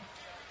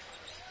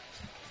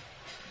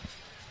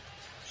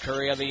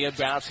 Curry on the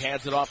inbounds,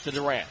 hands it off to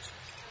Durant.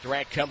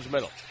 Durant comes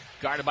middle.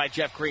 Guarded by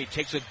Jeff Green.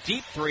 Takes a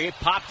deep three,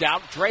 popped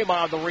out.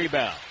 Draymond the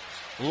rebound.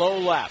 Low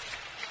left.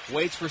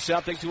 Waits for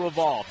something to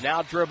evolve.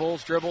 Now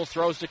dribbles,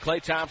 throws to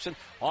Klay Thompson.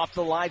 Off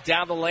the line,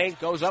 down the lane,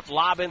 goes up,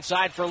 lob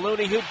inside for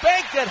Looney, who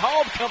banked it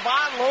home. Come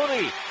on,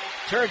 Looney.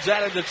 Turns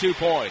that into 2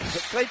 points.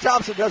 Klay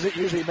Thompson doesn't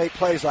usually make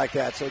plays like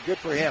that, so good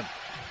for him.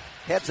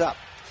 Heads up.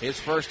 His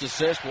first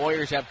assist.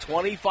 Warriors have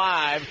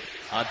 25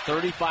 on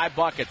 35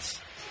 buckets.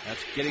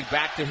 That's getting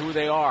back to who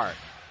they are.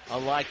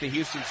 Unlike the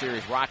Houston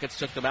series, Rockets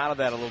took them out of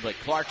that a little bit.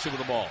 Clarkson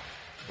with the ball.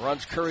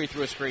 Runs Curry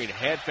through a screen.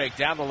 Head fake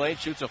down the lane.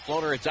 Shoots a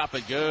floater. It's up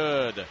and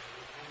good.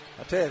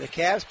 I'll tell you, the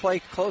Cavs play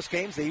close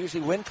games. They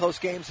usually win close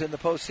games in the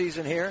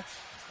postseason here.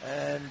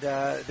 And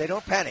they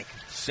don't panic.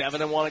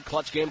 7-1 in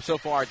clutch games so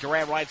far.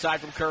 Durant right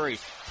side from Curry.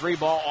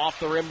 3-ball off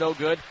the rim, no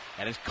good.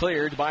 And is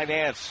cleared by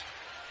Nance.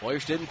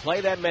 Warriors didn't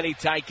play that many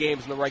tight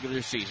games in the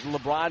regular season.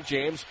 LeBron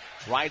James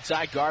right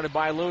side guarded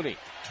by Looney.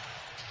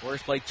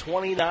 Warriors played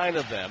 29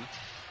 of them.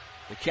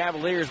 The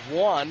Cavaliers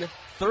won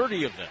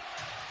 30 of them.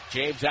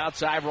 James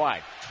outside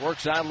right.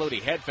 Works on Looney.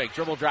 Head fake,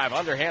 dribble drive,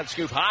 underhand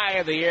scoop high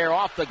in the air,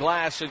 off the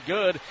glass and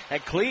good.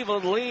 And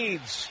Cleveland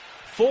leads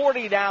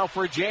 40 now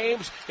for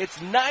James. It's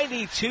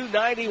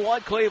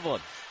 92-91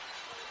 Cleveland.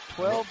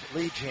 12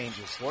 lead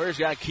changes. Warriors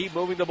got to keep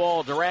moving the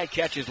ball. Durant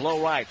catches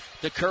low right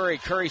to Curry.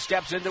 Curry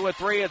steps into a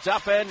three. It's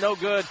up and no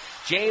good.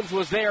 James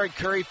was there and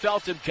Curry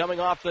felt him coming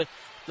off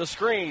the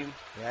screen.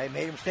 Yeah, he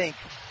made him think.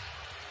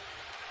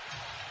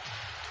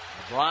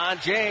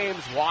 LeBron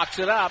James walks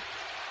it up.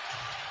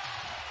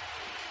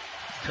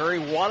 Curry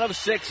 1 of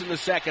 6 in the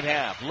second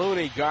half.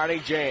 Looney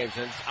guarding James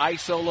and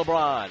ISO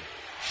LeBron.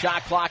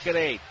 Shot clock at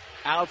 8.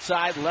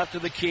 Outside left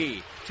of the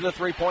key. To the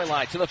three-point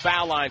line. To the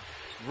foul line.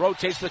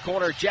 Rotates to the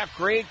corner. Jeff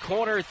Green,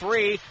 corner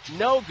three.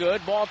 No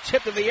good. Ball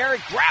tipped in the air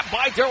and grabbed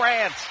by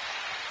Durant.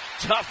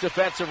 Tough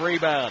defensive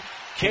rebound.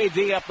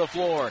 KD up the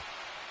floor.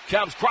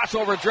 Comes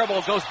crossover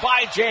dribble. Goes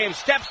by James.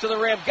 Steps to the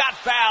rim. Got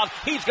fouled.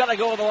 He's going to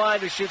go to the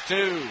line to shoot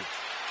 2.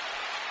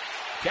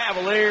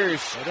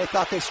 Cavaliers. Well, they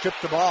thought they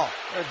stripped the ball.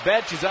 Their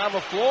bench is on the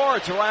floor.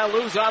 Tyronn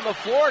Lue's on the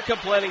floor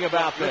complaining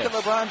about this. Look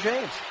at LeBron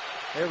James.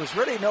 There was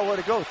really nowhere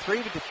to go. 3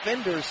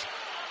 defenders,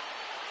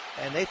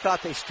 and they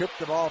thought they stripped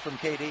the ball from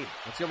KD.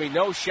 It's going to be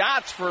no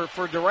shots for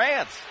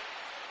Durant.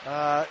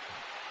 Well,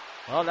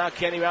 now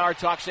Kenny Mauer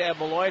talks to Ed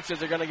Malloy and says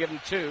they're going to give him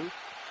 2.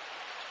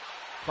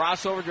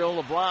 Crossover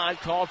drill. LeBron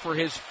called for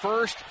his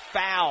first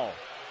foul.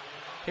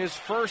 His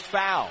first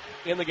foul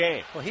in the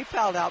game. Well, he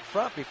fouled out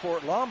front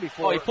long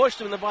before. Oh, he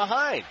pushed him in the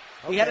behind.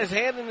 Okay. He had his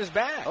hand in his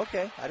back.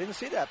 Okay, I didn't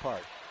see that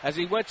part. As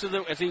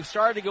he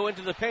started to go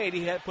into the paint,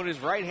 he had put his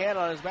right hand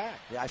on his back.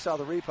 Yeah, I saw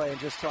the replay and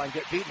just saw him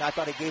get beaten. I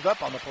thought he gave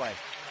up on the play.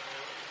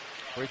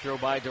 Free throw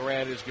by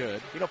Durant is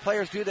good. You know,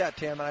 players do that,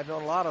 Tim, and I've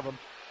known a lot of them.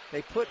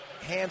 They put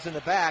hands in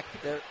the back,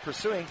 they're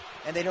pursuing,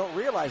 and they don't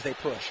realize they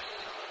push.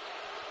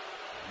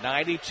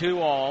 92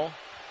 all.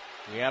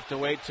 We have to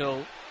wait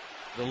till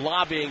the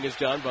lobbying is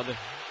done by the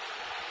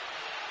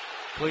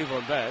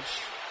Cleveland bench.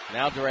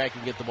 Now Durant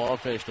can get the ball and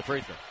finish the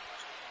free throw.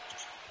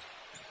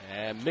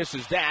 And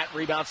misses that.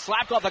 Rebound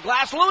slapped off the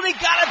glass. Looney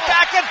got it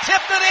back and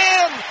tipped it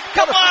in.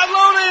 Come on,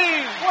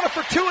 Looney. What a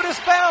fortuitous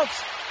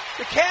bounce.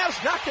 The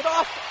Cavs knocked it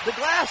off the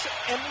glass,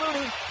 and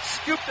Looney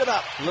scooped it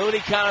up. Looney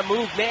kind of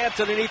moved Nance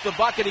underneath the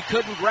bucket. He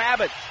couldn't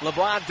grab it.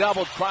 LeBron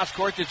doubled. Cross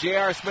court to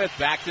J.R. Smith.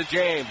 Back to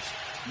James.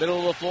 Middle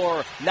of the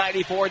floor.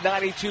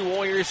 94-92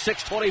 Warriors.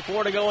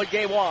 6:24 to go in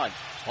game 1.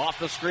 Off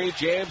the screen,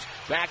 James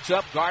backs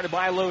up, guarded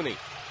by Looney.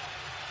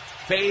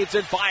 Fades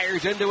and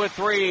fires into a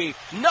three.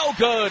 No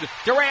good.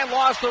 Durant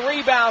lost the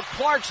rebound.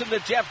 Clarkson to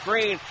Jeff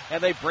Green,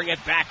 and they bring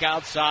it back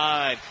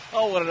outside.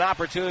 Oh, what an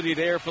opportunity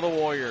there for the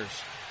Warriors.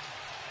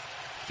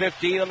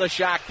 15 on the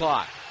shot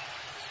clock.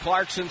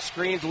 Clarkson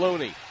screens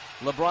Looney.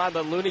 LeBron,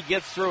 but Looney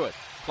gets through it.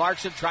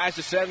 Clarkson tries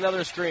to set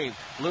another screen.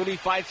 Looney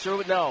fights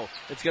through it. No.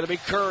 It's going to be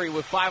Curry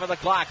with 5 on the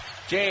clock.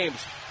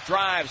 James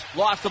drives,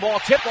 lost the ball,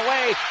 tipped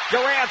away.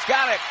 Durant's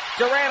got it.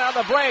 Durant on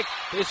the break.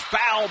 Is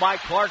fouled by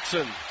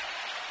Clarkson.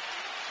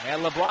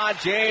 And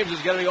LeBron James is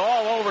going to be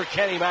all over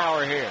Kenny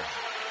Mauer here.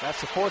 That's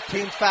the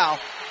 14th foul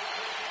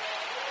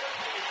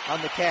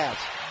on the Cavs.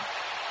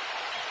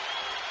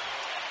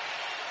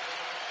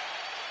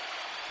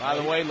 By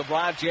the way,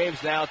 LeBron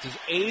James now, it's his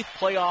 8th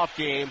playoff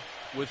game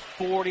with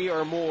 40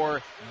 or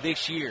more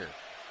this year.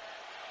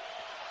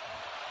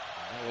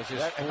 That was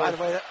his and by the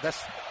way,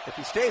 that's if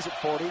he stays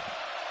at 40,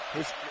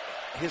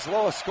 his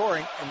lowest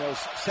scoring in those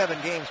 7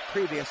 games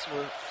previous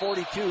were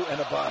 42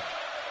 and above.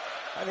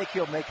 I think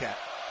he'll make that.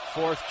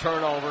 4th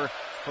turnover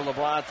for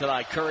LeBron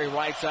tonight. Curry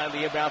right side of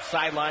the inbound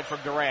sideline from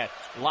Durant.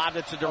 Lobbed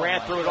it to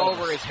Durant, threw it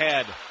over his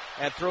head,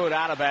 and threw it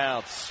out of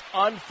bounds.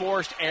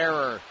 Unforced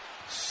error.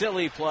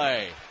 Silly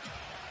play.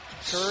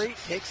 Curry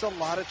takes a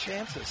lot of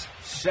chances.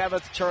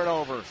 7th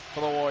turnover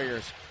for the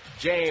Warriors.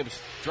 James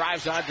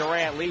drives on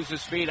Durant, leaves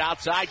his feet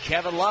outside.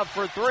 Kevin Love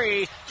for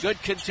three.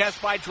 Good contest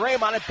by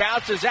Draymond. It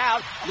bounces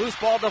out. Loose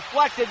ball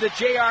deflected to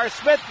J.R.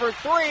 Smith for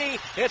three.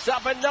 It's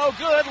up and no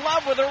good.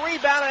 Love with a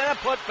rebound and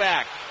a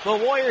putback. The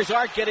Warriors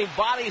aren't getting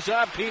bodies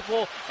on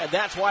people, and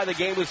that's why the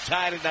game was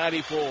tied at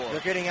 94.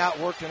 They're getting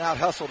outworked and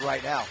out-hustled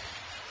right now.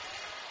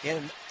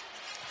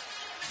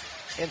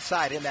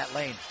 Inside in that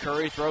lane.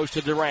 Curry throws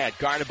to Durant,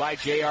 guarded by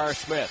J.R.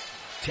 Smith.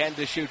 10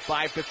 to shoot,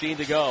 5:15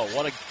 to go.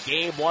 What a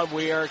game one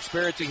we are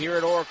experiencing here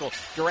at Oracle.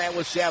 Durant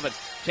with 7.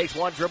 Takes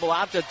one dribble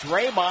out to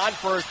Draymond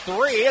for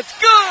three. It's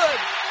good!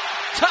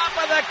 Top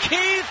of the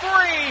key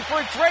three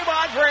for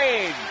Draymond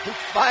Green. He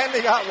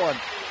finally got one.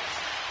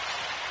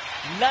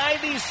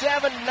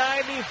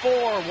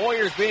 97-94.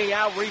 Warriors being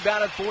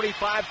out-rebounded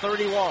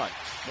 45-31.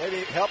 Maybe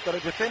it helped that a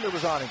defender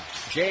was on him.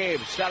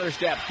 James, stutter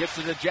step, gets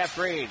it to Jeff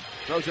Green.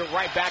 Throws it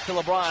right back to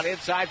LeBron.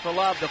 Inside for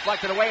Love.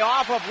 Deflected away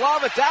off of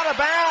Love. It's out of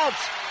bounds.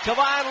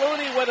 Kevon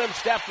Looney with him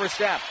step for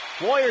step.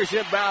 Warriors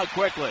inbound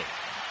quickly.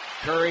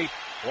 Curry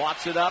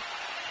walks it up.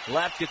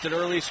 Left gets an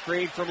early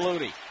screen from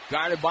Looney.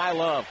 Guarded by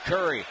Love.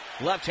 Curry,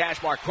 left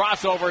hash mark.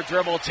 Crossover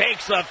dribble.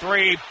 Takes the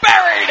three.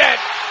 Buried it.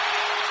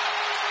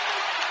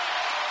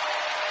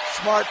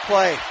 Smart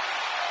play.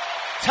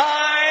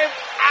 Time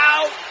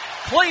out,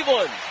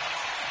 Cleveland.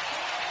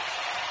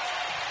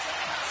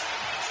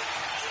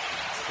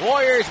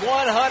 Warriors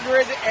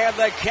 100 and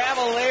the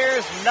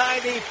Cavaliers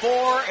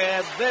 94,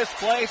 and this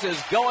place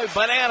is going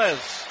bananas.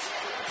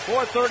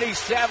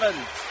 4:37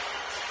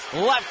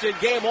 left in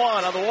game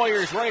one on the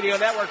Warriors Radio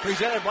Network,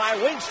 presented by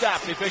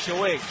Wingstop, the official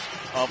wings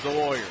of the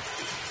Warriors.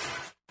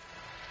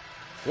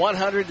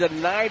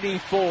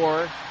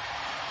 100-94.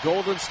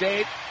 Golden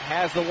State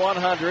has the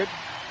 100.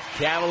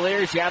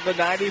 Cavaliers have the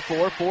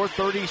 94.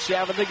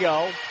 4:37 to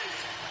go.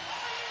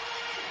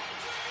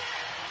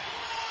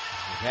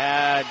 We've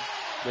had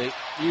the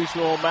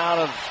usual amount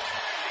of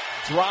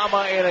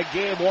drama in a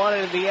game one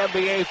in the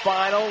NBA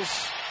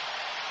Finals.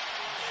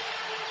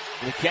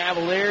 The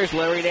Cavaliers,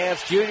 Larry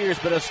Nance Jr. has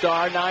been a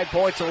star, 9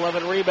 points,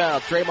 11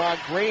 rebounds.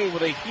 Draymond Green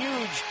with a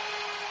huge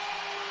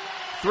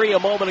three a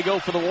moment ago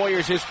for the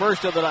Warriors, his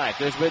first of the night.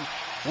 There's been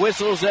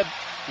whistles that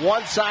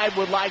one side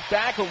would like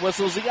back and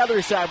whistles the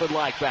other side would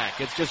like back.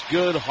 It's just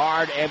good,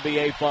 hard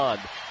NBA fun.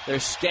 They're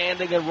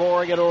standing and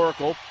roaring at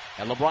Oracle,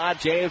 and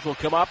LeBron James will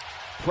come up,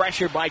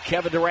 pressured by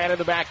Kevin Durant in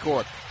the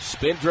backcourt.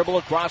 Spin dribble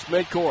across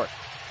midcourt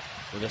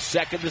with a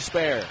second to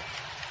spare.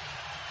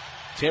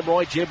 Tim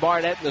Roy, Jim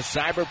Barnett in the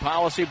Cyber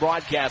Policy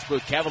broadcast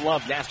booth. Kevin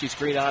Love, nasty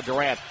screen on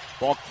Durant.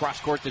 Ball cross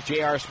court to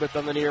J.R. Smith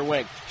on the near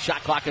wing.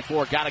 Shot clock at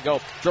 4. Gotta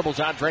go. Dribbles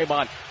on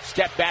Draymond.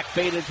 Step back,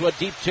 fade into a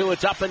deep two.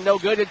 It's up and no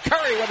good. And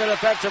Curry with an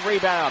offensive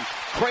rebound.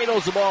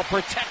 Cradles the ball,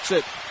 protects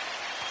it.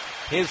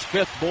 His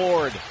fifth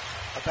board.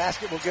 A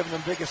basket will give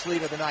them the biggest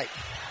lead of the night.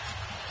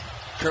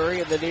 Curry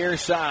in the near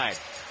side.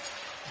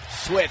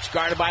 Switch,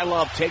 guarded by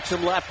Love. Takes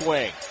him left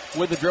wing.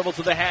 With the dribble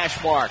to the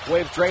hash mark.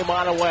 Waves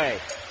Draymond away.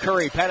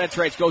 Curry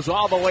penetrates, goes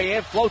all the way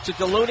in, floats it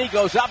to Looney,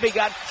 goes up, he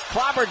got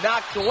clobbered,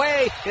 knocked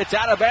away. It's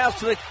out of bounds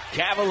to the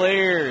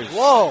Cavaliers.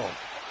 Whoa.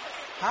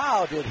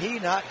 How did he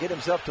not get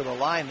himself to the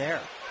line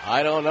there?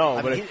 I don't know,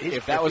 but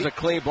if that was a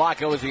clean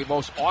block, it was the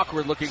most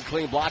awkward-looking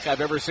clean block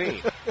I've ever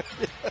seen.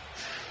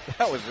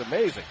 That was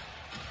amazing.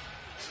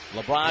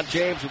 LeBron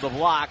James with the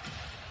block.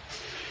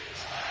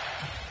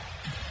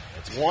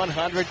 It's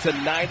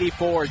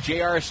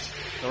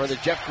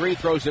 100-94. Jeff Green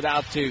throws it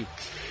out to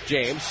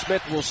James.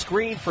 Smith will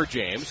screen for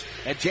James.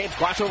 And James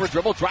crossover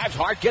dribble, drives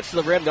hard, gets to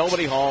the rim,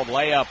 nobody home,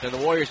 layup. And the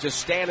Warriors just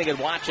standing and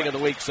watching on the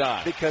weak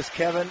side. Because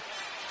Kevin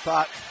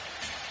thought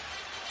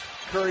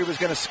Curry was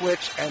going to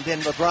switch, and then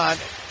LeBron,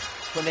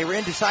 when they were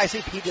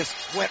indecisive, he just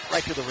went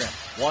right to the rim.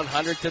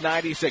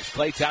 100-96.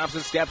 Klay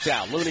Thompson steps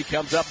out. Looney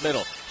comes up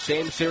middle.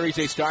 Same series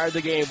they started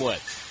the game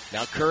with.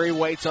 Now Curry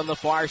waits on the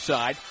far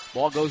side.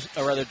 Ball goes,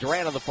 or rather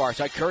Durant on the far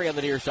side. Curry on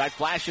the near side.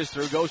 Flashes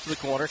through, goes to the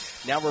corner.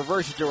 Now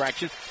reverses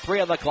direction. 3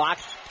 on the clock.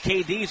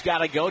 KD's got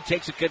to go.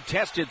 Takes a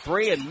contested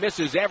 3 and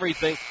misses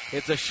everything.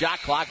 It's a shot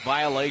clock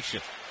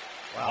violation.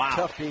 Wow.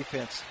 Tough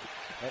defense.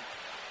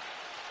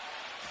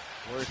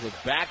 Warriors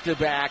with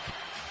back-to-back,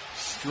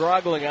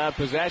 struggling on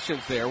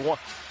possessions there. 1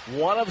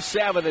 of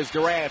 7 is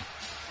Durant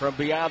from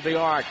beyond the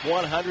arc.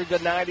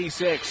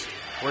 100-96.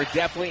 We're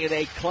definitely in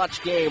a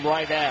clutch game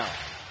right now.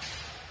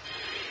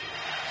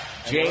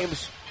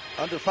 James.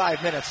 Under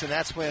 5 minutes, and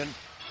that's when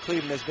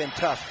Cleveland has been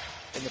tough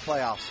in the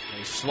playoffs.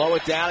 They slow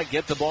it down and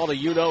get the ball to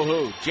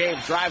you-know-who.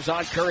 James drives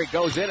on Curry,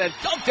 goes in and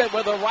dunked it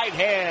with the right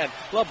hand.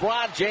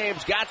 LeBron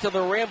James got to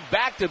the rim,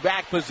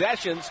 back-to-back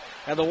possessions,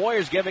 and the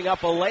Warriors giving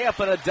up a layup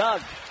and a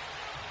dunk.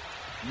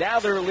 Now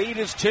their lead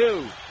is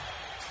 2.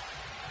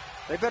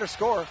 They better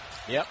score.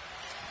 Yep.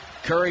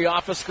 Curry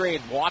off a screen.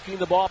 Walking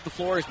the ball up the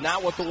floor is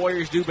not what the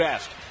Warriors do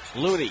best.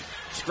 Looney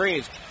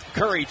screens.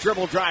 Curry,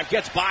 dribble drive,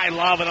 gets by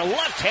Love, and a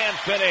left-hand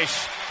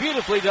finish.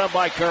 Beautifully done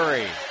by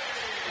Curry.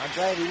 I'm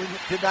glad he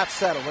did not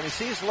settle. When he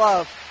sees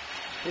Love,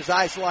 his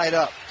eyes light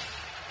up.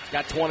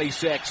 Got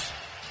 26.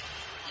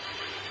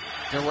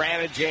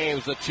 Durant and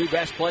James, the 2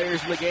 best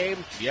players in the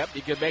game. Yep,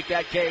 you can make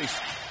that case.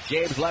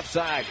 James left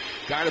side,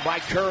 guarded by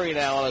Curry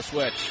now on a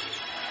switch.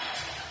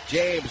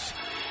 James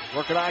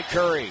working on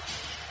Curry.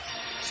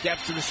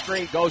 Steps to the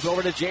screen, goes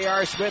over to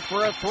J.R. Smith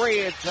for a three.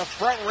 It's a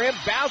front rim,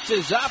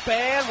 bounces up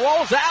and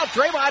rolls out.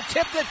 Draymond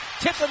tipped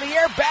in the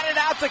air, batted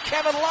out to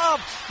Kevin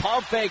Love.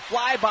 Pump fake,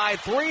 fly by,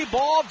 three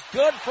ball,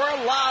 good for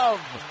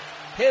Love.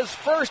 His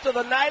first of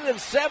the night in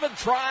 7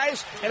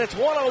 tries, and it's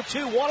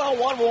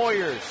 102-101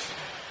 Warriors.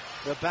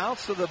 The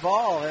bounce of the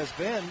ball has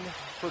been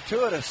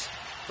fortuitous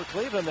for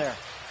Cleveland there.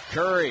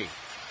 Curry,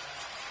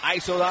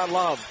 isoed on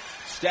Love.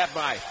 Step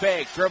by,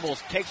 fake,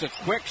 dribbles, takes a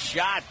quick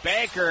shot.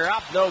 Banker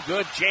up, no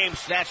good. James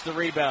snatched the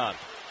rebound.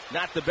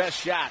 Not the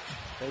best shot.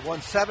 They won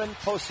 7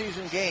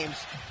 postseason games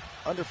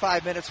under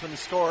 5 minutes when the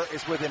score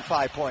is within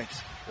 5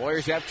 points.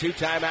 Warriors have 2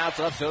 timeouts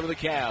left, so do the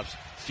Cavs.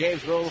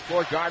 James middle of the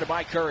floor, guarded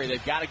by Curry.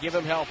 They've got to give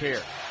him help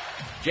here.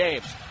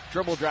 James,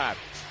 dribble drive,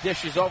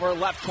 dishes over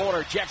left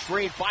corner. Jeff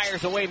Green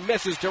fires away,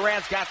 misses.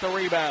 Durant's got the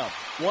rebound.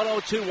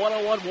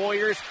 102-101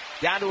 Warriors,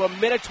 down to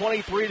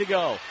 1:23 to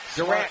go.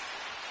 Durant.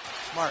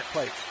 Smart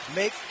play.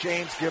 Make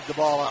James give the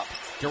ball up.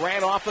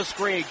 Durant off the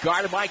screen,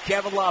 guarded by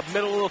Kevin Love,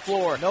 middle of the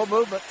floor. No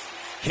movement.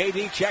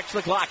 KD checks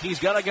the clock. He's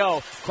going to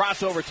go.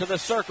 Crossover to the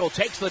circle,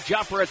 takes the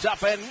jumper. It's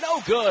up and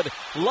no good.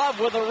 Love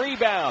with a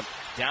rebound.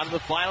 Down to the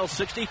final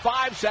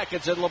 65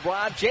 seconds, and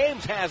LeBron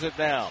James has it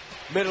now.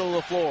 Middle of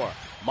the floor.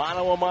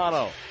 Mano a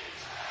mano.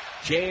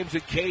 James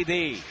and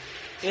KD.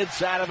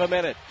 Inside of a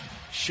minute.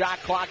 Shot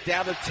clock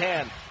down to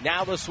 10.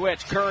 Now the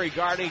switch. Curry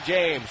guarding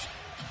James.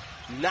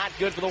 Not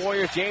good for the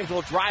Warriors. James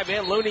will drive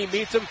in. Looney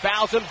meets him,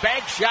 fouls him.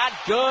 Bank shot,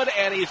 good,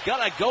 and he's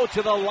going to go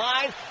to the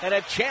line, and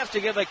a chance to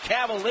give the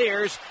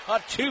Cavaliers a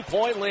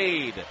 2-point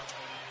lead.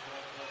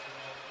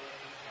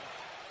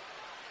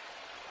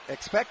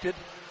 Expected.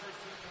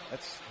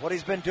 That's what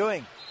he's been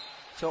doing.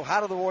 So how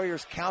do the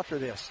Warriors counter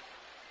this?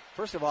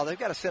 First of all, they've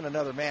got to send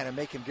another man and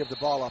make him give the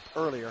ball up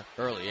earlier.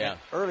 Earlier.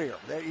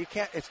 You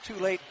can't. It's too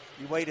late.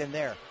 You wait in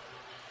there.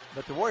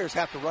 But the Warriors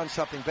have to run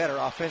something better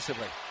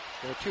offensively.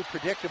 They're too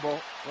predictable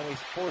when they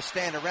force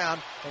stand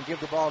around and give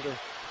the ball to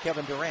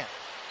Kevin Durant.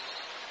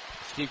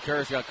 Steve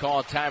Kerr's going to call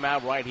a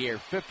timeout right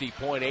here.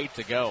 50.8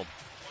 to go.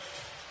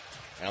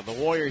 Now the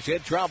Warriors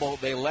in trouble.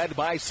 They led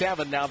by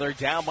 7. Now they're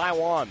down by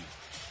 1.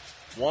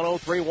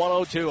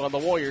 103-102 on the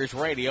Warriors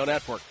Radio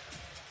Network.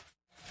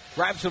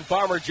 Grab some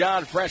Farmer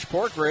John fresh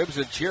pork ribs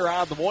and cheer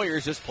on the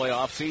Warriors this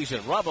playoff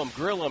season. Rub them,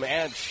 grill them,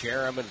 and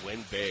share them and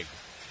win big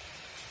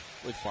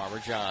with Farmer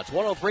John's.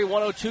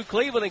 103-102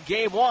 Cleveland in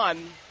Game 1.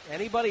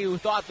 Anybody who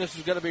thought this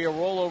was going to be a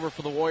rollover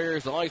for the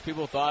Warriors, all these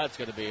people thought it's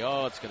going to be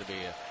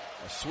a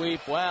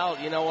sweep. Well,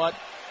 you know what?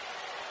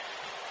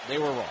 They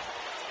were wrong.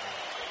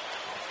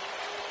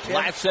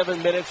 Last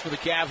 7 minutes for the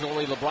Cavs,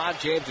 only LeBron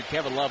James and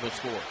Kevin Love have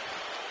scored.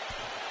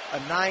 A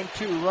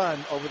 9-2 run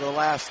over the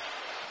last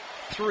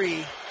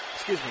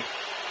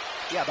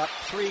about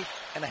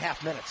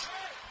 3.5 minutes.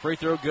 Free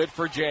throw good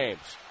for James.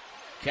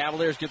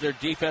 Cavaliers get their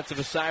defensive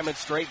assignment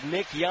straight.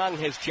 Nick Young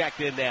has checked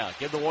in now.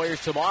 Give the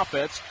Warriors some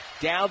offense.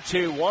 Down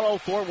to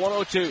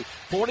 104-102.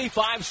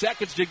 45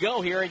 seconds to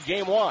go here in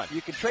Game 1. You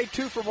can trade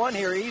 2 for 1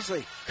 here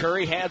easily.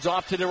 Curry hands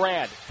off to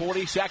Durant.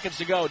 40 seconds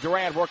to go.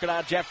 Durant working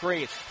on Jeff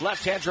Green.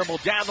 Left-hand dribble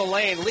down the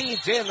lane.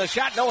 Leads in the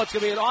shot. No, it's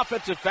going to be an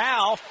offensive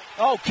foul.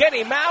 Oh,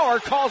 Kenny Maurer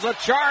calls a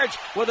charge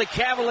with the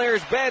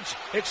Cavaliers bench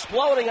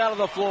exploding out of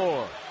the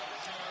floor.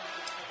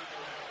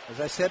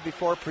 As I said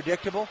before,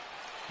 predictable.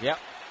 Yep.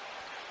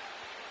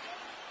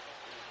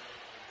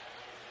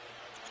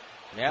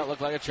 Yeah, it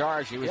looked like a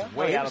charge. He was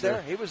way out of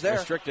the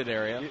restricted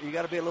area. You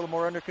got to be a little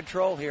more under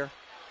control here.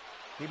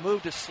 He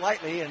moved it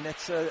slightly, and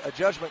it's a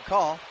judgment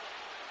call.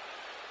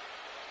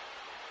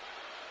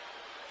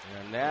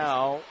 And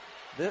now,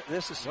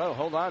 this is. Well,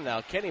 hold on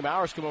now. Kenny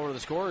Maurer's come over to the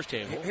scorer's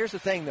table. Here's the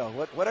thing,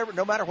 though.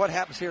 No matter what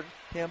happens here,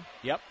 Tim.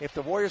 Yep. If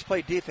the Warriors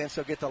play defense,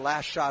 they'll get the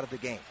last shot of the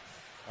game.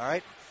 All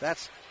right.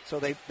 So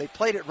they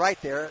played it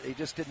right there. They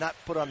just did not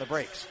put on the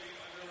brakes.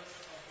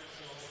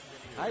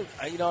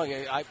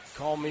 I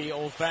call me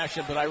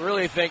old-fashioned, but I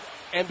really think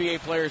NBA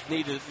players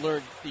need to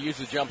learn to use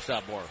the jump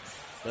stop more.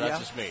 But that's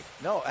just me.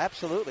 No,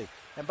 absolutely.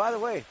 And by the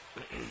way,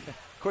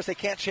 of course they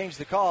can't change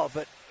the call,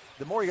 but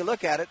the more you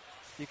look at it,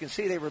 you can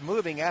see they were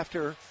moving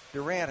after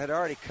Durant had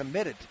already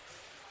committed.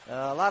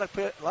 A lot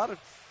of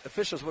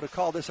officials would have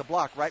called this a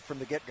block right from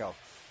the get-go.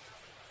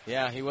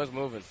 Yeah, he was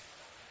moving.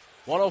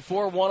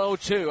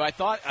 104-102. I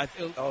thought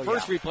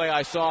first replay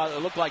I saw,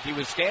 it looked like he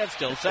was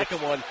standstill.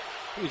 Second one,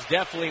 he was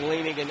definitely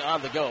leaning and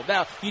on the go.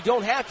 Now, you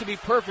don't have to be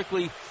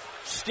perfectly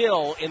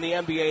still in the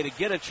NBA to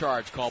get a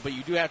charge call, but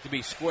you do have to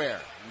be square.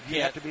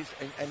 You have to be,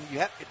 and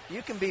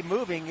you can be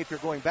moving if you're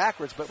going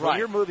backwards, but when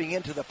you're moving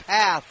into the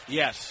path,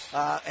 yes.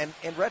 And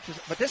in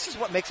retrospect, but this is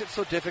what makes it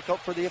so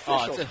difficult for the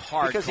officials. It's a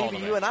hard because call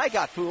even you and I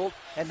got fooled,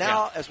 and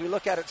now as we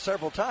look at it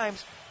several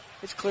times,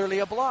 it's clearly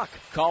a block.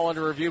 Call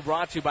under review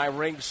brought to you by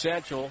Ring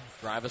Central.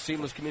 Drive a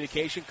seamless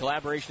communication,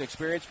 collaboration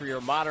experience for your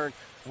modern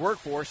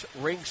workforce.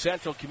 Ring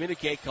Central,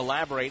 communicate,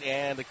 collaborate,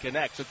 and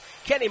connect. So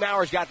Kenny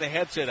Maurer's got the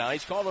headset on.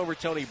 He's called over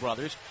Tony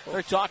Brothers.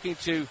 They're talking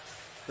to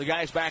the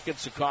guys back in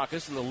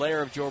Secaucus and the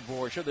lair of Joe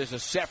Borgia. There's a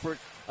separate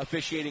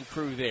officiating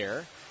crew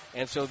there.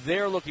 And so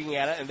they're looking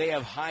at it, and they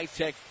have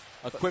high-tech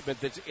equipment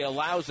that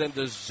allows them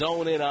to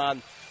zone in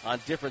on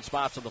different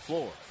spots on the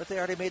floor. But they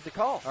already made the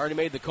call.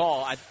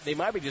 They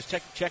might be just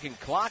checking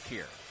clock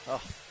here.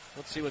 Oh.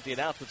 Let's see what the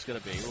announcement's going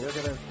to be. They're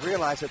going to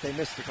realize that they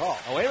missed the call.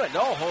 Oh, wait a minute.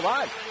 No, hold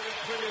on.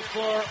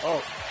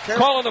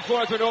 Call on the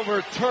floor has been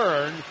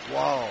overturned.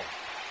 Whoa.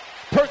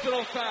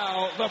 Personal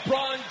foul,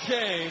 LeBron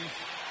James.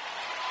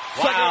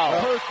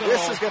 Wow.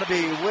 This is going to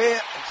be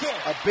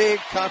a big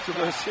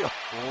controversial.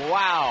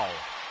 Wow.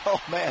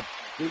 Oh, man.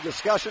 The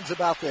discussions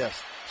about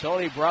this.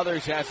 Tony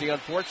Brothers has the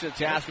unfortunate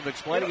task of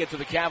explaining it to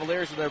the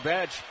Cavaliers and their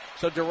bench.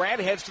 So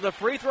Durant heads to the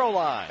free throw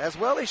line. As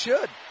well he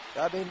should.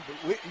 I mean,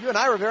 you and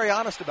I were very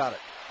honest about it.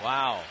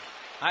 Wow.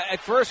 At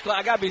first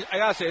glance, I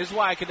gotta say, this is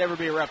why I could never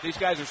be a ref. These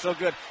guys are so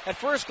good. At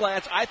first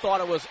glance, I thought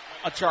it was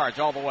a charge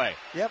all the way.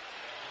 Yep.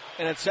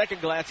 And at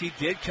second glance, he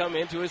did come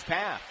into his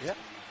path. Yep.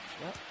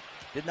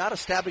 Did not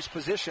establish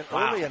position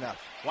early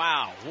enough.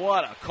 Wow,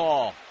 what a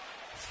call.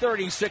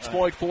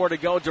 36.4 to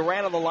go.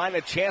 Durant on the line,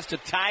 a chance to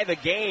tie the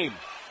game.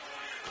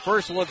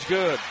 First one's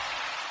good.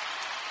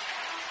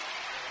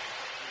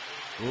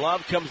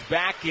 Love comes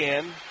back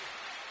in.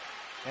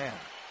 Man.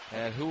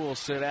 And who will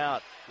sit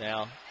out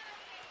now?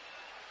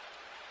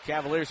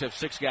 Cavaliers have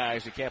 6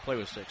 guys. They can't play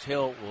with 6.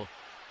 Hill will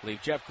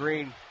leave. Jeff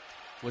Green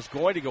was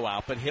going to go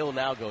out, but Hill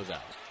now goes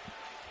out.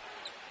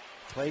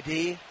 Play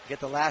D,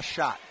 get the last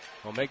shot.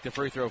 We'll make the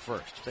free throw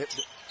first.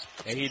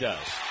 And he does.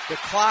 The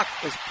clock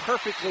is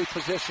perfectly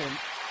positioned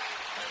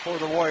for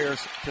the Warriors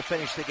to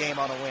finish the game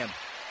on a win.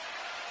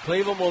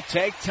 Cleveland will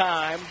take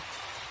time.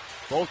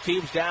 Both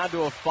teams down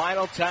to a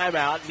final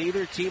timeout.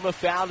 Neither team a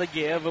foul to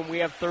give, and we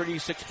have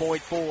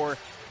 36.4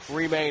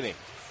 remaining.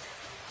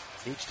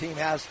 Each team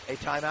has a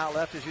timeout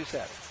left, as you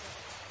said.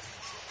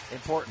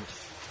 Important.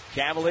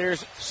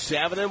 Cavaliers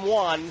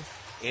 7-1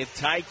 in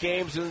tight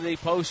games in the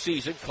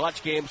postseason,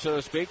 clutch games, so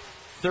to speak.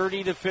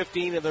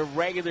 30-15 in the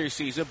regular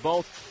season.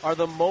 Both are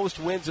the most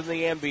wins in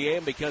the NBA,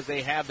 and because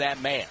they have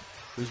that man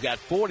who's got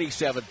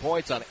 47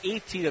 points on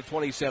 18 of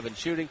 27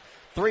 shooting,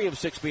 3 of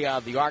 6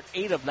 beyond the arc,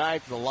 8 of 9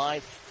 from the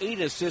line, 8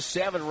 assists,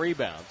 7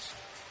 rebounds.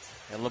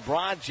 And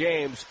LeBron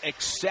James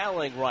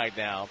excelling right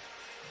now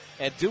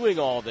and doing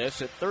all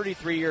this at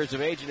 33 years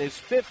of age in his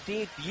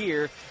 15th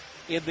year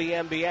in the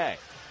NBA.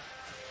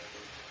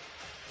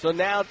 So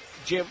now,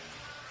 Jim,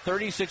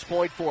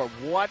 36.4.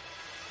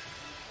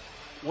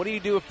 What do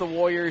you do if the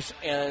Warriors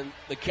and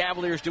the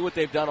Cavaliers do what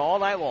they've done all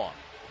night long,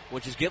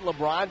 which is get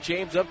LeBron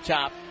James up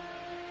top,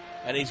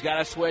 and he's got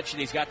to switch, and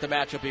he's got the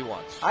matchup he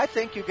wants? I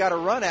think you've got to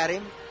run at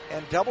him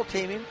and double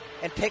team him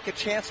and take a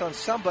chance on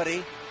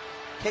somebody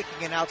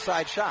taking an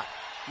outside shot.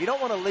 You don't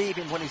want to leave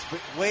him when he's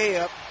way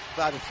up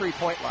by the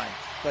three-point line.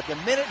 But the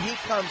minute he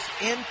comes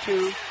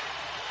into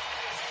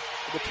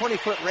the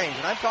 20-foot range,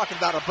 and I'm talking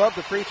about above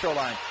the free throw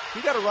line,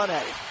 you've got to run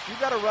at him.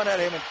 You've got to run at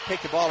him and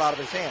take the ball out of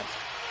his hands.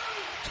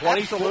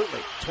 Absolutely.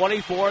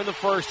 24 in the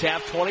first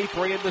half,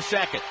 23 in the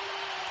second.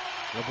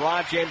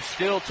 LeBron James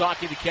still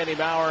talking to Kenny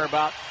Maurer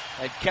about,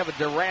 and Kevin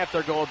Durant,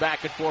 they're going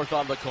back and forth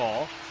on the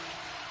call.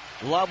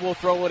 Love will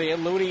throw it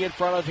in. Looney in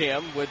front of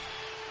him with.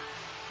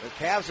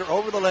 The Cavs are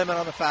over the limit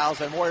on the fouls,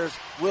 and Warriors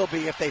will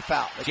be if they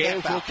foul.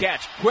 James will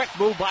catch. Quick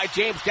move by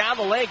James down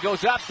the lane.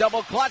 Goes up,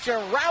 double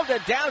clutcher,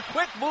 rounded down.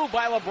 Quick move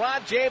by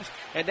LeBron James,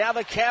 and now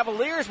the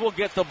Cavaliers will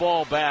get the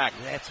ball back.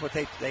 That's what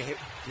they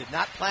did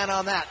not plan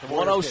on that.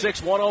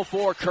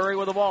 106-104, Curry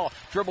with the ball.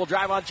 Dribble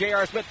drive on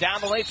J.R. Smith,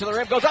 down the lane to the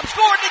rim. Goes up,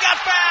 scored, and he got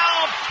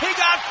fouled! He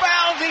got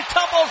fouled! He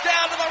tumbles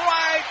down to the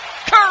right.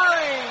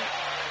 Curry!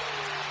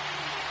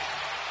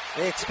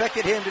 They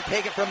expected him to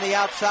take it from the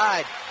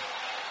outside,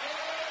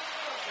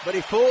 but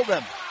he fooled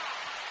them.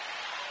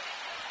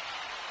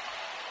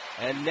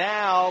 And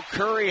now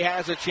Curry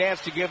has a chance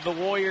to give the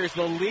Warriors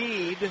the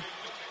lead.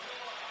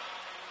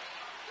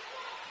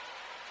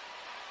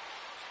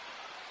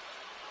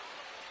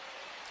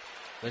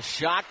 The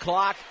shot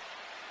clock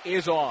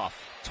is off.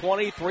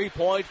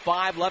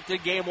 23.5 left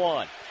in game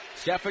one.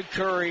 Stephen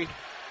Curry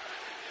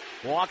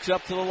walks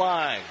up to the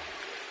line.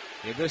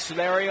 In this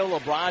scenario,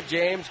 LeBron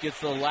James gets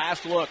the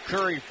last look.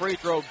 Curry, free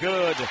throw,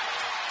 good.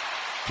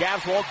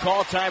 Cavs won't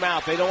call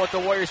timeout. They don't want the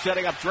Warriors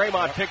setting up.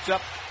 Draymond picks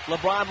up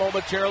LeBron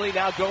momentarily,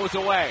 now goes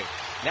away.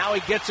 Now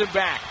he gets him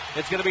back.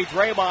 It's going to be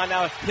Draymond.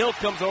 Now Hill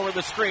comes over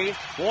the screen.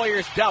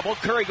 Warriors double.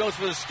 Curry goes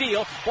for the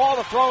steal.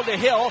 Ball thrown to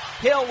Hill.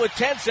 Hill with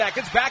 10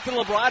 seconds. Back to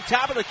LeBron.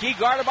 Top of the key,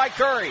 guarded by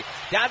Curry.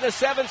 Down to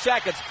 7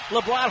 seconds.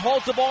 LeBron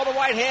holds the ball in the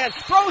right hand.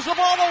 Throws the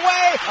ball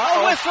away.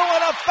 A whistle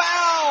and a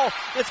foul.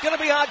 It's going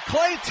to be on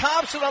Klay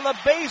Thompson on the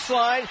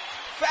baseline.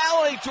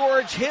 Fouling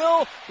George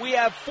Hill. We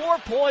have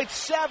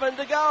 4.7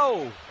 to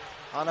go.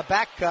 On a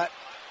back cut.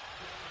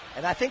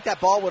 And I think that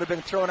ball would have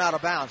been thrown out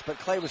of bounds, but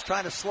Klay was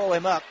trying to slow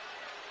him up.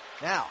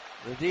 Now,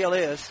 the deal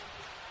is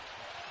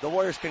the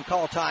Warriors can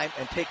call time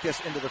and take this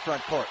into the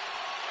front court.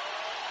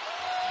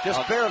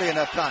 Just barely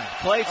enough time.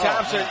 Klay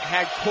Thompson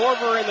had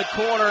Korver in the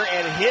corner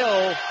and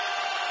Hill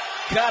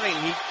cutting.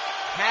 He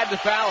had to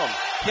foul him.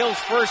 Hill's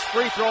first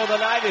free throw of the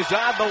night is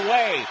on the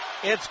way.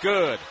 It's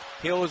good.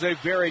 Hill is a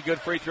very good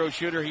free throw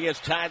shooter. He has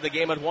tied the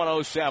game at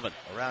 107.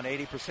 Around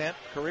 80%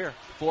 career.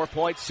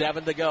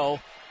 4.7 to go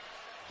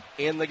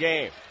in the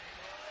game.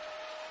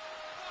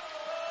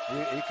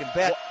 You can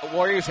bet.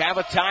 Warriors have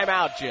a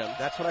timeout, Jim.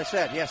 That's what I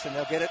said. Yes, and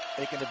they'll get it.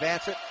 They can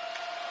advance it.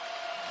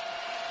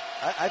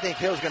 I think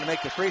Hill's going to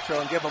make the free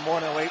throw and give them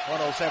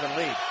 107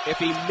 lead. If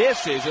he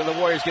misses and the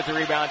Warriors get the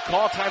rebound,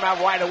 call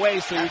timeout right away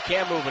so you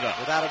can move it up.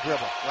 Without a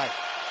dribble. Right.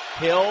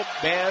 Hill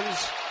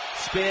bends,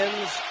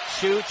 spins,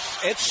 shoots.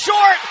 It's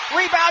short.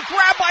 Rebound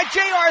grab by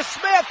J.R.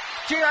 Smith.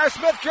 J.R.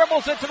 Smith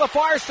dribbles it to the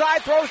far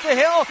side, throws to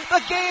Hill.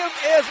 The game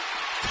is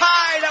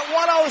tied at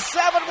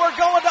 107. We're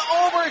going to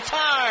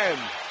overtime.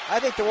 I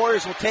think the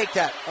Warriors will take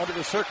that under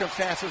the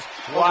circumstances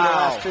over the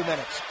last 2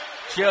 minutes.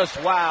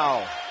 Just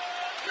wow.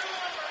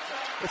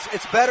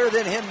 It's better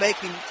than him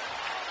making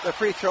the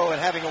free throw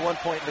and having a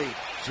 1-point lead.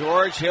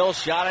 George Hill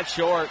shot it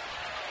short.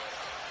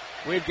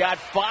 We've got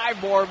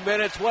 5 more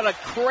minutes. What a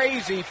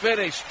crazy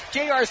finish.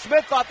 J.R.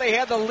 Smith thought they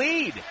had the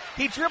lead.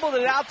 He dribbled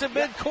it out to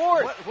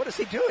midcourt. What is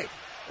he doing?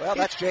 Well,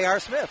 that's J.R.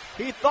 Smith.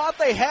 He thought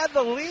they had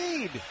the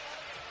lead.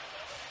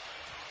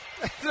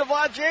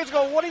 Devon James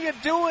going, what are you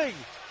doing?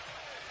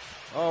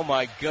 Oh,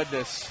 my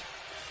goodness.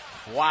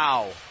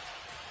 Wow.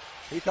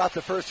 He thought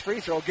the first free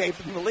throw gave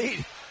them the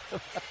lead.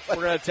 We're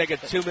going to take a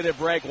 2-minute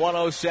break,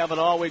 107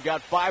 all. We've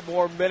got 5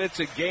 more minutes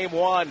in game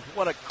 1.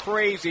 What a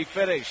crazy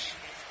finish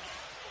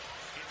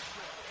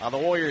on the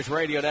Warriors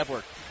Radio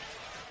Network.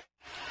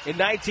 In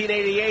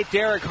 1988,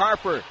 Derek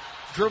Harper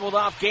dribbled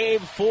off Game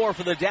 4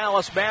 for the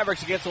Dallas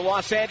Mavericks against the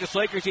Los Angeles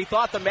Lakers. He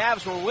thought the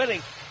Mavs were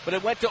winning, but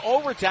it went to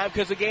overtime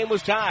because the game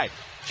was tied.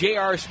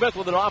 J.R. Smith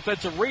with an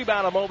offensive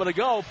rebound a moment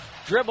ago,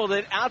 dribbled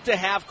it out to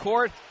half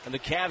court, and the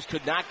Cavs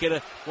could not get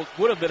what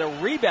would have been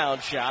a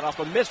rebound shot off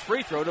a missed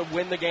free throw to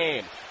win the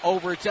game.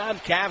 Overtime,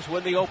 Cavs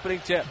win the opening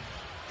tip.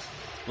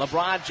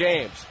 LeBron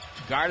James,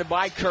 guarded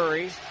by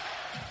Curry,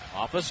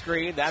 off a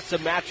screen. That's a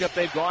matchup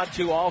they've gone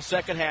to all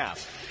second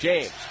half.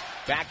 James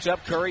backs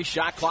up Curry,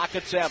 shot clock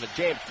at 7.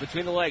 James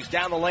between the legs,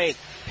 down the lane,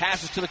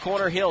 passes to the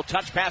corner. Hill,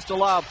 touch pass to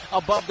Love,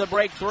 above the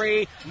break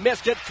 3,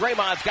 missed it.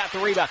 Draymond's got the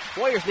rebound.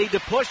 Warriors need to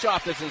push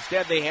off this.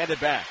 Instead, they hand it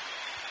back.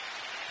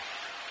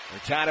 They're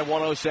tied at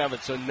 107,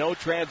 so no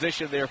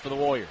transition there for the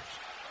Warriors.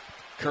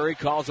 Curry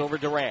calls over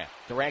Durant.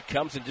 Durant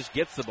comes and just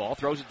gets the ball,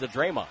 throws it to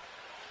Draymond.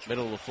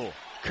 Middle of the floor.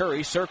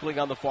 Curry circling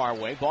on the far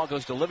wing. Ball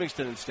goes to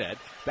Livingston instead.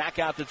 Back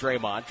out to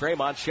Draymond.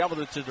 Draymond shoveled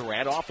it to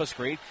Durant off a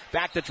screen.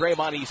 Back to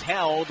Draymond. He's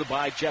held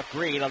by Jeff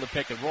Green on the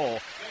pick and roll,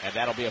 and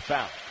that'll be a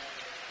foul.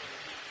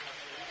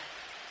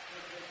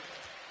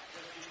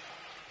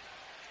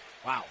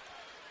 Wow.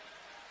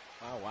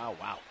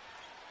 Wow.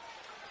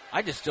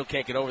 I just still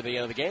can't get over the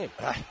end of the game.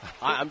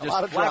 I'm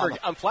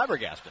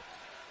flabbergasted.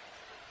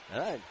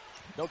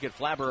 Don't get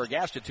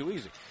flabbergasted too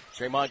easy.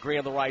 Draymond Green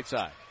on the right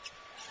side.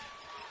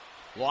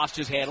 Lost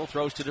his handle,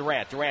 throws to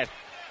Durant. Durant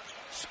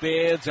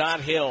spins on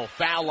Hill.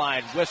 Foul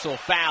line, whistle,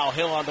 foul.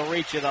 Hill on the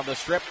reach in on the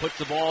strip, puts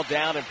the ball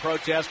down in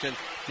protest and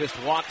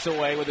just walks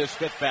away with his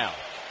 5th foul.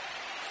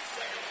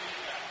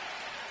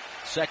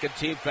 Second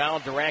team foul.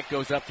 Durant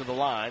goes up to the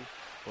line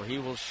where he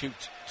will shoot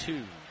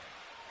 2.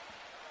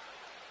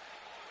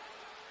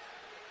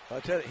 I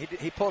tell you,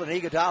 he pulled an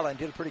Iguodala and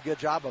did a pretty good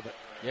job of it.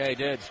 Yeah, he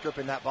did.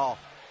 Stripping that ball.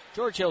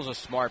 George Hill's a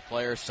smart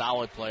player,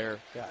 solid player.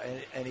 Yeah,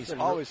 and he's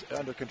always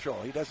under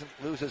control. He doesn't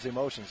lose his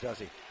emotions, does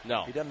he?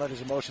 No. He doesn't let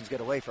his emotions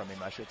get away from him,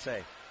 I should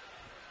say.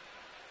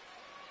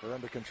 They're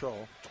under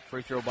control.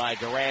 Free throw by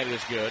Durant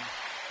is good.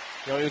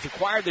 You know, he was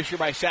acquired this year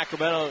by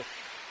Sacramento,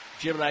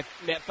 Jim, and I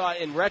thought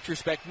in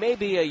retrospect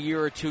maybe a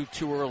year or two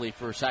too early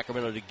for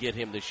Sacramento to get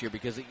him this year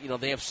because, you know,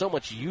 they have so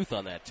much youth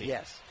on that team.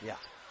 Yes, yeah.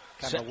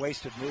 Kind of a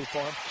wasted move for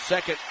him.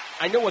 Second,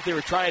 I know what they were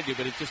trying to do,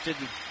 but it just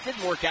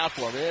didn't work out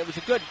for him. It was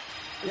a good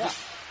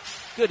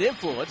good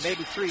influence.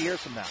 Maybe 3 years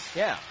from now.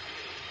 Yeah.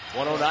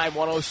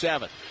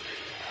 109-107.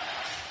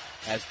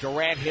 As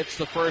Durant hits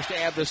the first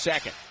and the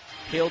second.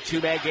 Hill,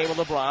 2-man game with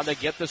LeBron. They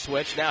get the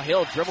switch. Now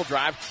Hill, dribble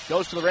drive,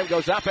 goes to the rim,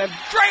 goes up, and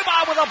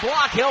Draymond with a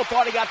block. Hill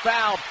thought he got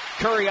fouled.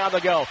 Curry on the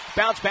go.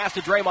 Bounce pass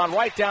to Draymond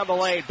right down the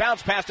lane.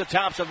 Bounce pass to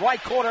Thompson,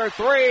 right corner,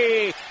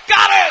 3.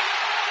 Got it!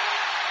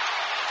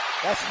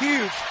 That's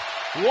huge.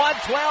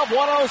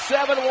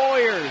 112-107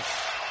 Warriors.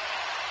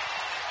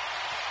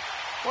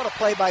 What a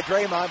play by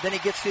Draymond. Then he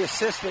gets the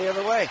assist the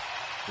other way.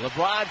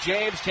 LeBron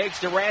James takes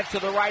Durant to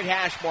the right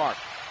hash mark.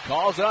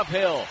 Calls it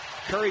uphill.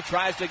 Curry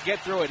tries to get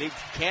through it. He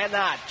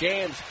cannot.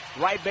 James,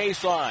 right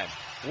baseline.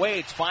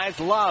 Waits, finds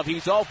Love.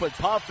 He's open.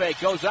 Pump fake.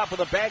 Goes up with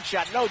a bank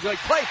shot. No good.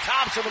 Klay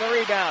Thompson with a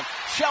rebound.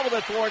 Shoveled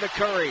it forward to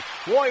Curry.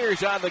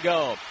 Warriors on the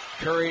go.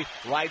 Curry,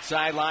 right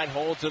sideline,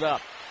 holds it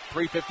up.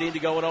 3:15 to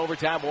go in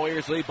overtime.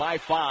 Warriors lead by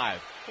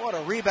 5. What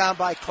a rebound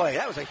by Klay.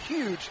 That was a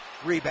huge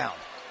rebound.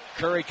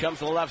 Curry comes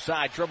to the left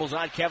side, dribbles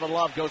on Kevin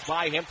Love, goes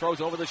by him,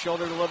 throws over the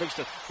shoulder to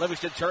Livingston.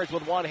 Livingston turns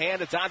with one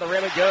hand, it's on the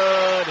rim and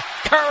good.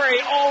 Curry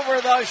over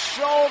the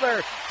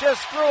shoulder,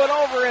 just threw it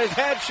over his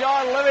head.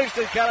 Sean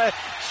Livingston kind of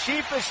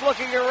sheepish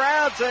looking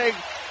around saying,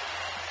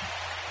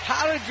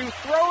 how did you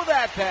throw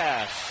that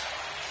pass?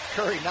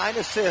 Curry, 9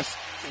 assists.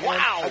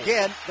 Wow. And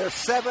again, they're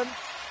 7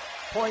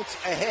 points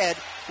ahead,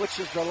 which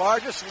is the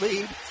largest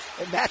lead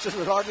and matches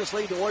the largest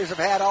lead the Warriors have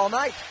had all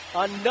night.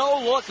 A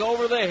no-look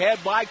over the head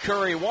by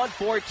Curry,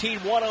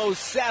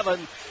 114-107.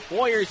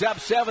 Warriors up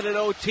 7 in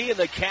OT, and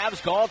the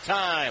Cavs call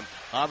time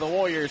on the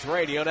Warriors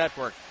Radio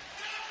Network.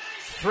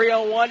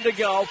 3:01 to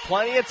go.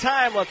 Plenty of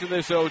time left in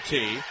this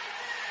OT.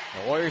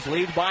 The Warriors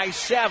lead by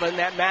 7.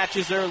 That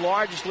matches their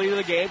largest lead of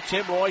the game.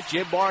 Tim Roy,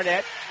 Jim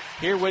Barnett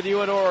here with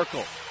you at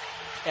Oracle.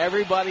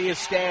 Everybody is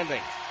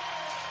standing.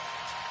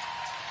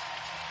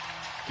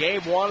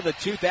 Game 1 of the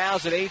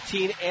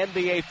 2018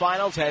 NBA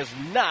Finals has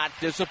not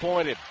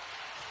disappointed.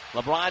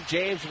 LeBron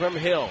James from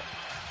Hill,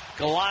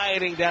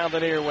 gliding down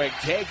the near wing,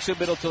 takes the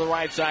middle to the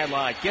right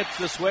sideline, gets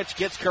the switch,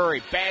 gets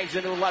Curry, bangs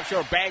into the left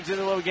shore, bangs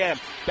into him again,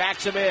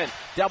 backs him in,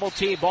 double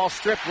team, ball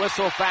stripped,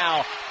 whistle,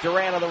 foul.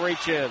 Durant on the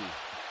reach in.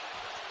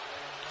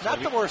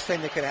 Not the worst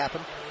thing that could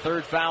happen.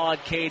 Third foul on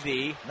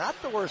KD. Not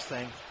the worst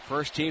thing.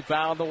 First team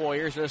foul on the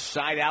Warriors, and a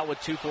side out with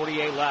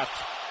 2:48 left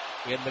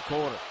in the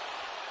quarter.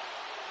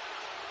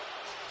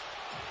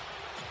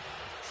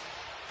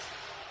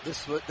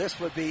 This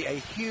would be a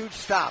huge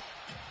stop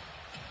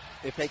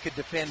if they could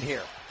defend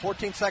here.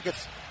 14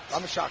 seconds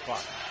on the shot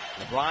clock.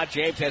 LeBron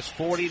James has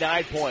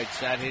 49 points.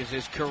 That is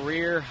his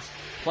career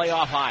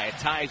playoff high. It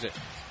ties it.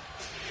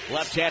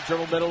 Left hand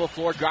dribble, middle of the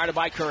floor, guarded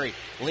by Curry.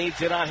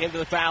 Leans in on him to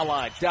the foul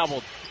line.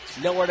 Doubled.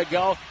 Nowhere to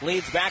go.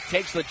 Leans back,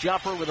 takes the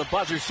jumper with a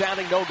buzzer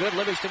sounding. No good.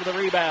 Livingston with the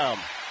rebound.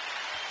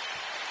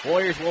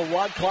 Warriors will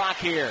run clock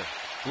here.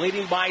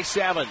 Leading by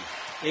 7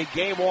 in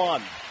game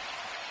 1.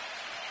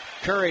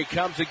 Curry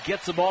comes and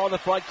gets the ball in the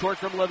front court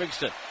from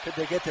Livingston. Could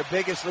they get their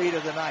biggest lead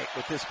of the night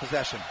with this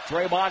possession?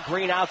 Draymond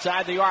Green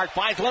outside the arc,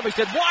 finds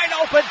Livingston wide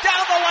open,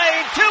 down the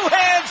lane,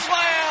 two-hand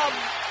slam!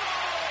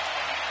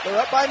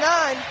 They're up by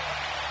 9.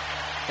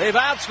 They've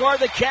outscored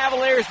the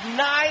Cavaliers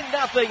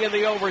 9-0 in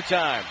the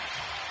overtime.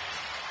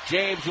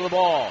 James with the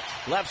ball,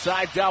 left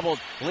side doubled,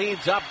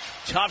 leans up,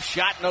 tough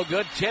shot, no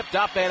good, tipped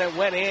up and it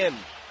went in.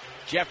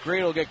 Jeff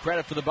Green will get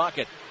credit for the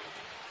bucket.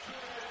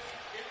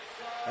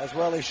 As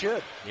well he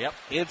should. Yep,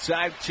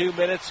 inside 2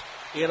 minutes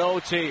in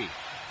OT.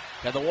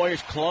 Can the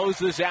Warriors close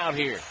this out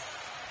here?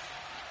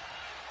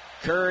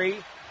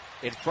 Curry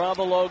in front of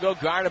the logo,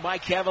 guarded by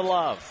Kevin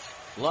Love.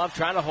 Love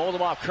trying to hold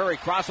him off. Curry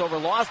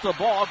crossover, lost the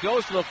ball,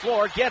 goes to the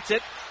floor, gets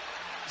it,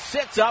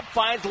 sits up,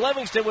 finds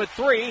Livingston with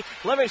 3.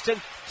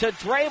 Livingston to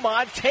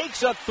Draymond,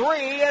 takes a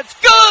 3. It's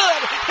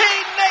good!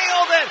 He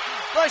nailed it!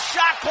 The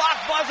shot clock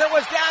buzzer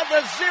was down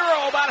to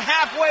 0 about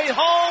halfway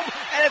home,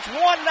 and it's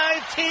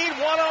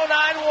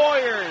 119-109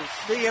 Warriors.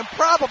 The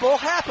improbable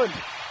happened.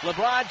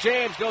 LeBron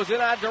James goes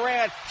in on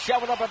Durant,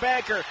 shoving up a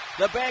banker.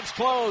 The bank's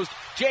closed.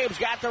 James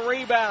got the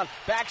rebound,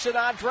 backs it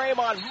on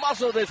Draymond,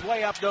 muscled his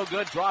way up, no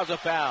good, draws a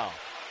foul.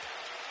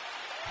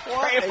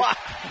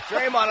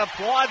 Draymond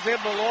applauds him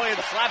below and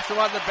slaps him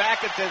on the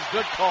back and says,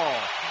 good call.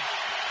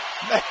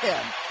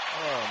 Man.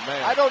 Oh,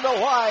 man. I don't know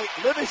why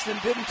Livingston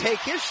didn't take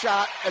his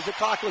shot as the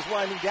clock was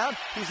winding down.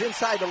 He's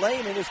inside the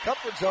lane in his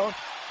comfort zone,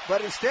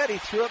 but instead he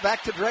threw it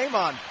back to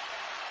Draymond.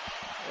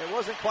 It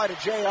wasn't quite a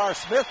J.R.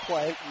 Smith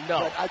play, no.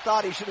 But I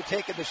thought he should have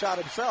taken the shot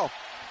himself.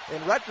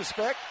 In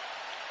retrospect,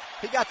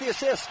 he got the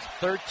assist.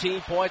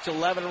 13 points,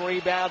 11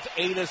 rebounds,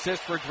 8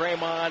 assists for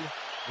Draymond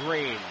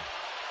Green.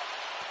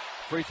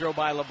 Free throw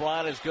by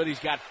LeBron is good. He's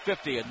got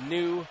 50, a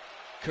new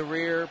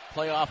career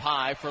playoff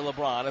high for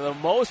LeBron. And the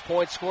most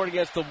points scored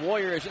against the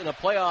Warriors in a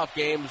playoff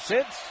game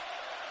since.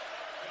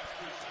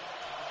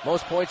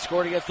 Most points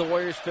scored against the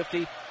Warriors,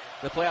 50,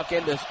 the playoff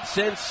game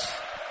since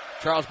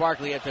Charles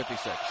Barkley had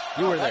 56.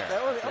 You were there.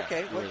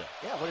 Okay. You were there.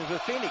 Yeah, when he was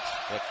with Phoenix.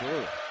 That's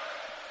true.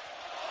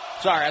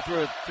 Sorry, I threw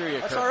you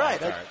a That's curveball. all right.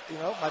 That's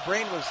all right. My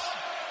brain was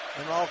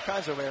in all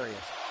kinds of areas.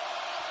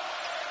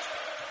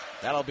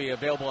 That'll be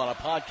available on a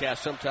podcast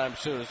sometime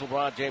soon as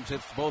LeBron James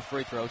hits both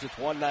free throws. It's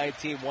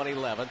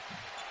 119-111.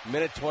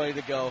 Minute 20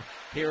 to go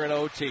here in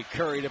OT.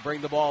 Curry to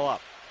bring the ball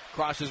up.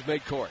 Crosses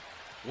midcourt.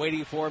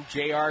 Waiting for him,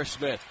 J.R.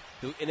 Smith,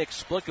 who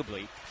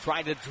inexplicably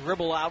tried to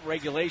dribble out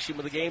regulation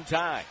with the game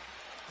tie.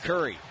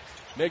 Curry,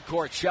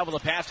 midcourt, shovel the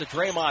pass to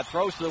Draymond,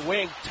 throws to the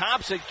wing.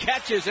 Thompson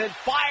catches and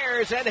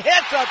fires and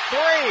hits a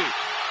 3.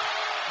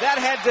 That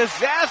had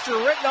disaster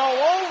written all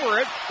over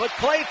it, but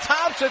Klay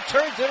Thompson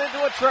turns it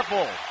into a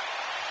triple.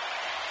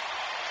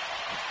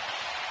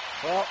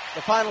 Well,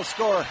 the final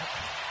score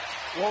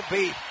won't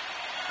be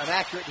an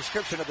accurate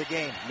description of the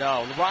game.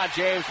 No, LeBron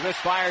James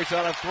misfires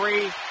on a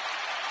 3.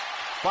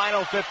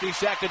 Final 50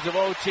 seconds of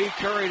OT.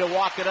 Curry to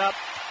walk it up.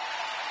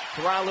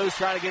 Teron Lewis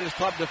trying to get his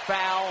club to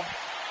foul.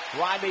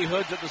 Rodney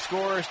Hood's at the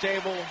scorer's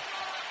table.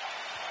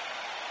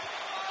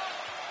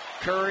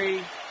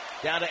 Curry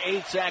down to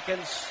 8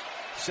 seconds.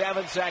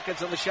 7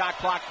 seconds on the shot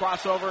clock.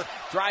 Crossover.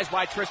 Drives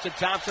by Tristan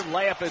Thompson.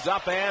 Layup is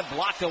up and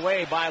blocked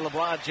away by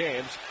LeBron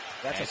James.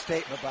 That's a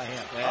statement by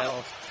him.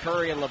 And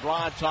Curry and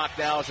LeBron talk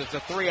now as it's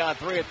a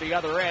 3-on-3 at the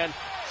other end.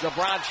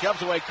 LeBron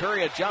shoves away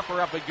Curry. A jumper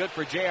up and good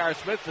for J.R.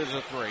 Smith is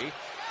a 3.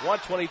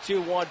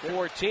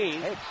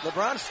 122-114. Hey,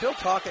 LeBron's still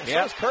talking. Yep.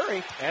 So is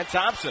Curry. And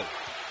Thompson.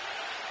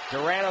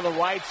 Durant on the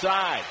right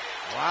side.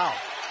 Wow.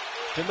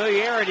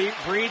 Familiarity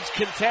breeds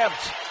contempt.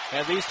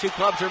 And these two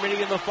clubs are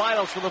meeting in the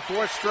finals for the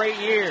fourth straight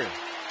year.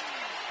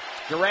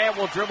 Durant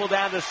will dribble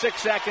down to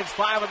 6 seconds,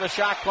 5 on the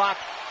shot clock.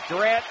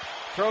 Durant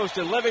throws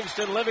to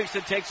Livingston.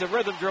 Livingston takes a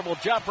rhythm dribble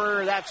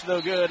jumper. That's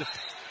no good.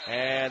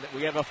 And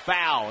we have a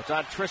foul. It's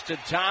on Tristan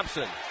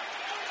Thompson.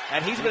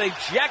 And he's been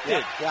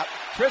ejected. Yep.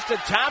 Tristan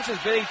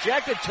Thompson's been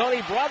ejected.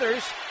 Tony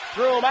Brothers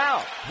threw him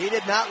out. He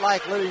did not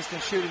like Livingston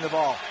shooting the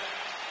ball.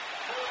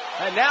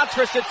 And now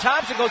Tristan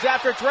Thompson goes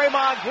after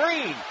Draymond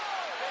Green.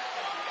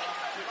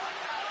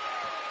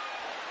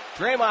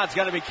 Draymond's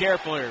got to be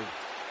careful here.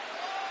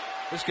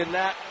 This could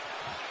not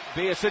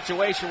be a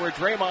situation where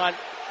Draymond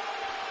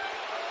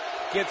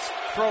gets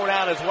thrown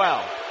out as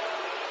well,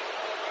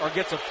 or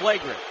gets a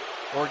flagrant,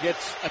 or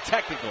gets a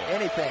technical.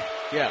 Anything.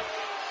 Yeah.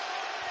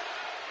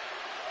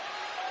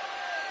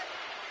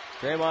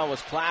 Draymond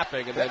was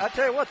clapping. And then I'll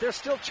tell you what, they're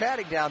still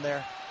chatting down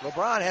there.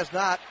 LeBron has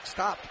not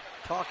stopped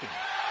talking.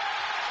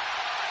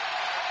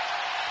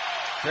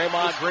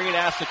 Draymond Green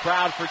asks the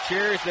crowd for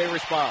cheers. They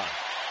respond.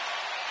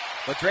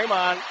 But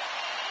Draymond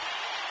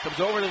comes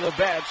over to the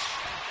bench.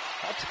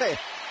 I'll tell you,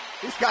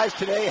 these guys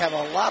today have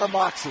a lot of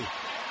moxie.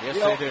 Yes,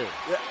 they do.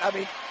 I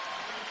mean,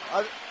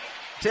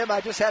 Tim,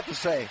 I just have to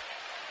say.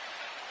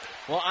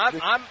 Well, I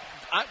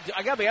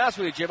got to be honest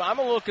with you, Jim. I'm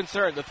a little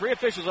concerned. The three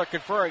officials are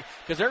conferring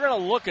because they're going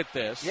to look at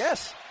this.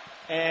 Yes.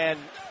 And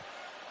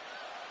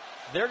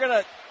they're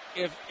going to,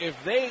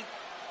 if they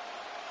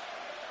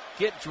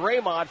get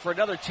Draymond for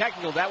another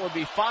technical, that would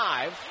be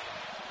 5.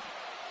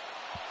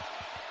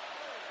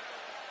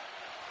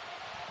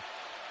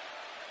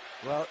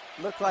 Well,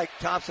 it looked like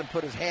Thompson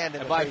put his hand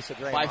in the face of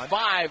Draymond. By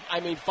 5,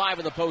 I mean 5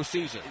 in the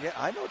postseason. Yeah,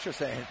 I know what you're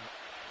saying.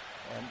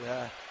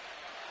 And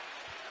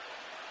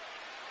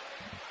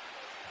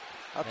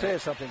I'll tell you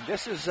something.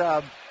 This is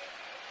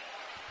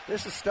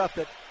stuff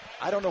that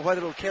I don't know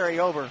whether it'll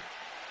carry over.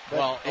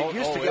 But it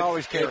used to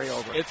always carry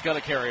over. It's going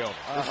to carry over.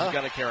 This is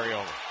going to carry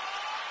over.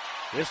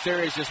 This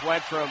series just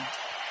went from.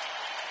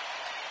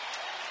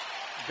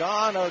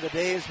 Gone are the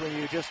days when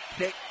you just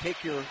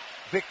take your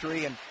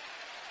victory and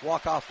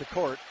walk off the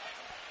court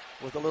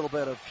with a little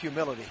bit of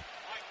humility.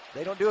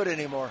 They don't do it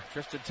anymore.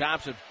 Tristan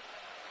Thompson.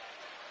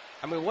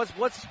 I mean,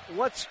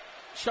 what's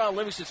Sean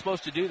Livingston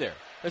supposed to do there?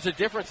 There's a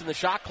difference in the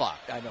shot clock.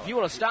 I know. If you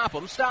want to stop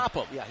him, stop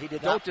him. Yeah, he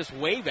did Don't not. just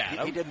wave at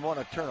him. He didn't want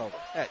a turnover.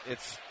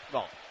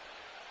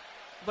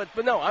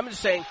 But no, I'm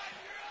just saying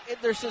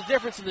there's a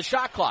difference in the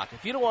shot clock.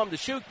 If you don't want him to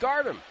shoot,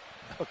 guard him.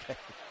 Okay.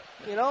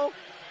 You know?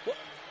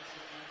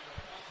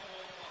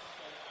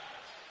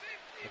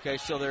 Okay,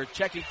 so they're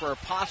checking for a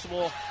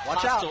possible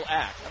hostile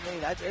act. I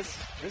mean,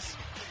 this.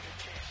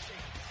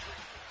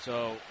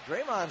 So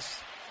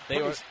Draymond's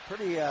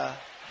pretty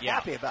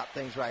happy about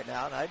things right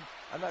now, and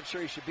I'm not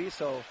sure he should be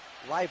so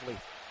lively.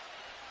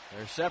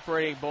 They're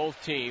separating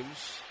both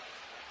teams.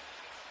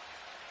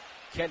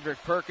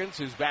 Kendrick Perkins,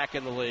 who's back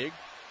in the league,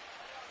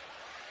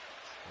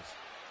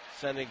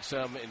 sending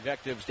some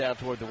invectives down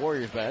toward the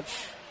Warriors bench.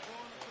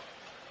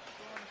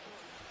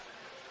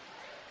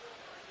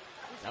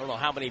 I don't know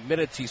how many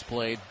minutes he's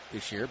played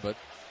this year, but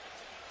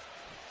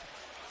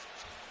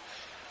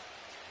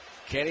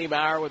Kenny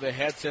Maurer with a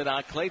headset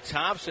on. Klay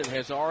Thompson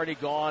has already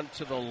gone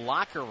to the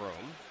locker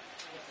room.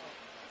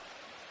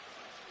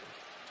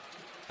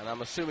 And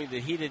I'm assuming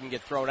that he didn't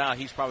get thrown out.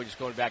 He's probably just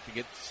going back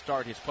to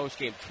start his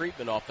post-game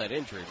treatment off that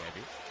injury,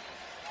 maybe.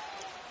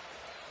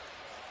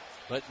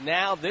 But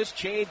now this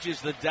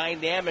changes the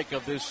dynamic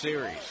of this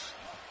series.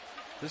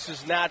 This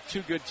is not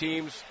two good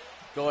teams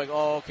going,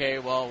 oh, okay,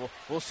 well,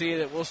 we'll see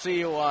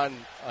you on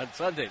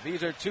Sunday.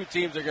 These are two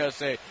teams that are going to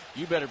say,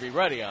 you better be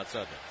ready on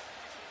Sunday.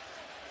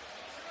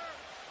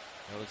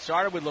 Well, it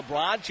started with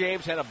LeBron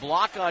James had a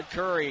block on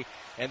Curry,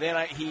 and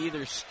then he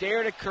either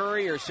stared at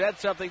Curry or said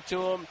something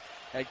to him,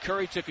 and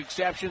Curry took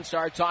exception,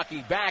 started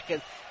talking back,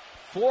 and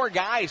 4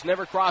 guys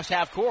never crossed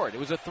half court. It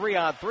was a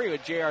 3-on-3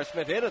 with J.R.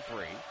 Smith hit a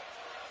 3.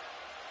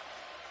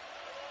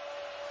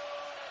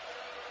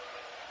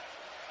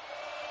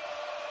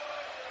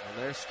 And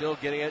they're still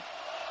getting it,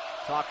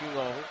 talking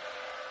over.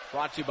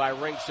 Brought to you by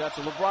Ring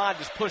Central. LeBron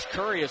just pushed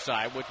Curry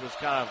aside, which was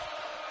kind of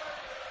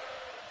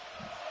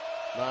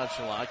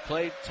nonchalant.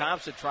 Klay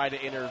Thompson tried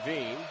to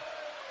intervene.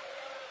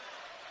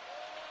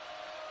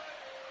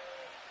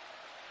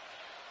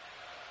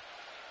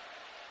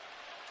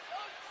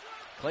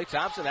 Klay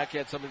Thompson actually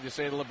had something to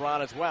say to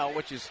LeBron as well,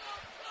 which is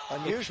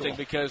unusual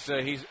because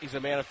he's a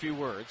man of few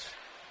words.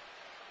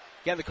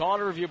 Again, the call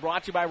and review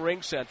brought to you by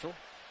Ring Central.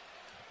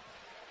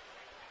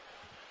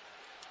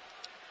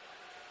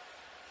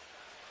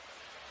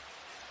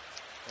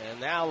 And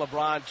now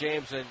LeBron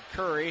James and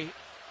Curry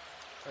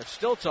are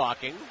still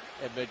talking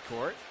at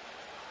midcourt.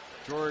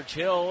 George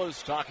Hill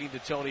is talking to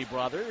Tony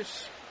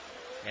Brothers.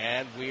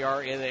 And we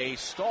are in a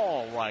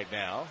stall right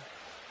now.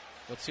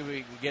 Let's see if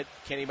we can get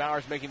Kenny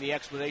Maurer making the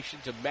explanation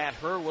to Matt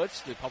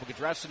Hurwitz, the public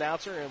address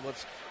announcer, and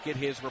let's get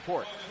his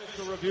report.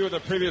 To review the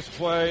previous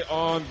play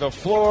on the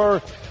floor.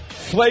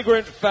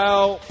 Flagrant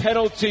foul,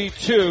 penalty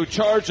 2,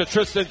 charge to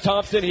Tristan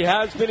Thompson. He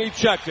has been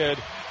ejected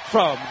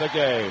from the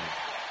game.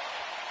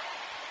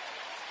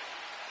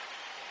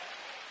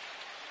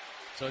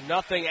 So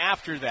nothing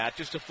after that,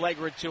 just a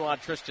flagrant 2 on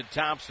Tristan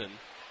Thompson.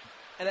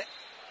 And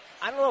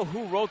I don't know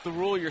who wrote the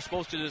rule you're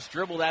supposed to just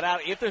dribble that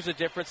out if there's a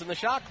difference in the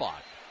shot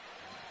clock.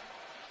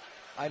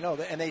 I know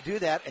that, and they do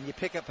that, and you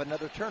pick up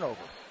another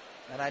turnover.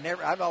 And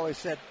I've always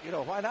said,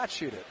 why not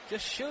shoot it?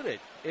 Just shoot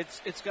it.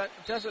 It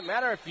doesn't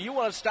matter if you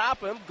want to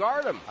stop him,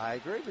 guard him. I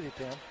agree with you,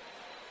 Tim.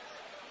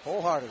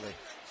 Wholeheartedly.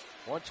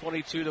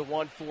 122 to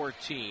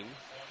 114.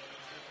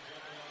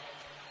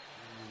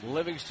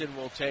 Livingston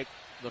will take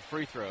the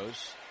free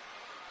throws.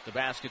 The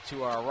basket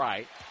to our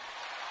right.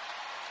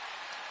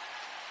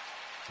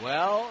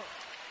 Well,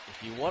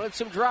 if you wanted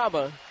some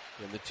drama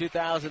in the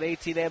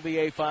 2018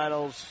 NBA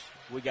Finals,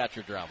 we got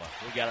your drama.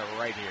 We got it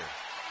right here.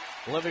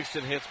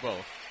 Livingston hits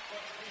both.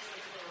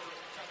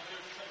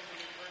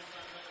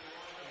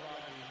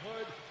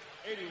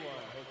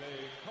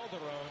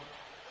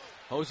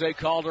 Jose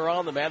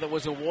Calderon, the man that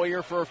was a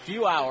Warrior for a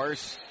few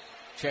hours,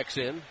 checks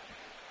in.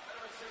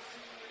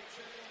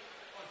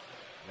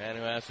 Man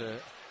who has a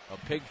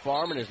pig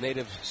farm in his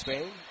native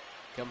Spain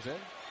comes in.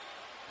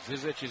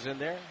 Zizic is in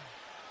there.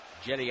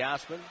 Jetty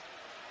Osman,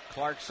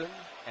 Clarkson,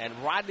 and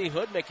Rodney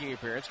Hood making an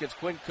appearance. Gets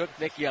Quinn Cook,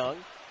 Nick Young,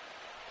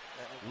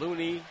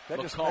 Looney,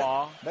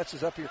 McCaw. Just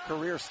messes up your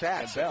career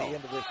stats at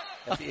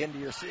the end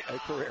of your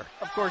career.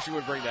 Of course you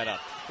would bring that up.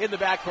 In the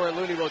backcourt,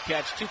 Looney will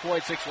catch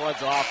 2.6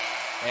 runs off,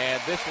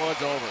 and this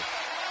one's over.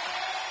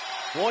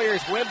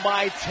 Warriors win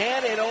by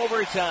 10 in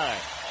overtime.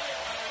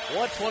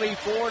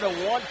 124 to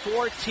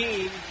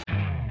 114.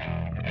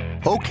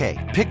 Okay,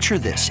 picture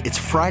this. It's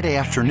Friday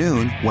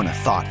afternoon when a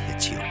thought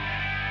hits you.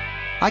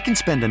 I can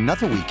spend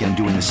another weekend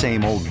doing the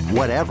same old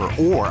whatever,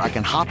 or I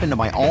can hop into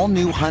my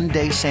all-new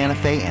Hyundai Santa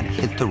Fe and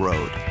hit the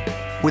road.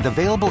 With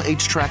available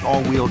H-Track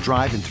all-wheel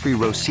drive and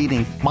 3-row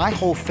seating, my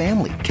whole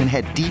family can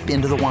head deep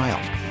into the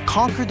wild.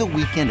 Conquer the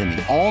weekend in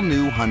the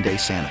all-new Hyundai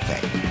Santa Fe.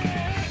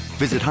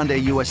 Visit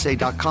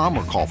HyundaiUSA.com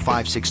or call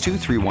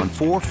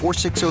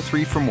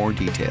 562-314-4603 for more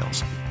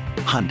details.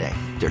 Hyundai,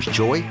 there's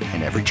joy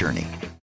in every journey.